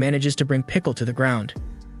blows, he manages to bring Pickle to the ground.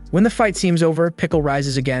 When the fight seems over, Pickle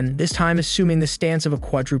rises again, this time assuming the stance of a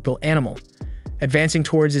quadruped animal. Advancing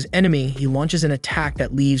towards his enemy, he launches an attack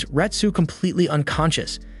that leaves Retsu completely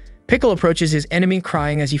unconscious. Pickle approaches his enemy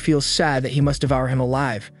crying as he feels sad that he must devour him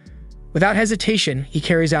alive. Without hesitation, he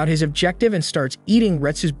carries out his objective and starts eating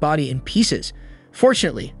Retsu's body in pieces.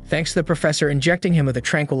 Fortunately, thanks to the professor injecting him with a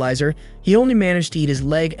tranquilizer, he only managed to eat his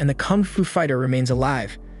leg and the kung fu fighter remains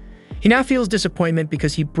alive. He now feels disappointment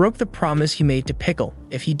because he broke the promise he made to Pickle.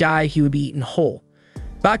 If he died, he would be eaten whole.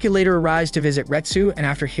 Baki later arrives to visit Retsu, and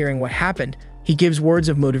after hearing what happened, he gives words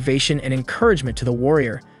of motivation and encouragement to the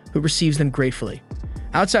warrior, who receives them gratefully.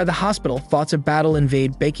 Outside the hospital, thoughts of battle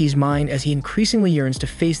invade Baki's mind as he increasingly yearns to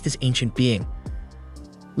face this ancient being.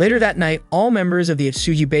 Later that night, all members of the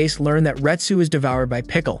Itsuji base learn that Retsu is devoured by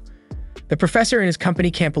Pickle. The professor and his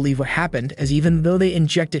company can't believe what happened, as even though they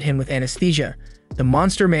injected him with anesthesia, the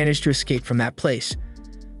monster managed to escape from that place.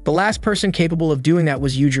 The last person capable of doing that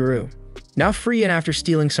was Yujiro. Now free and after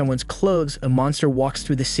stealing someone's clothes, a monster walks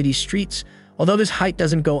through the city's streets, although this height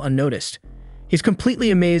doesn't go unnoticed. He's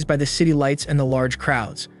completely amazed by the city lights and the large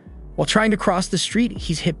crowds. While trying to cross the street,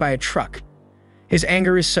 he's hit by a truck. His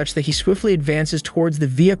anger is such that he swiftly advances towards the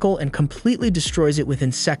vehicle and completely destroys it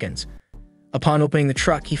within seconds. Upon opening the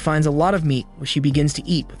truck, he finds a lot of meat, which he begins to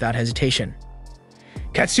eat without hesitation.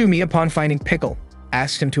 Katsumi, upon finding Pickle,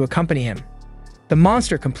 asks him to accompany him. The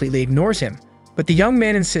monster completely ignores him, but the young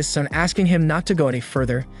man insists on asking him not to go any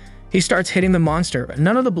further. He starts hitting the monster, but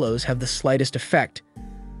none of the blows have the slightest effect.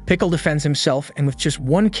 Pickle defends himself and with just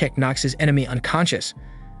one kick knocks his enemy unconscious.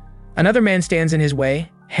 Another man stands in his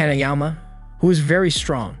way, Hanayama, who is very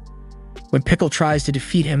strong. When Pickle tries to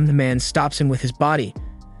defeat him, the man stops him with his body.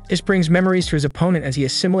 This brings memories to his opponent as he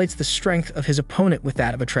assimilates the strength of his opponent with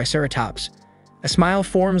that of a triceratops. A smile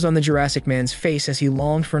forms on the Jurassic man's face as he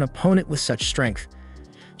longed for an opponent with such strength.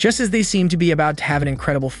 Just as they seem to be about to have an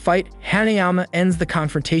incredible fight, Hanayama ends the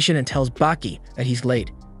confrontation and tells Baki that he's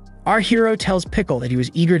late. Our hero tells Pickle that he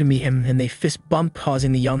was eager to meet him, and they fist bump,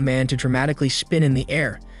 causing the young man to dramatically spin in the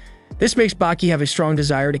air. This makes Baki have a strong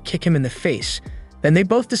desire to kick him in the face. Then they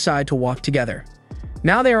both decide to walk together.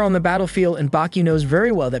 Now they are on the battlefield, and Baki knows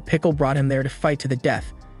very well that Pickle brought him there to fight to the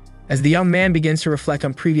death. As the young man begins to reflect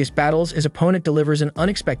on previous battles, his opponent delivers an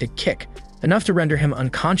unexpected kick, enough to render him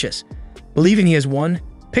unconscious. Believing he has won,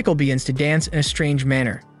 Pickle begins to dance in a strange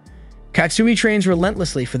manner. Katsumi trains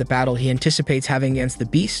relentlessly for the battle he anticipates having against the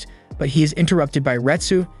beast, but he is interrupted by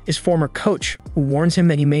Retsu, his former coach, who warns him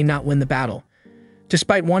that he may not win the battle.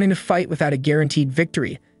 Despite wanting to fight without a guaranteed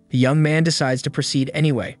victory, the young man decides to proceed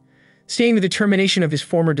anyway. Seeing the determination of his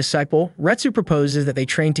former disciple, Retsu proposes that they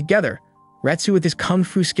train together, Retsu with his kung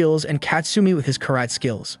fu skills and Katsumi with his karate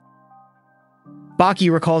skills.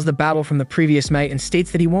 Baki recalls the battle from the previous night and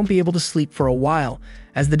states that he won't be able to sleep for a while,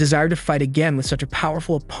 as the desire to fight again with such a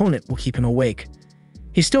powerful opponent will keep him awake.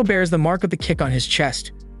 He still bears the mark of the kick on his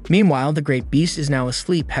chest. Meanwhile, the great beast is now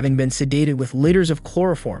asleep, having been sedated with liters of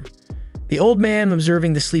chloroform. The old man,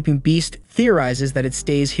 observing the sleeping beast, theorizes that it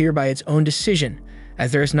stays here by its own decision,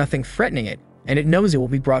 as there is nothing threatening it, and it knows it will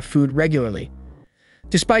be brought food regularly.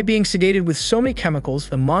 Despite being sedated with so many chemicals,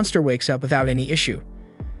 the monster wakes up without any issue.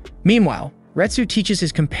 Meanwhile, Retsu teaches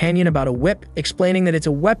his companion about a whip, explaining that it's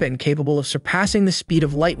a weapon capable of surpassing the speed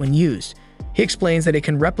of light when used. He explains that it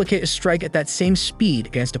can replicate a strike at that same speed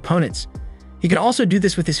against opponents. He can also do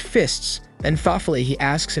this with his fists. Then thoughtfully, he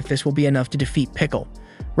asks if this will be enough to defeat Pickle.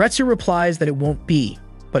 Retsu replies that it won't be,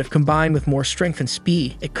 but if combined with more strength and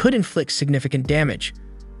speed, it could inflict significant damage.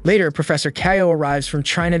 Later, Professor Kaio arrives from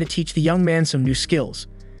China to teach the young man some new skills.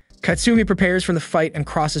 Katsumi prepares for the fight and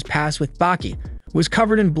crosses paths with Baki, who is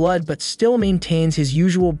covered in blood but still maintains his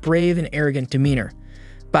usual brave and arrogant demeanor.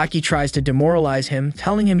 Baki tries to demoralize him,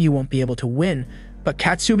 telling him he won't be able to win, but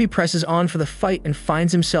Katsumi presses on for the fight and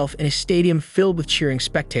finds himself in a stadium filled with cheering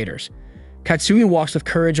spectators. Katsumi walks with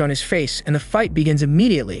courage on his face, and the fight begins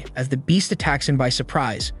immediately as the beast attacks him by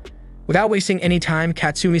surprise. Without wasting any time,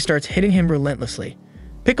 Katsumi starts hitting him relentlessly.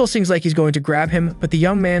 Pickle seems like he's going to grab him, but the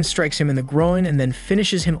young man strikes him in the groin and then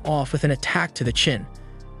finishes him off with an attack to the chin.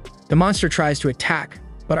 The monster tries to attack,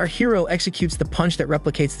 but our hero executes the punch that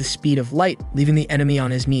replicates the speed of light, leaving the enemy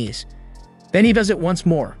on his knees. Then he does it once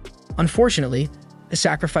more. Unfortunately, the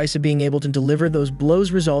sacrifice of being able to deliver those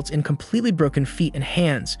blows results in completely broken feet and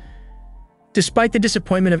hands. Despite the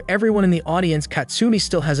disappointment of everyone in the audience, Katsumi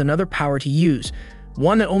still has another power to use,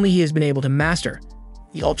 one that only he has been able to master: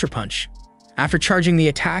 the Ultra Punch. After charging the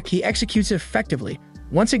attack, he executes it effectively,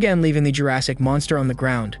 once again leaving the Jurassic monster on the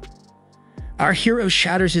ground. Our hero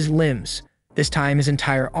shatters his limbs, this time his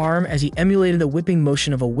entire arm, as he emulated the whipping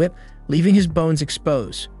motion of a whip, leaving his bones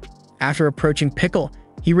exposed. After approaching Pickle,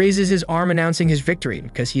 he raises his arm announcing his victory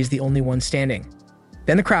because he is the only one standing.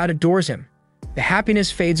 Then the crowd adores him. The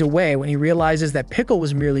happiness fades away when he realizes that Pickle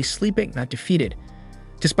was merely sleeping, not defeated.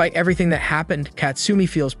 Despite everything that happened, Katsumi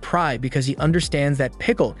feels pride because he understands that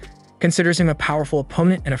Pickle considers him a powerful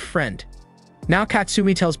opponent and a friend. Now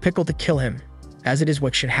Katsumi tells Pickle to kill him, as it is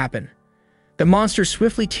what should happen. The monster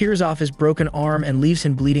swiftly tears off his broken arm and leaves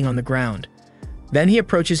him bleeding on the ground. Then he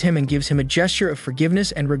approaches him and gives him a gesture of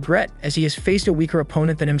forgiveness and regret as he has faced a weaker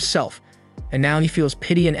opponent than himself, and now he feels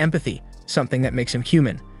pity and empathy, something that makes him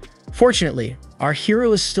human. Fortunately, our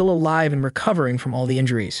hero is still alive and recovering from all the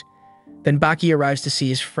injuries. Then Baki arrives to see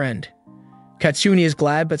his friend. Katsumi is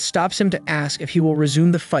glad but stops him to ask if he will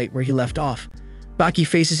resume the fight where he left off. Baki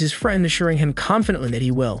faces his friend, assuring him confidently that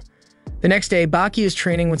he will. The next day, Baki is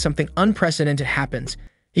training when something unprecedented happens.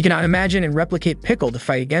 He cannot imagine and replicate Pickle to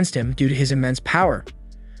fight against him due to his immense power.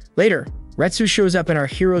 Later, Retsu shows up in our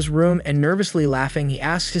hero's room and nervously laughing, he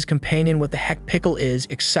asks his companion what the heck Pickle is,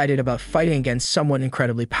 excited about fighting against someone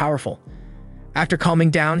incredibly powerful. After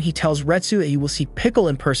calming down, he tells Retsu that he will see Pickle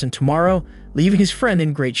in person tomorrow, leaving his friend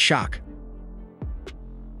in great shock.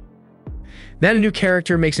 Then a new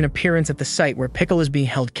character makes an appearance at the site where Pickle is being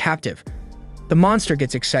held captive. The monster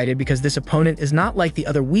gets excited because this opponent is not like the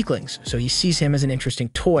other weaklings, so he sees him as an interesting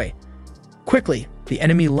toy. Quickly, the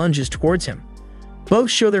enemy lunges towards him.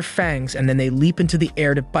 Both show their fangs and then they leap into the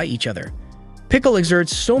air to bite each other. Pickle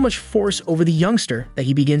exerts so much force over the youngster that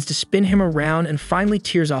he begins to spin him around and finally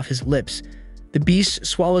tears off his lips. The beast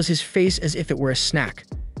swallows his face as if it were a snack.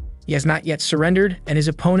 He has not yet surrendered, and his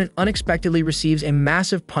opponent unexpectedly receives a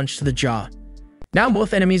massive punch to the jaw. Now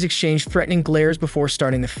both enemies exchange threatening glares before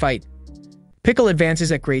starting the fight. Pickle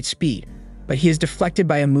advances at great speed, but he is deflected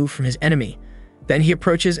by a move from his enemy. Then he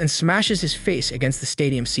approaches and smashes his face against the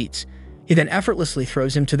stadium seats. He then effortlessly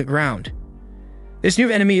throws him to the ground. This new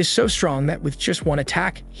enemy is so strong that with just one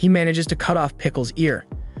attack, he manages to cut off Pickle's ear.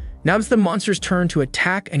 Now it's the monster's turn to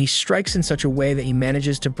attack, and he strikes in such a way that he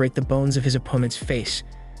manages to break the bones of his opponent's face.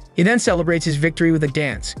 He then celebrates his victory with a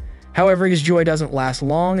dance. However, his joy doesn't last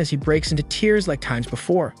long as he breaks into tears like times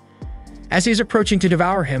before. As he is approaching to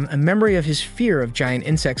devour him, a memory of his fear of giant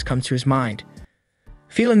insects comes to his mind.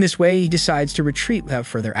 Feeling this way, he decides to retreat without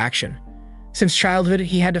further action. Since childhood,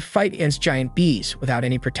 he had to fight against giant bees without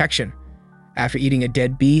any protection. After eating a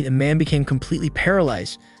dead bee, the man became completely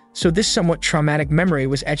paralyzed, so this somewhat traumatic memory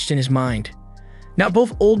was etched in his mind. Now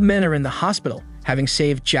both old men are in the hospital, having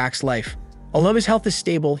saved Jack's life. Although his health is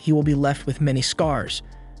stable, he will be left with many scars.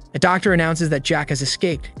 A doctor announces that Jack has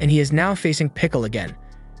escaped, and he is now facing Pickle again.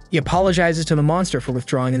 He apologizes to the monster for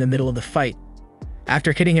withdrawing in the middle of the fight.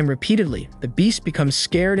 After hitting him repeatedly, the beast becomes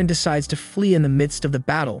scared and decides to flee in the midst of the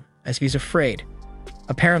battle, as he's afraid.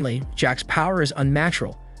 Apparently, Jack's power is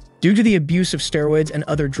unnatural, due to the abuse of steroids and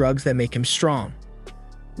other drugs that make him strong.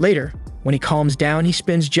 Later, when he calms down, he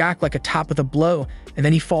spins Jack like a top with a blow, and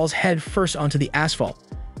then he falls head first onto the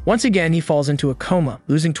asphalt. Once again, he falls into a coma,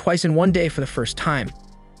 losing twice in one day for the first time.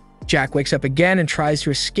 Jack wakes up again and tries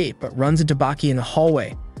to escape, but runs into Baki in the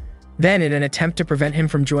hallway. Then, in an attempt to prevent him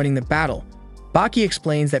from joining the battle, Baki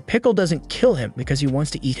explains that Pickle doesn't kill him because he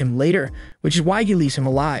wants to eat him later, which is why he leaves him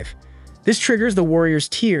alive. This triggers the warrior's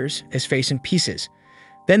tears, his face in pieces.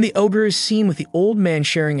 Then the ogre is seen with the old man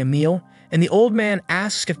sharing a meal, and the old man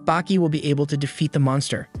asks if Baki will be able to defeat the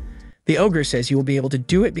monster. The ogre says he will be able to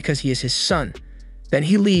do it because he is his son. Then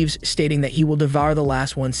he leaves, stating that he will devour the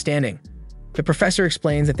last one standing. The professor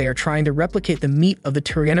explains that they are trying to replicate the meat of the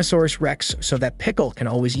Tyrannosaurus Rex so that Pickle can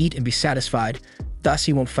always eat and be satisfied, thus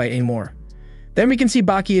he won't fight anymore. Then we can see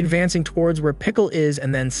Baki advancing towards where Pickle is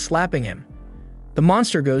and then slapping him. The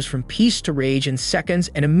monster goes from peace to rage in seconds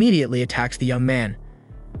and immediately attacks the young man.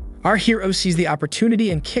 Our hero sees the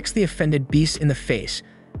opportunity and kicks the offended beast in the face.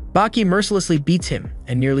 Baki mercilessly beats him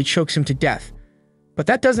and nearly chokes him to death. But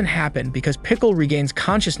that doesn't happen because Pickle regains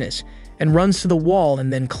consciousness and runs to the wall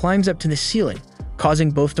and then climbs up to the ceiling,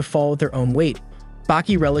 causing both to fall with their own weight.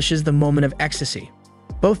 Baki relishes the moment of ecstasy.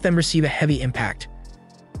 Both then receive a heavy impact.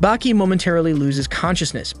 Baki momentarily loses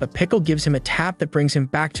consciousness, but Pickle gives him a tap that brings him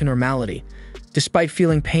back to normality. Despite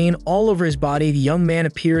feeling pain all over his body, the young man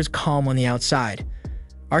appears calm on the outside.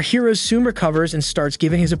 Our hero soon recovers and starts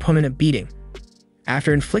giving his opponent a beating.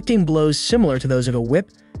 After inflicting blows similar to those of a whip,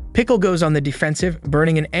 Pickle goes on the defensive,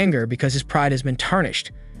 burning in anger because his pride has been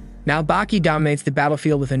tarnished. Now Baki dominates the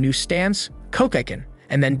battlefield with a new stance, Kokaiken,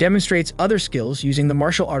 and then demonstrates other skills using the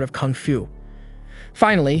martial art of Kung Fu.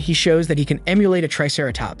 Finally, he shows that he can emulate a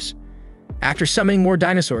Triceratops. After summoning more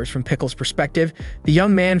dinosaurs from Pickle's perspective, the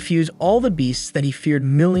young man fused all the beasts that he feared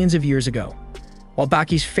millions of years ago. While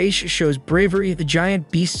Baki's face shows bravery, the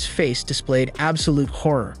giant beast's face displayed absolute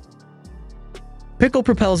horror. Pickle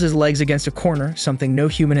propels his legs against a corner, something no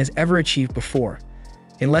human has ever achieved before.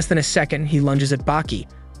 In less than a second, he lunges at Baki,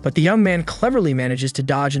 but the young man cleverly manages to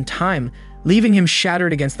dodge in time, leaving him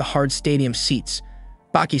shattered against the hard stadium seats.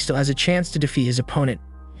 Baki still has a chance to defeat his opponent.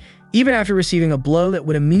 Even after receiving a blow that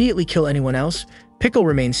would immediately kill anyone else, Pickle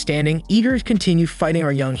remains standing, eager to continue fighting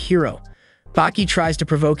our young hero. Baki tries to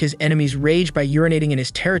provoke his enemy's rage by urinating in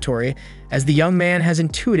his territory, as the young man has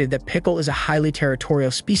intuited that Pickle is a highly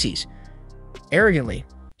territorial species. Arrogantly,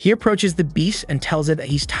 he approaches the beast and tells it that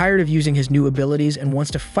he's tired of using his new abilities and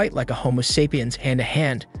wants to fight like a Homo sapiens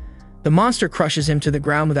hand-to-hand. The monster crushes him to the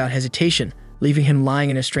ground without hesitation, leaving him lying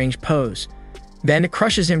in a strange pose. Then it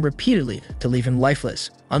crushes him repeatedly to leave him lifeless,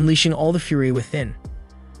 unleashing all the fury within.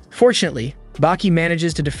 Fortunately, Baki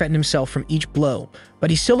manages to defend himself from each blow, but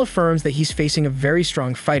he still affirms that he's facing a very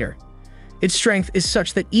strong fighter. Its strength is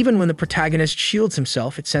such that even when the protagonist shields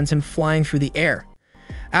himself, it sends him flying through the air.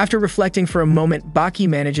 After reflecting for a moment, Baki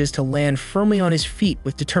manages to land firmly on his feet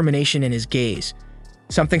with determination in his gaze.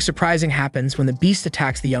 Something surprising happens when the beast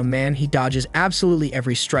attacks the young man. He dodges absolutely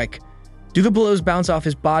every strike. Do the blows bounce off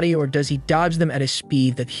his body, or does he dodge them at a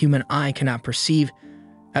speed that the human eye cannot perceive?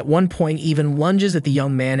 At one point, he even lunges at the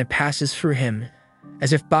young man and passes through him,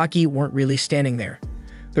 as if Baki weren't really standing there.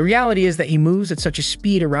 The reality is that he moves at such a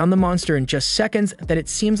speed around the monster in just seconds that it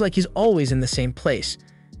seems like he's always in the same place.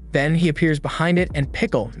 Then he appears behind it, and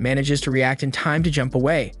Pickle manages to react in time to jump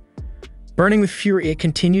away. Burning with fury, it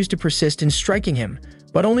continues to persist in striking him,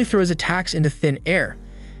 but only throws attacks into thin air.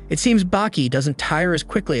 It seems Baki doesn't tire as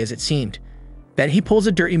quickly as it seemed. Then he pulls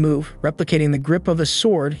a dirty move, replicating the grip of a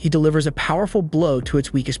sword. He delivers a powerful blow to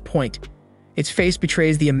its weakest point. Its face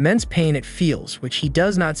betrays the immense pain it feels, which he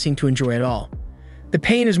does not seem to enjoy at all. The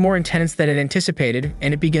pain is more intense than it anticipated,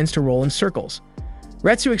 and it begins to roll in circles.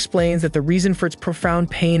 Retsu explains that the reason for its profound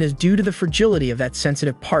pain is due to the fragility of that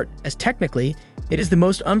sensitive part, as technically, it is the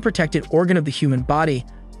most unprotected organ of the human body,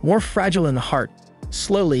 more fragile than the heart.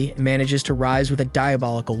 Slowly, it manages to rise with a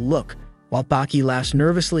diabolical look, while Baki laughs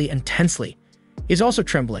nervously and tensely. He is also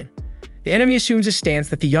trembling. The enemy assumes a stance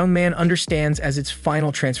that the young man understands as its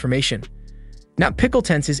final transformation. Now Pickle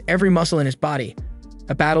tenses every muscle in his body.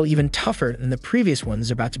 A battle even tougher than the previous one is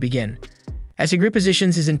about to begin. As he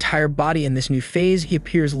repositions his entire body in this new phase, he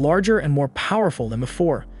appears larger and more powerful than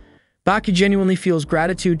before. Baki genuinely feels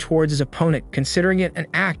gratitude towards his opponent, considering it an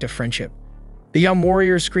act of friendship. The young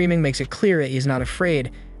warrior's screaming makes it clear that he is not afraid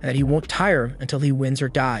and that he won't tire until he wins or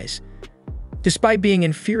dies. Despite being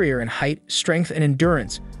inferior in height, strength, and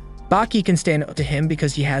endurance, Baki can stand up to him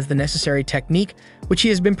because he has the necessary technique, which he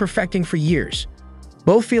has been perfecting for years.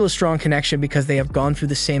 Both feel a strong connection because they have gone through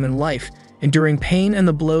the same in life, enduring pain and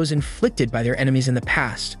the blows inflicted by their enemies in the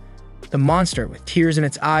past. The monster, with tears in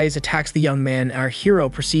its eyes, attacks the young man, and our hero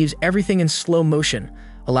perceives everything in slow motion,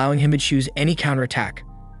 allowing him to choose any counterattack.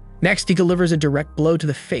 Next, he delivers a direct blow to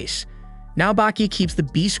the face. Now Baki keeps the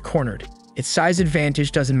beast cornered. Its size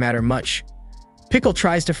advantage doesn't matter much. Pickle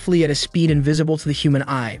tries to flee at a speed invisible to the human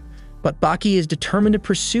eye, but Baki is determined to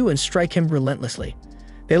pursue and strike him relentlessly.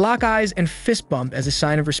 They lock eyes and fist bump as a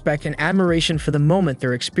sign of respect and admiration for the moment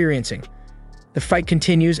they're experiencing. The fight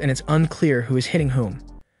continues, and it's unclear who is hitting whom.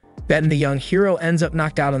 Then the young hero ends up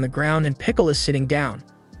knocked out on the ground, and Pickle is sitting down.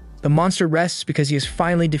 The monster rests because he has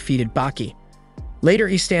finally defeated Baki. Later,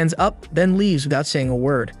 he stands up, then leaves without saying a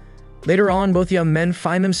word. Later on, both young men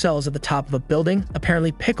find themselves at the top of a building,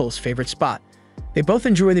 apparently Pickle's favorite spot. They both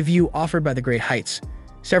enjoy the view offered by the great heights.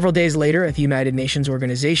 Several days later, at the United Nations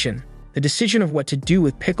organization, the decision of what to do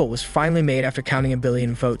with Pickle was finally made after counting 1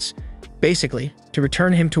 billion votes. Basically, to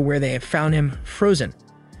return him to where they have found him, frozen.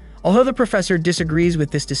 Although the professor disagrees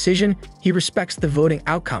with this decision, he respects the voting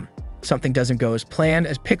outcome. Something doesn't go as planned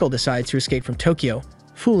as Pickle decides to escape from Tokyo,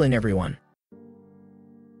 fooling everyone.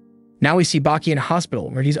 Now we see Baki in hospital,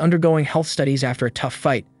 where he's undergoing health studies after a tough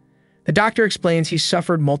fight. The doctor explains he's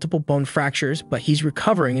suffered multiple bone fractures, but he's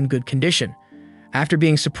recovering in good condition. After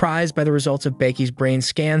being surprised by the results of Baki's brain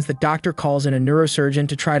scans, the doctor calls in a neurosurgeon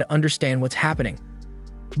to try to understand what's happening.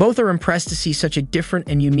 Both are impressed to see such a different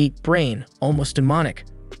and unique brain, almost demonic.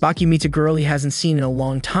 Baki meets a girl he hasn't seen in a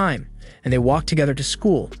long time, and they walk together to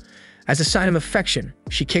school. As a sign of affection,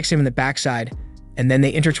 she kicks him in the backside, and then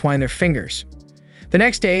they intertwine their fingers. The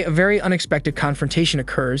next day, a very unexpected confrontation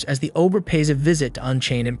occurs as the Ogre pays a visit to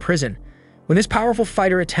Unchained in prison. When this powerful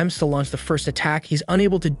fighter attempts to launch the first attack, he's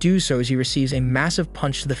unable to do so as he receives a massive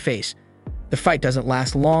punch to the face. The fight doesn't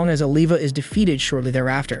last long as Oliva is defeated shortly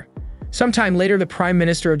thereafter. Sometime later, the Prime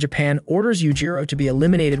Minister of Japan orders Yujiro to be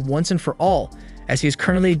eliminated once and for all, as he is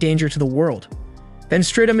currently a danger to the world. Then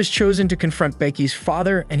Stridum is chosen to confront Baki's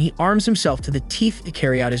father, and he arms himself to the teeth to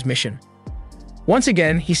carry out his mission. Once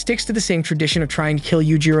again, he sticks to the same tradition of trying to kill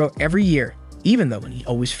Yujiro every year, even though he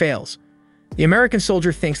always fails. The American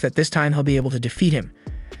soldier thinks that this time he'll be able to defeat him.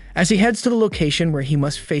 As he heads to the location where he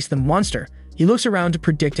must face the monster, he looks around to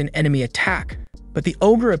predict an enemy attack, but the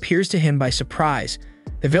ogre appears to him by surprise.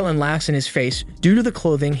 The villain laughs in his face due to the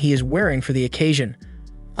clothing he is wearing for the occasion.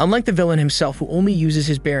 Unlike the villain himself, who only uses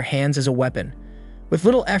his bare hands as a weapon, with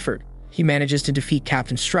little effort, he manages to defeat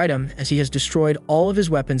Captain Stridum as he has destroyed all of his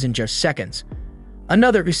weapons in just seconds.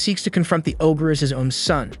 Another who seeks to confront the ogre is his own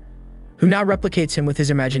son, who now replicates him with his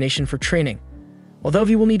imagination for training. Although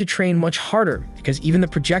he will need to train much harder, because even the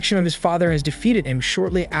projection of his father has defeated him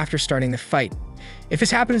shortly after starting the fight. If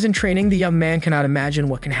this happens in training, the young man cannot imagine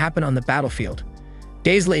what can happen on the battlefield.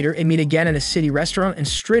 Days later, they meet again at a city restaurant, and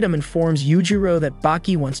Stridum informs Yujiro that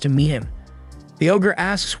Baki wants to meet him. The ogre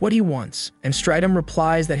asks what he wants, and Stridum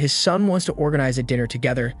replies that his son wants to organize a dinner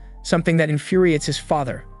together, something that infuriates his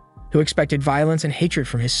father, who expected violence and hatred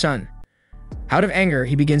from his son. Out of anger,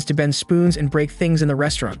 he begins to bend spoons and break things in the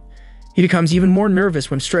restaurant. He becomes even more nervous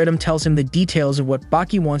when Stridum tells him the details of what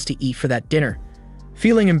Baki wants to eat for that dinner.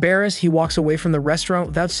 Feeling embarrassed, he walks away from the restaurant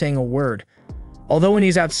without saying a word. Although when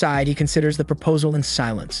he's outside, he considers the proposal in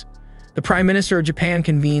silence. The Prime Minister of Japan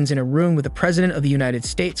convenes in a room with the President of the United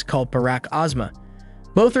States called Barack Obama.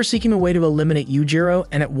 Both are seeking a way to eliminate Yujiro,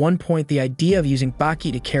 and at one point the idea of using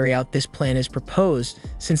Baki to carry out this plan is proposed,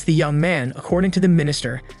 since the young man, according to the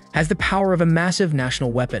minister, has the power of a massive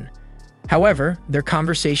national weapon. However, their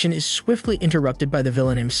conversation is swiftly interrupted by the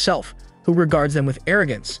villain himself, who regards them with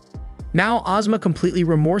arrogance. Now Ozma, completely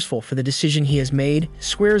remorseful for the decision he has made,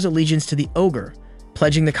 swears allegiance to the ogre.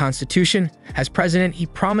 Pledging the Constitution, as president, he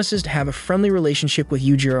promises to have a friendly relationship with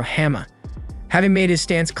Yujiro Hanma. Having made his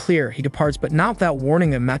stance clear, he departs, but not without warning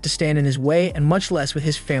them not to stand in his way, and much less with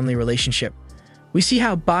his family relationship. We see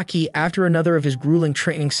how Baki, after another of his grueling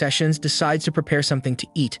training sessions, decides to prepare something to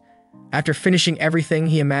eat. After finishing everything,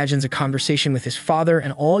 he imagines a conversation with his father,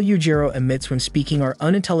 and all Yujiro emits when speaking are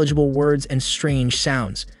unintelligible words and strange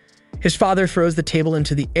sounds. His father throws the table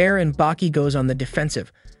into the air, and Baki goes on the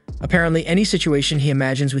defensive. Apparently, any situation he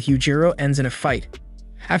imagines with Yujiro ends in a fight.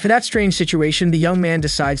 After that strange situation, the young man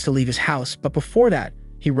decides to leave his house, but before that,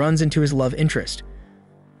 he runs into his love interest.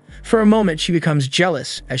 For a moment, she becomes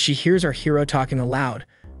jealous as she hears our hero talking aloud,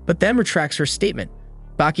 but then retracts her statement.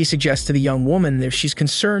 Baki suggests to the young woman that if she's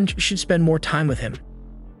concerned, she should spend more time with him.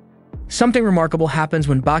 Something remarkable happens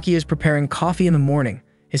when Baki is preparing coffee in the morning.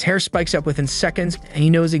 His hair spikes up within seconds, and he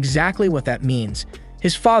knows exactly what that means.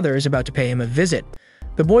 His father is about to pay him a visit.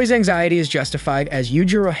 The boy's anxiety is justified, as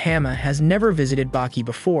Yujiro Hanma has never visited Baki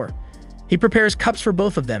before. He prepares cups for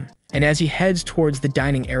both of them, and as he heads towards the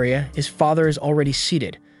dining area, his father is already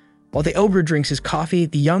seated. While the ogre drinks his coffee,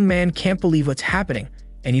 the young man can't believe what's happening,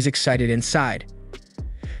 and he's excited inside.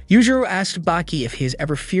 Yujiro asks Baki if he has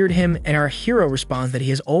ever feared him, and our hero responds that he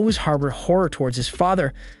has always harbored horror towards his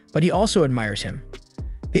father, but he also admires him.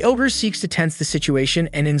 The ogre seeks to tense the situation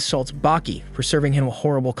and insults Baki for serving him a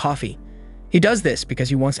horrible coffee. He does this because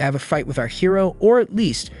he wants to have a fight with our hero, or at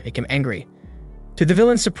least make him angry. To the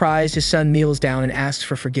villain's surprise, his son kneels down and asks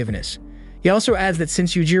for forgiveness. He also adds that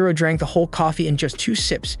since Yujiro drank the whole coffee in just 2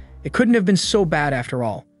 sips, it couldn't have been so bad after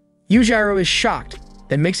all. Yujiro is shocked,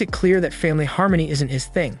 then makes it clear that family harmony isn't his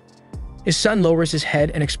thing. His son lowers his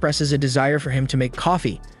head and expresses a desire for him to make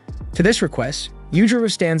coffee. To this request,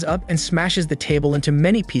 Yujiro stands up and smashes the table into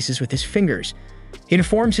many pieces with his fingers. He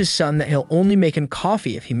informs his son that he'll only make him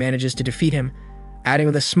coffee if he manages to defeat him, adding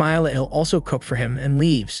with a smile that he'll also cook for him, and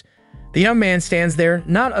leaves. The young man stands there,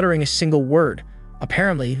 not uttering a single word.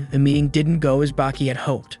 Apparently, the meeting didn't go as Baki had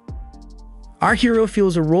hoped. Our hero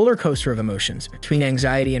feels a roller coaster of emotions, between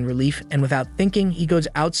anxiety and relief, and without thinking, he goes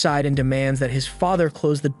outside and demands that his father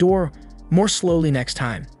close the door more slowly next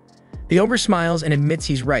time. The ogre smiles and admits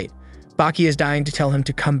he's right. Baki is dying to tell him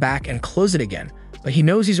to come back and close it again, but he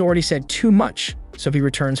knows he's already said too much, so he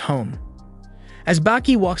returns home. As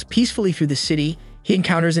Baki walks peacefully through the city, he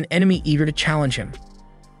encounters an enemy eager to challenge him.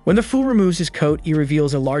 When the fool removes his coat, he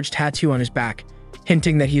reveals a large tattoo on his back,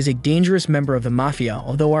 hinting that he is a dangerous member of the mafia,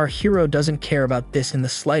 although our hero doesn't care about this in the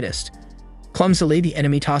slightest. Clumsily, the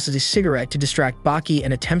enemy tosses a cigarette to distract Baki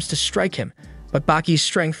and attempts to strike him, but Baki's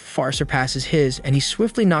strength far surpasses his, and he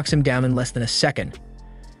swiftly knocks him down in less than a second.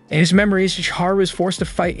 In his memories, Chiharu is forced to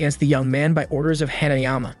fight against the young man by orders of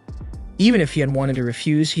Hanayama. Even if he had wanted to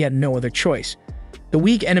refuse, he had no other choice. The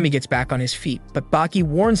weak enemy gets back on his feet, but Baki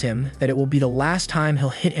warns him that it will be the last time he'll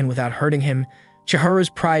hit him without hurting him. Chiharu's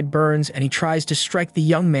pride burns, and he tries to strike the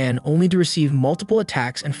young man only to receive multiple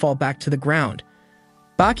attacks and fall back to the ground.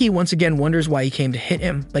 Baki once again wonders why he came to hit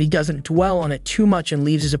him, but he doesn't dwell on it too much and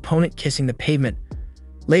leaves his opponent kissing the pavement.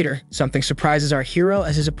 Later, something surprises our hero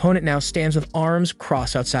as his opponent now stands with arms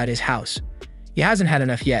crossed outside his house. He hasn't had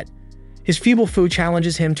enough yet. His feeble foe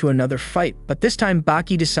challenges him to another fight, but this time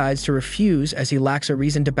Baki decides to refuse as he lacks a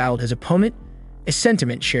reason to battle his opponent, a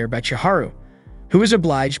sentiment shared by Chiharu, who is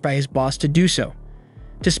obliged by his boss to do so.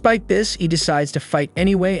 Despite this, he decides to fight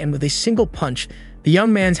anyway, and with a single punch, the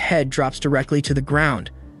young man's head drops directly to the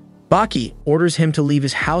ground. Baki orders him to leave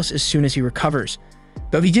his house as soon as he recovers.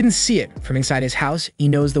 Though he didn't see it from inside his house, he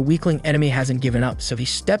knows the weakling enemy hasn't given up, so he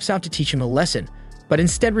steps out to teach him a lesson, but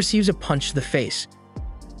instead receives a punch to the face.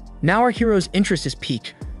 Now our hero's interest is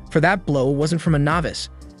piqued, for that blow wasn't from a novice.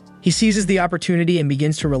 He seizes the opportunity and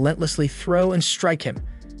begins to relentlessly throw and strike him.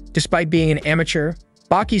 Despite being an amateur,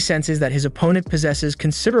 Baki senses that his opponent possesses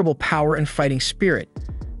considerable power and fighting spirit.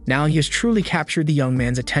 Now he has truly captured the young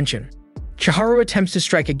man's attention. Chiharu attempts to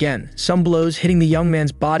strike again, some blows hitting the young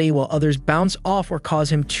man's body while others bounce off or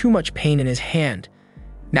cause him too much pain in his hand.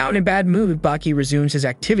 Now in a bad mood, Baki resumes his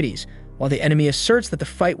activities, while the enemy asserts that the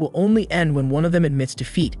fight will only end when one of them admits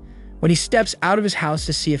defeat. When he steps out of his house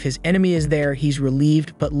to see if his enemy is there, he's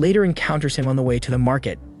relieved, but later encounters him on the way to the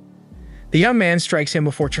market. The young man strikes him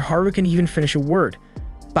before Chiharu can even finish a word.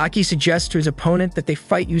 Baki suggests to his opponent that they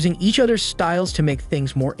fight using each other's styles to make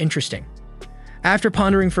things more interesting. After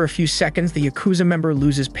pondering for a few seconds, the Yakuza member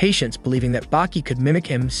loses patience, believing that Baki could mimic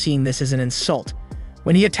him, seeing this as an insult.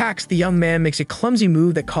 When he attacks, the young man makes a clumsy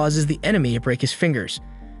move that causes the enemy to break his fingers.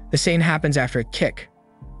 The same happens after a kick.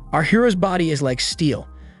 Our hero's body is like steel.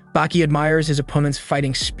 Baki admires his opponent's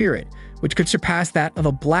fighting spirit, which could surpass that of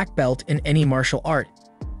a black belt in any martial art.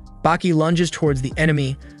 Baki lunges towards the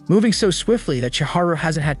enemy, moving so swiftly that Chiharu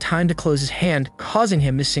hasn't had time to close his hand, causing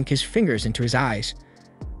him to sink his fingers into his eyes.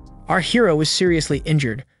 Our hero is seriously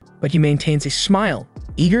injured, but he maintains a smile,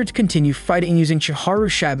 eager to continue fighting using Chiharu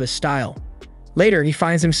Shiba's style. Later, he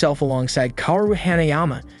finds himself alongside Kaoru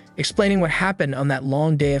Hanayama, explaining what happened on that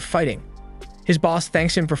long day of fighting. His boss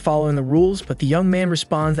thanks him for following the rules, but the young man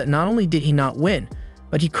responds that not only did he not win,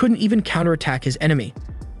 but he couldn't even counterattack his enemy.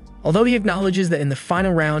 Although he acknowledges that in the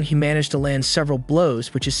final round he managed to land several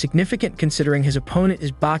blows, which is significant considering his opponent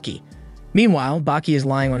is Baki. Meanwhile, Baki is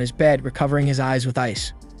lying on his bed, recovering his eyes with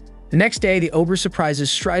ice. The next day, the ogre surprises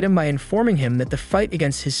Stridum by informing him that the fight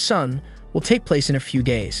against his son will take place in a few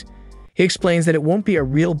days. He explains that it won't be a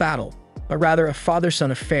real battle, but rather a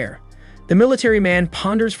father-son affair. The military man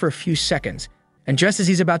ponders for a few seconds, and just as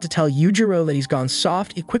he's about to tell Yujiro that he's gone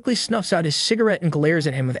soft, he quickly snuffs out his cigarette and glares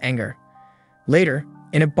at him with anger. Later,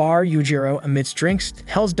 in a bar, Yujiro, amidst drinks,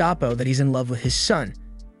 tells Dappo that he's in love with his son,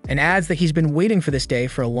 and adds that he's been waiting for this day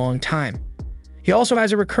for a long time. He also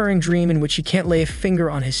has a recurring dream in which he can't lay a finger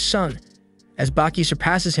on his son, as Baki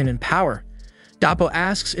surpasses him in power. Dappo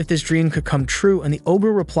asks if this dream could come true, and the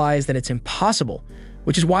ogre replies that it's impossible,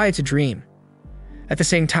 which is why it's a dream. At the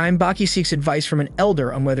same time, Baki seeks advice from an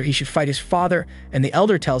elder on whether he should fight his father, and the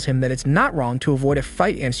elder tells him that it's not wrong to avoid a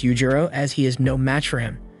fight against Yujiro, as he is no match for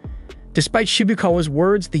him. Despite Shibukawa's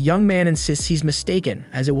words, the young man insists he's mistaken,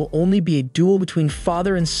 as it will only be a duel between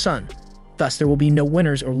father and son. Thus, there will be no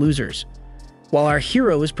winners or losers. While our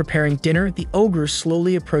hero is preparing dinner, the ogre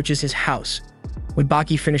slowly approaches his house. When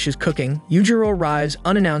Baki finishes cooking, Yujiro arrives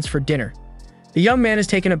unannounced for dinner. The young man is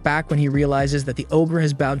taken aback when he realizes that the ogre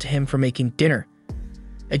has bowed to him for making dinner,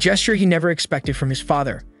 a gesture he never expected from his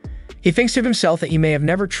father. He thinks to himself that he may have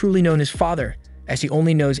never truly known his father, as he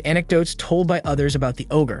only knows anecdotes told by others about the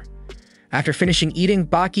ogre. After finishing eating,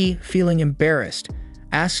 Baki, feeling embarrassed,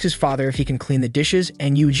 asks his father if he can clean the dishes,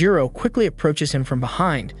 and Yujiro quickly approaches him from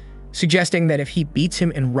behind, suggesting that if he beats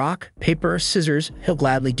him in rock, paper, or scissors, he'll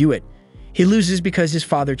gladly do it. He loses because his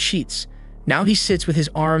father cheats. Now he sits with his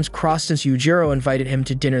arms crossed since Yujiro invited him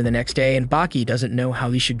to dinner the next day, and Baki doesn't know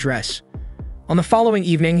how he should dress. On the following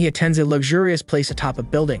evening, he attends a luxurious place atop a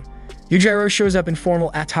building. Yujiro shows up in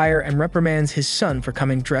formal attire and reprimands his son for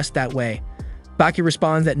coming dressed that way. Baki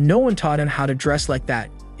responds that no one taught him how to dress like that.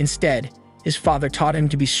 Instead, his father taught him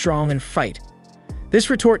to be strong and fight. This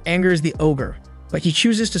retort angers the ogre, but he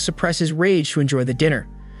chooses to suppress his rage to enjoy the dinner.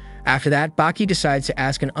 After that, Baki decides to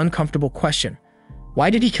ask an uncomfortable question. Why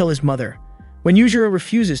did he kill his mother? When Yujiro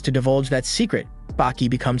refuses to divulge that secret, Baki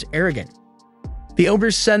becomes arrogant. The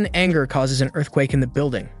ogre's sudden anger causes an earthquake in the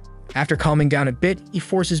building. After calming down a bit, he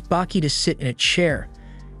forces Baki to sit in a chair.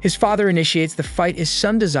 His father initiates the fight his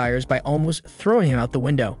son desires by almost throwing him out the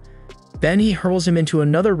window. Then he hurls him into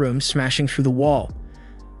another room, smashing through the wall.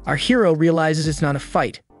 Our hero realizes it's not a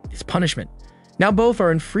fight, it's punishment. Now both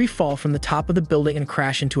are in free fall from the top of the building and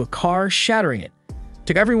crash into a car, shattering it.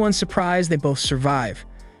 To everyone's surprise, they both survive.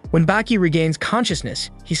 When Baki regains consciousness,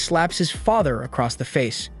 he slaps his father across the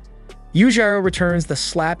face. Yujiro returns the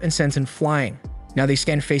slap and sends him flying. Now they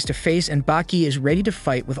stand face to face, and Baki is ready to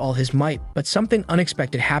fight with all his might, but something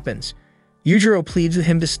unexpected happens. Yujiro pleads with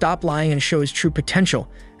him to stop lying and show his true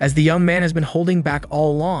potential, as the young man has been holding back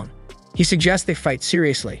all along. He suggests they fight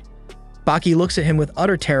seriously. Baki looks at him with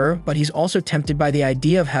utter terror, but he's also tempted by the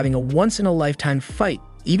idea of having a once-in-a-lifetime fight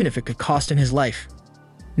even if it could cost him his life.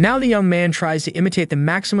 Now the young man tries to imitate the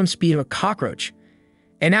maximum speed of a cockroach,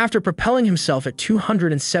 and after propelling himself at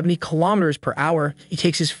 270 kilometers per hour, he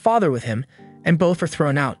takes his father with him, and both are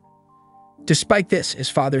thrown out. Despite this, his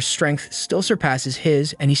father's strength still surpasses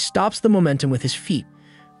his, and he stops the momentum with his feet.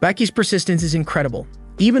 Baki's persistence is incredible.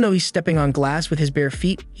 Even though he's stepping on glass with his bare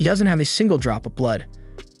feet, he doesn't have a single drop of blood.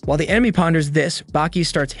 While the enemy ponders this, Baki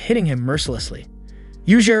starts hitting him mercilessly.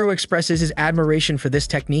 Yujiro expresses his admiration for this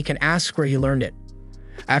technique and asks where he learned it.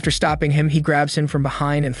 After stopping him, he grabs him from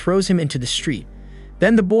behind and throws him into the street.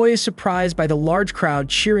 Then the boy is surprised by the large crowd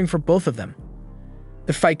cheering for both of them.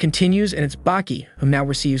 The fight continues, and it's Baki who now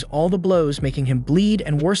receives all the blows, making him bleed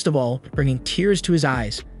and, worst of all, bringing tears to his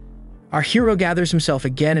eyes. Our hero gathers himself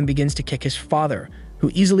again and begins to kick his father,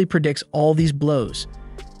 who easily predicts all these blows.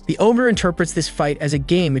 The owner interprets this fight as a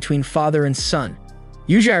game between father and son.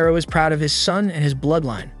 Yujiro is proud of his son and his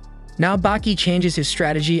bloodline. Now Baki changes his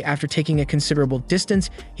strategy. After taking a considerable distance,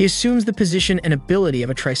 he assumes the position and ability of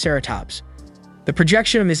a triceratops. The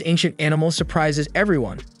projection of this ancient animal surprises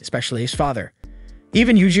everyone, especially his father.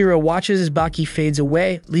 Even Yujiro watches as Baki fades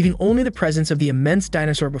away, leaving only the presence of the immense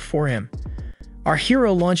dinosaur before him. Our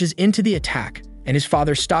hero launches into the attack, and his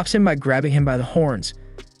father stops him by grabbing him by the horns.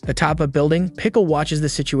 Atop a building, Pickle watches the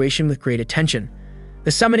situation with great attention.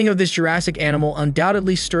 The summoning of this Jurassic animal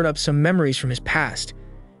undoubtedly stirred up some memories from his past.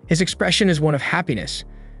 His expression is one of happiness.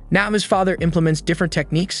 Now his father implements different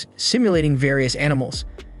techniques, simulating various animals.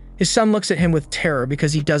 His son looks at him with terror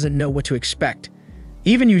because he doesn't know what to expect.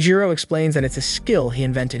 Even Yujiro explains that it's a skill he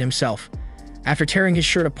invented himself. After tearing his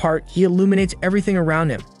shirt apart, he illuminates everything around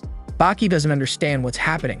him. Baki doesn't understand what's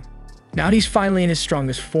happening. Now he's finally in his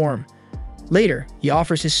strongest form. Later, he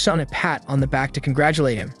offers his son a pat on the back to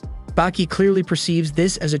congratulate him. Baki clearly perceives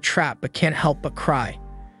this as a trap but can't help but cry.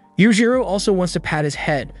 Yujiro also wants to pat his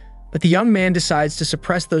head, but the young man decides to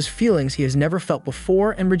suppress those feelings he has never felt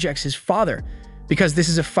before and rejects his father, because this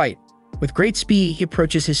is a fight. With great speed, he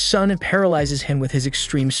approaches his son and paralyzes him with his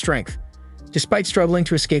extreme strength. Despite struggling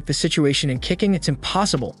to escape the situation and kicking, it's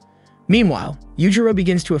impossible. Meanwhile, Yujiro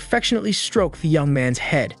begins to affectionately stroke the young man's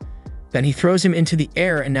head. Then he throws him into the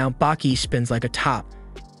air, and now Baki spins like a top.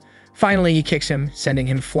 Finally, he kicks him, sending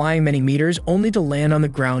him flying many meters, only to land on the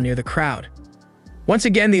ground near the crowd. Once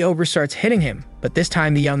again, the ogre starts hitting him, but this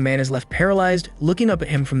time the young man is left paralyzed, looking up at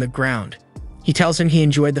him from the ground. He tells him he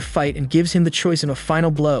enjoyed the fight and gives him the choice of a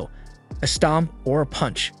final blow, a stomp or a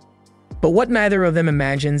punch. But what neither of them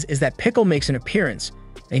imagines is that Pickle makes an appearance,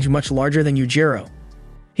 and he's much larger than Yujiro.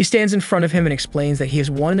 He stands in front of him and explains that he has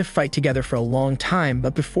wanted to fight together for a long time,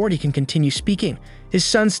 but before he can continue speaking, his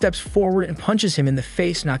son steps forward and punches him in the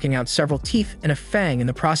face, knocking out several teeth and a fang in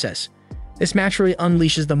the process. This naturally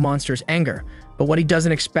unleashes the monster's anger, but what he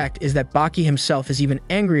doesn't expect is that Baki himself is even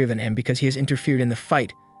angrier than him because he has interfered in the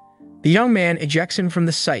fight. The young man ejects him from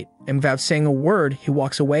the site, and without saying a word, he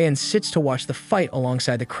walks away and sits to watch the fight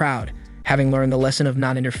alongside the crowd, having learned the lesson of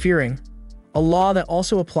not interfering, a law that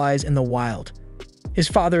also applies in the wild. His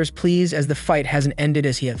father is pleased as the fight hasn't ended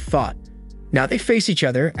as he had thought. Now they face each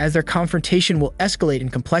other, as their confrontation will escalate in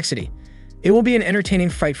complexity. It will be an entertaining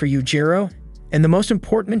fight for Yujiro, and the most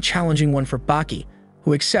important and challenging one for Baki,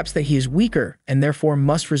 who accepts that he is weaker and therefore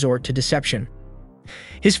must resort to deception.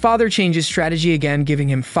 His father changes strategy again, giving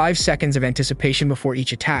him 5 seconds of anticipation before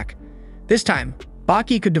each attack. This time,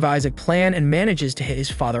 Baki could devise a plan and manages to hit his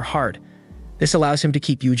father hard. This allows him to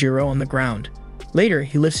keep Yujiro on the ground. Later,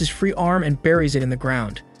 he lifts his free arm and buries it in the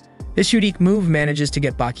ground. This unique move manages to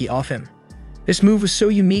get Baki off him. This move was so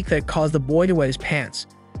unique that it caused the boy to wet his pants.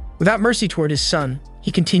 Without mercy toward his son,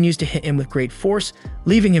 he continues to hit him with great force,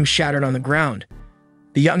 leaving him shattered on the ground.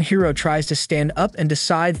 The young hero tries to stand up and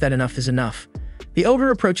decides that enough is enough. The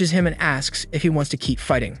ogre approaches him and asks if he wants to keep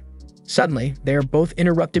fighting. Suddenly, they are both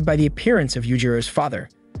interrupted by the appearance of Yujiro's father.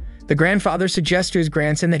 The grandfather suggests to his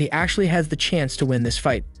grandson that he actually has the chance to win this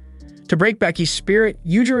fight. To break Baki's spirit,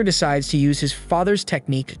 Yujiro decides to use his father's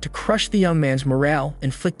technique to crush the young man's morale,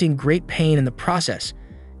 inflicting great pain in the process.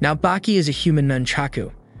 Now Baki is a human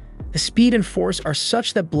nunchaku. The speed and force are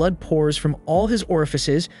such that blood pours from all his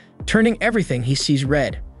orifices, turning everything he sees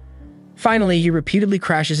red. Finally, he repeatedly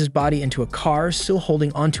crashes his body into a car, still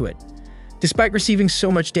holding onto it. Despite receiving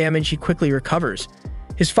so much damage, he quickly recovers.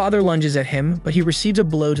 His father lunges at him, but he receives a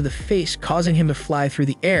blow to the face, causing him to fly through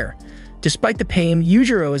the air. Despite the pain,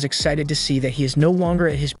 Yujiro is excited to see that he is no longer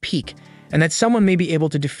at his peak, and that someone may be able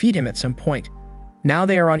to defeat him at some point. Now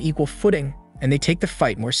they are on equal footing, and they take the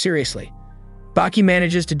fight more seriously. Baki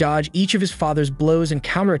manages to dodge each of his father's blows and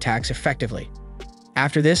counterattacks effectively.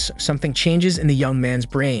 After this, something changes in the young man's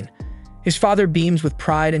brain. His father beams with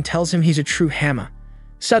pride and tells him he's a true Hanma.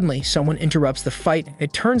 Suddenly, someone interrupts the fight, and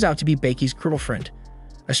it turns out to be Baki's girlfriend.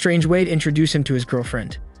 A strange way to introduce him to his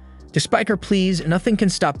girlfriend. Despite her pleas, nothing can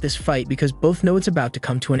stop this fight because both know it's about to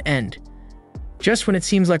come to an end. Just when it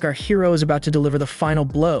seems like our hero is about to deliver the final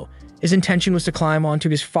blow, his intention was to climb onto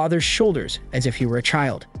his father's shoulders as if he were a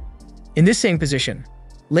child. In this same position,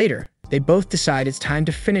 later, they both decide it's time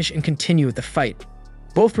to finish and continue with the fight.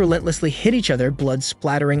 Both relentlessly hit each other, blood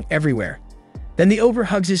splattering everywhere. Then the ogre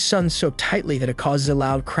hugs his son so tightly that it causes a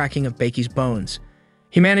loud cracking of Baki's bones.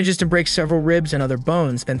 He manages to break several ribs and other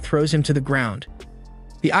bones, then throws him to the ground.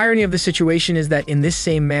 The irony of the situation is that in this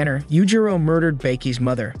same manner, Yujiro murdered Baki's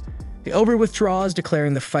mother. The ogre withdraws,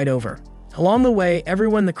 declaring the fight over. Along the way,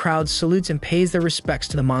 everyone in the crowd salutes and pays their respects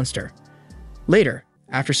to the monster. Later,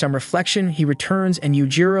 after some reflection, he returns and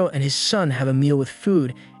Yujiro and his son have a meal with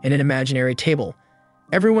food and an imaginary table.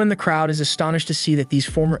 Everyone in the crowd is astonished to see that these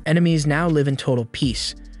former enemies now live in total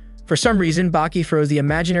peace. For some reason, Baki throws the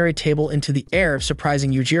imaginary table into the air,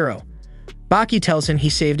 surprising Yujiro. Baki tells him he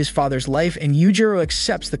saved his father's life, and Yujiro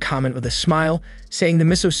accepts the comment with a smile, saying the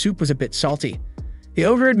miso soup was a bit salty. The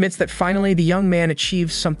ogre admits that finally the young man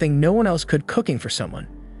achieved something no one else could, cooking for someone.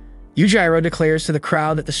 Yujiro declares to the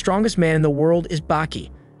crowd that the strongest man in the world is Baki.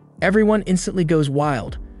 Everyone instantly goes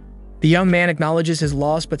wild. The young man acknowledges his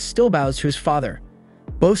loss but still bows to his father.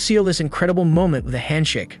 Both seal this incredible moment with a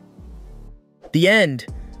handshake. The end.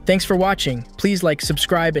 Thanks for watching. Please like,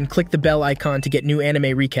 subscribe, and click the bell icon to get new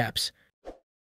anime recaps.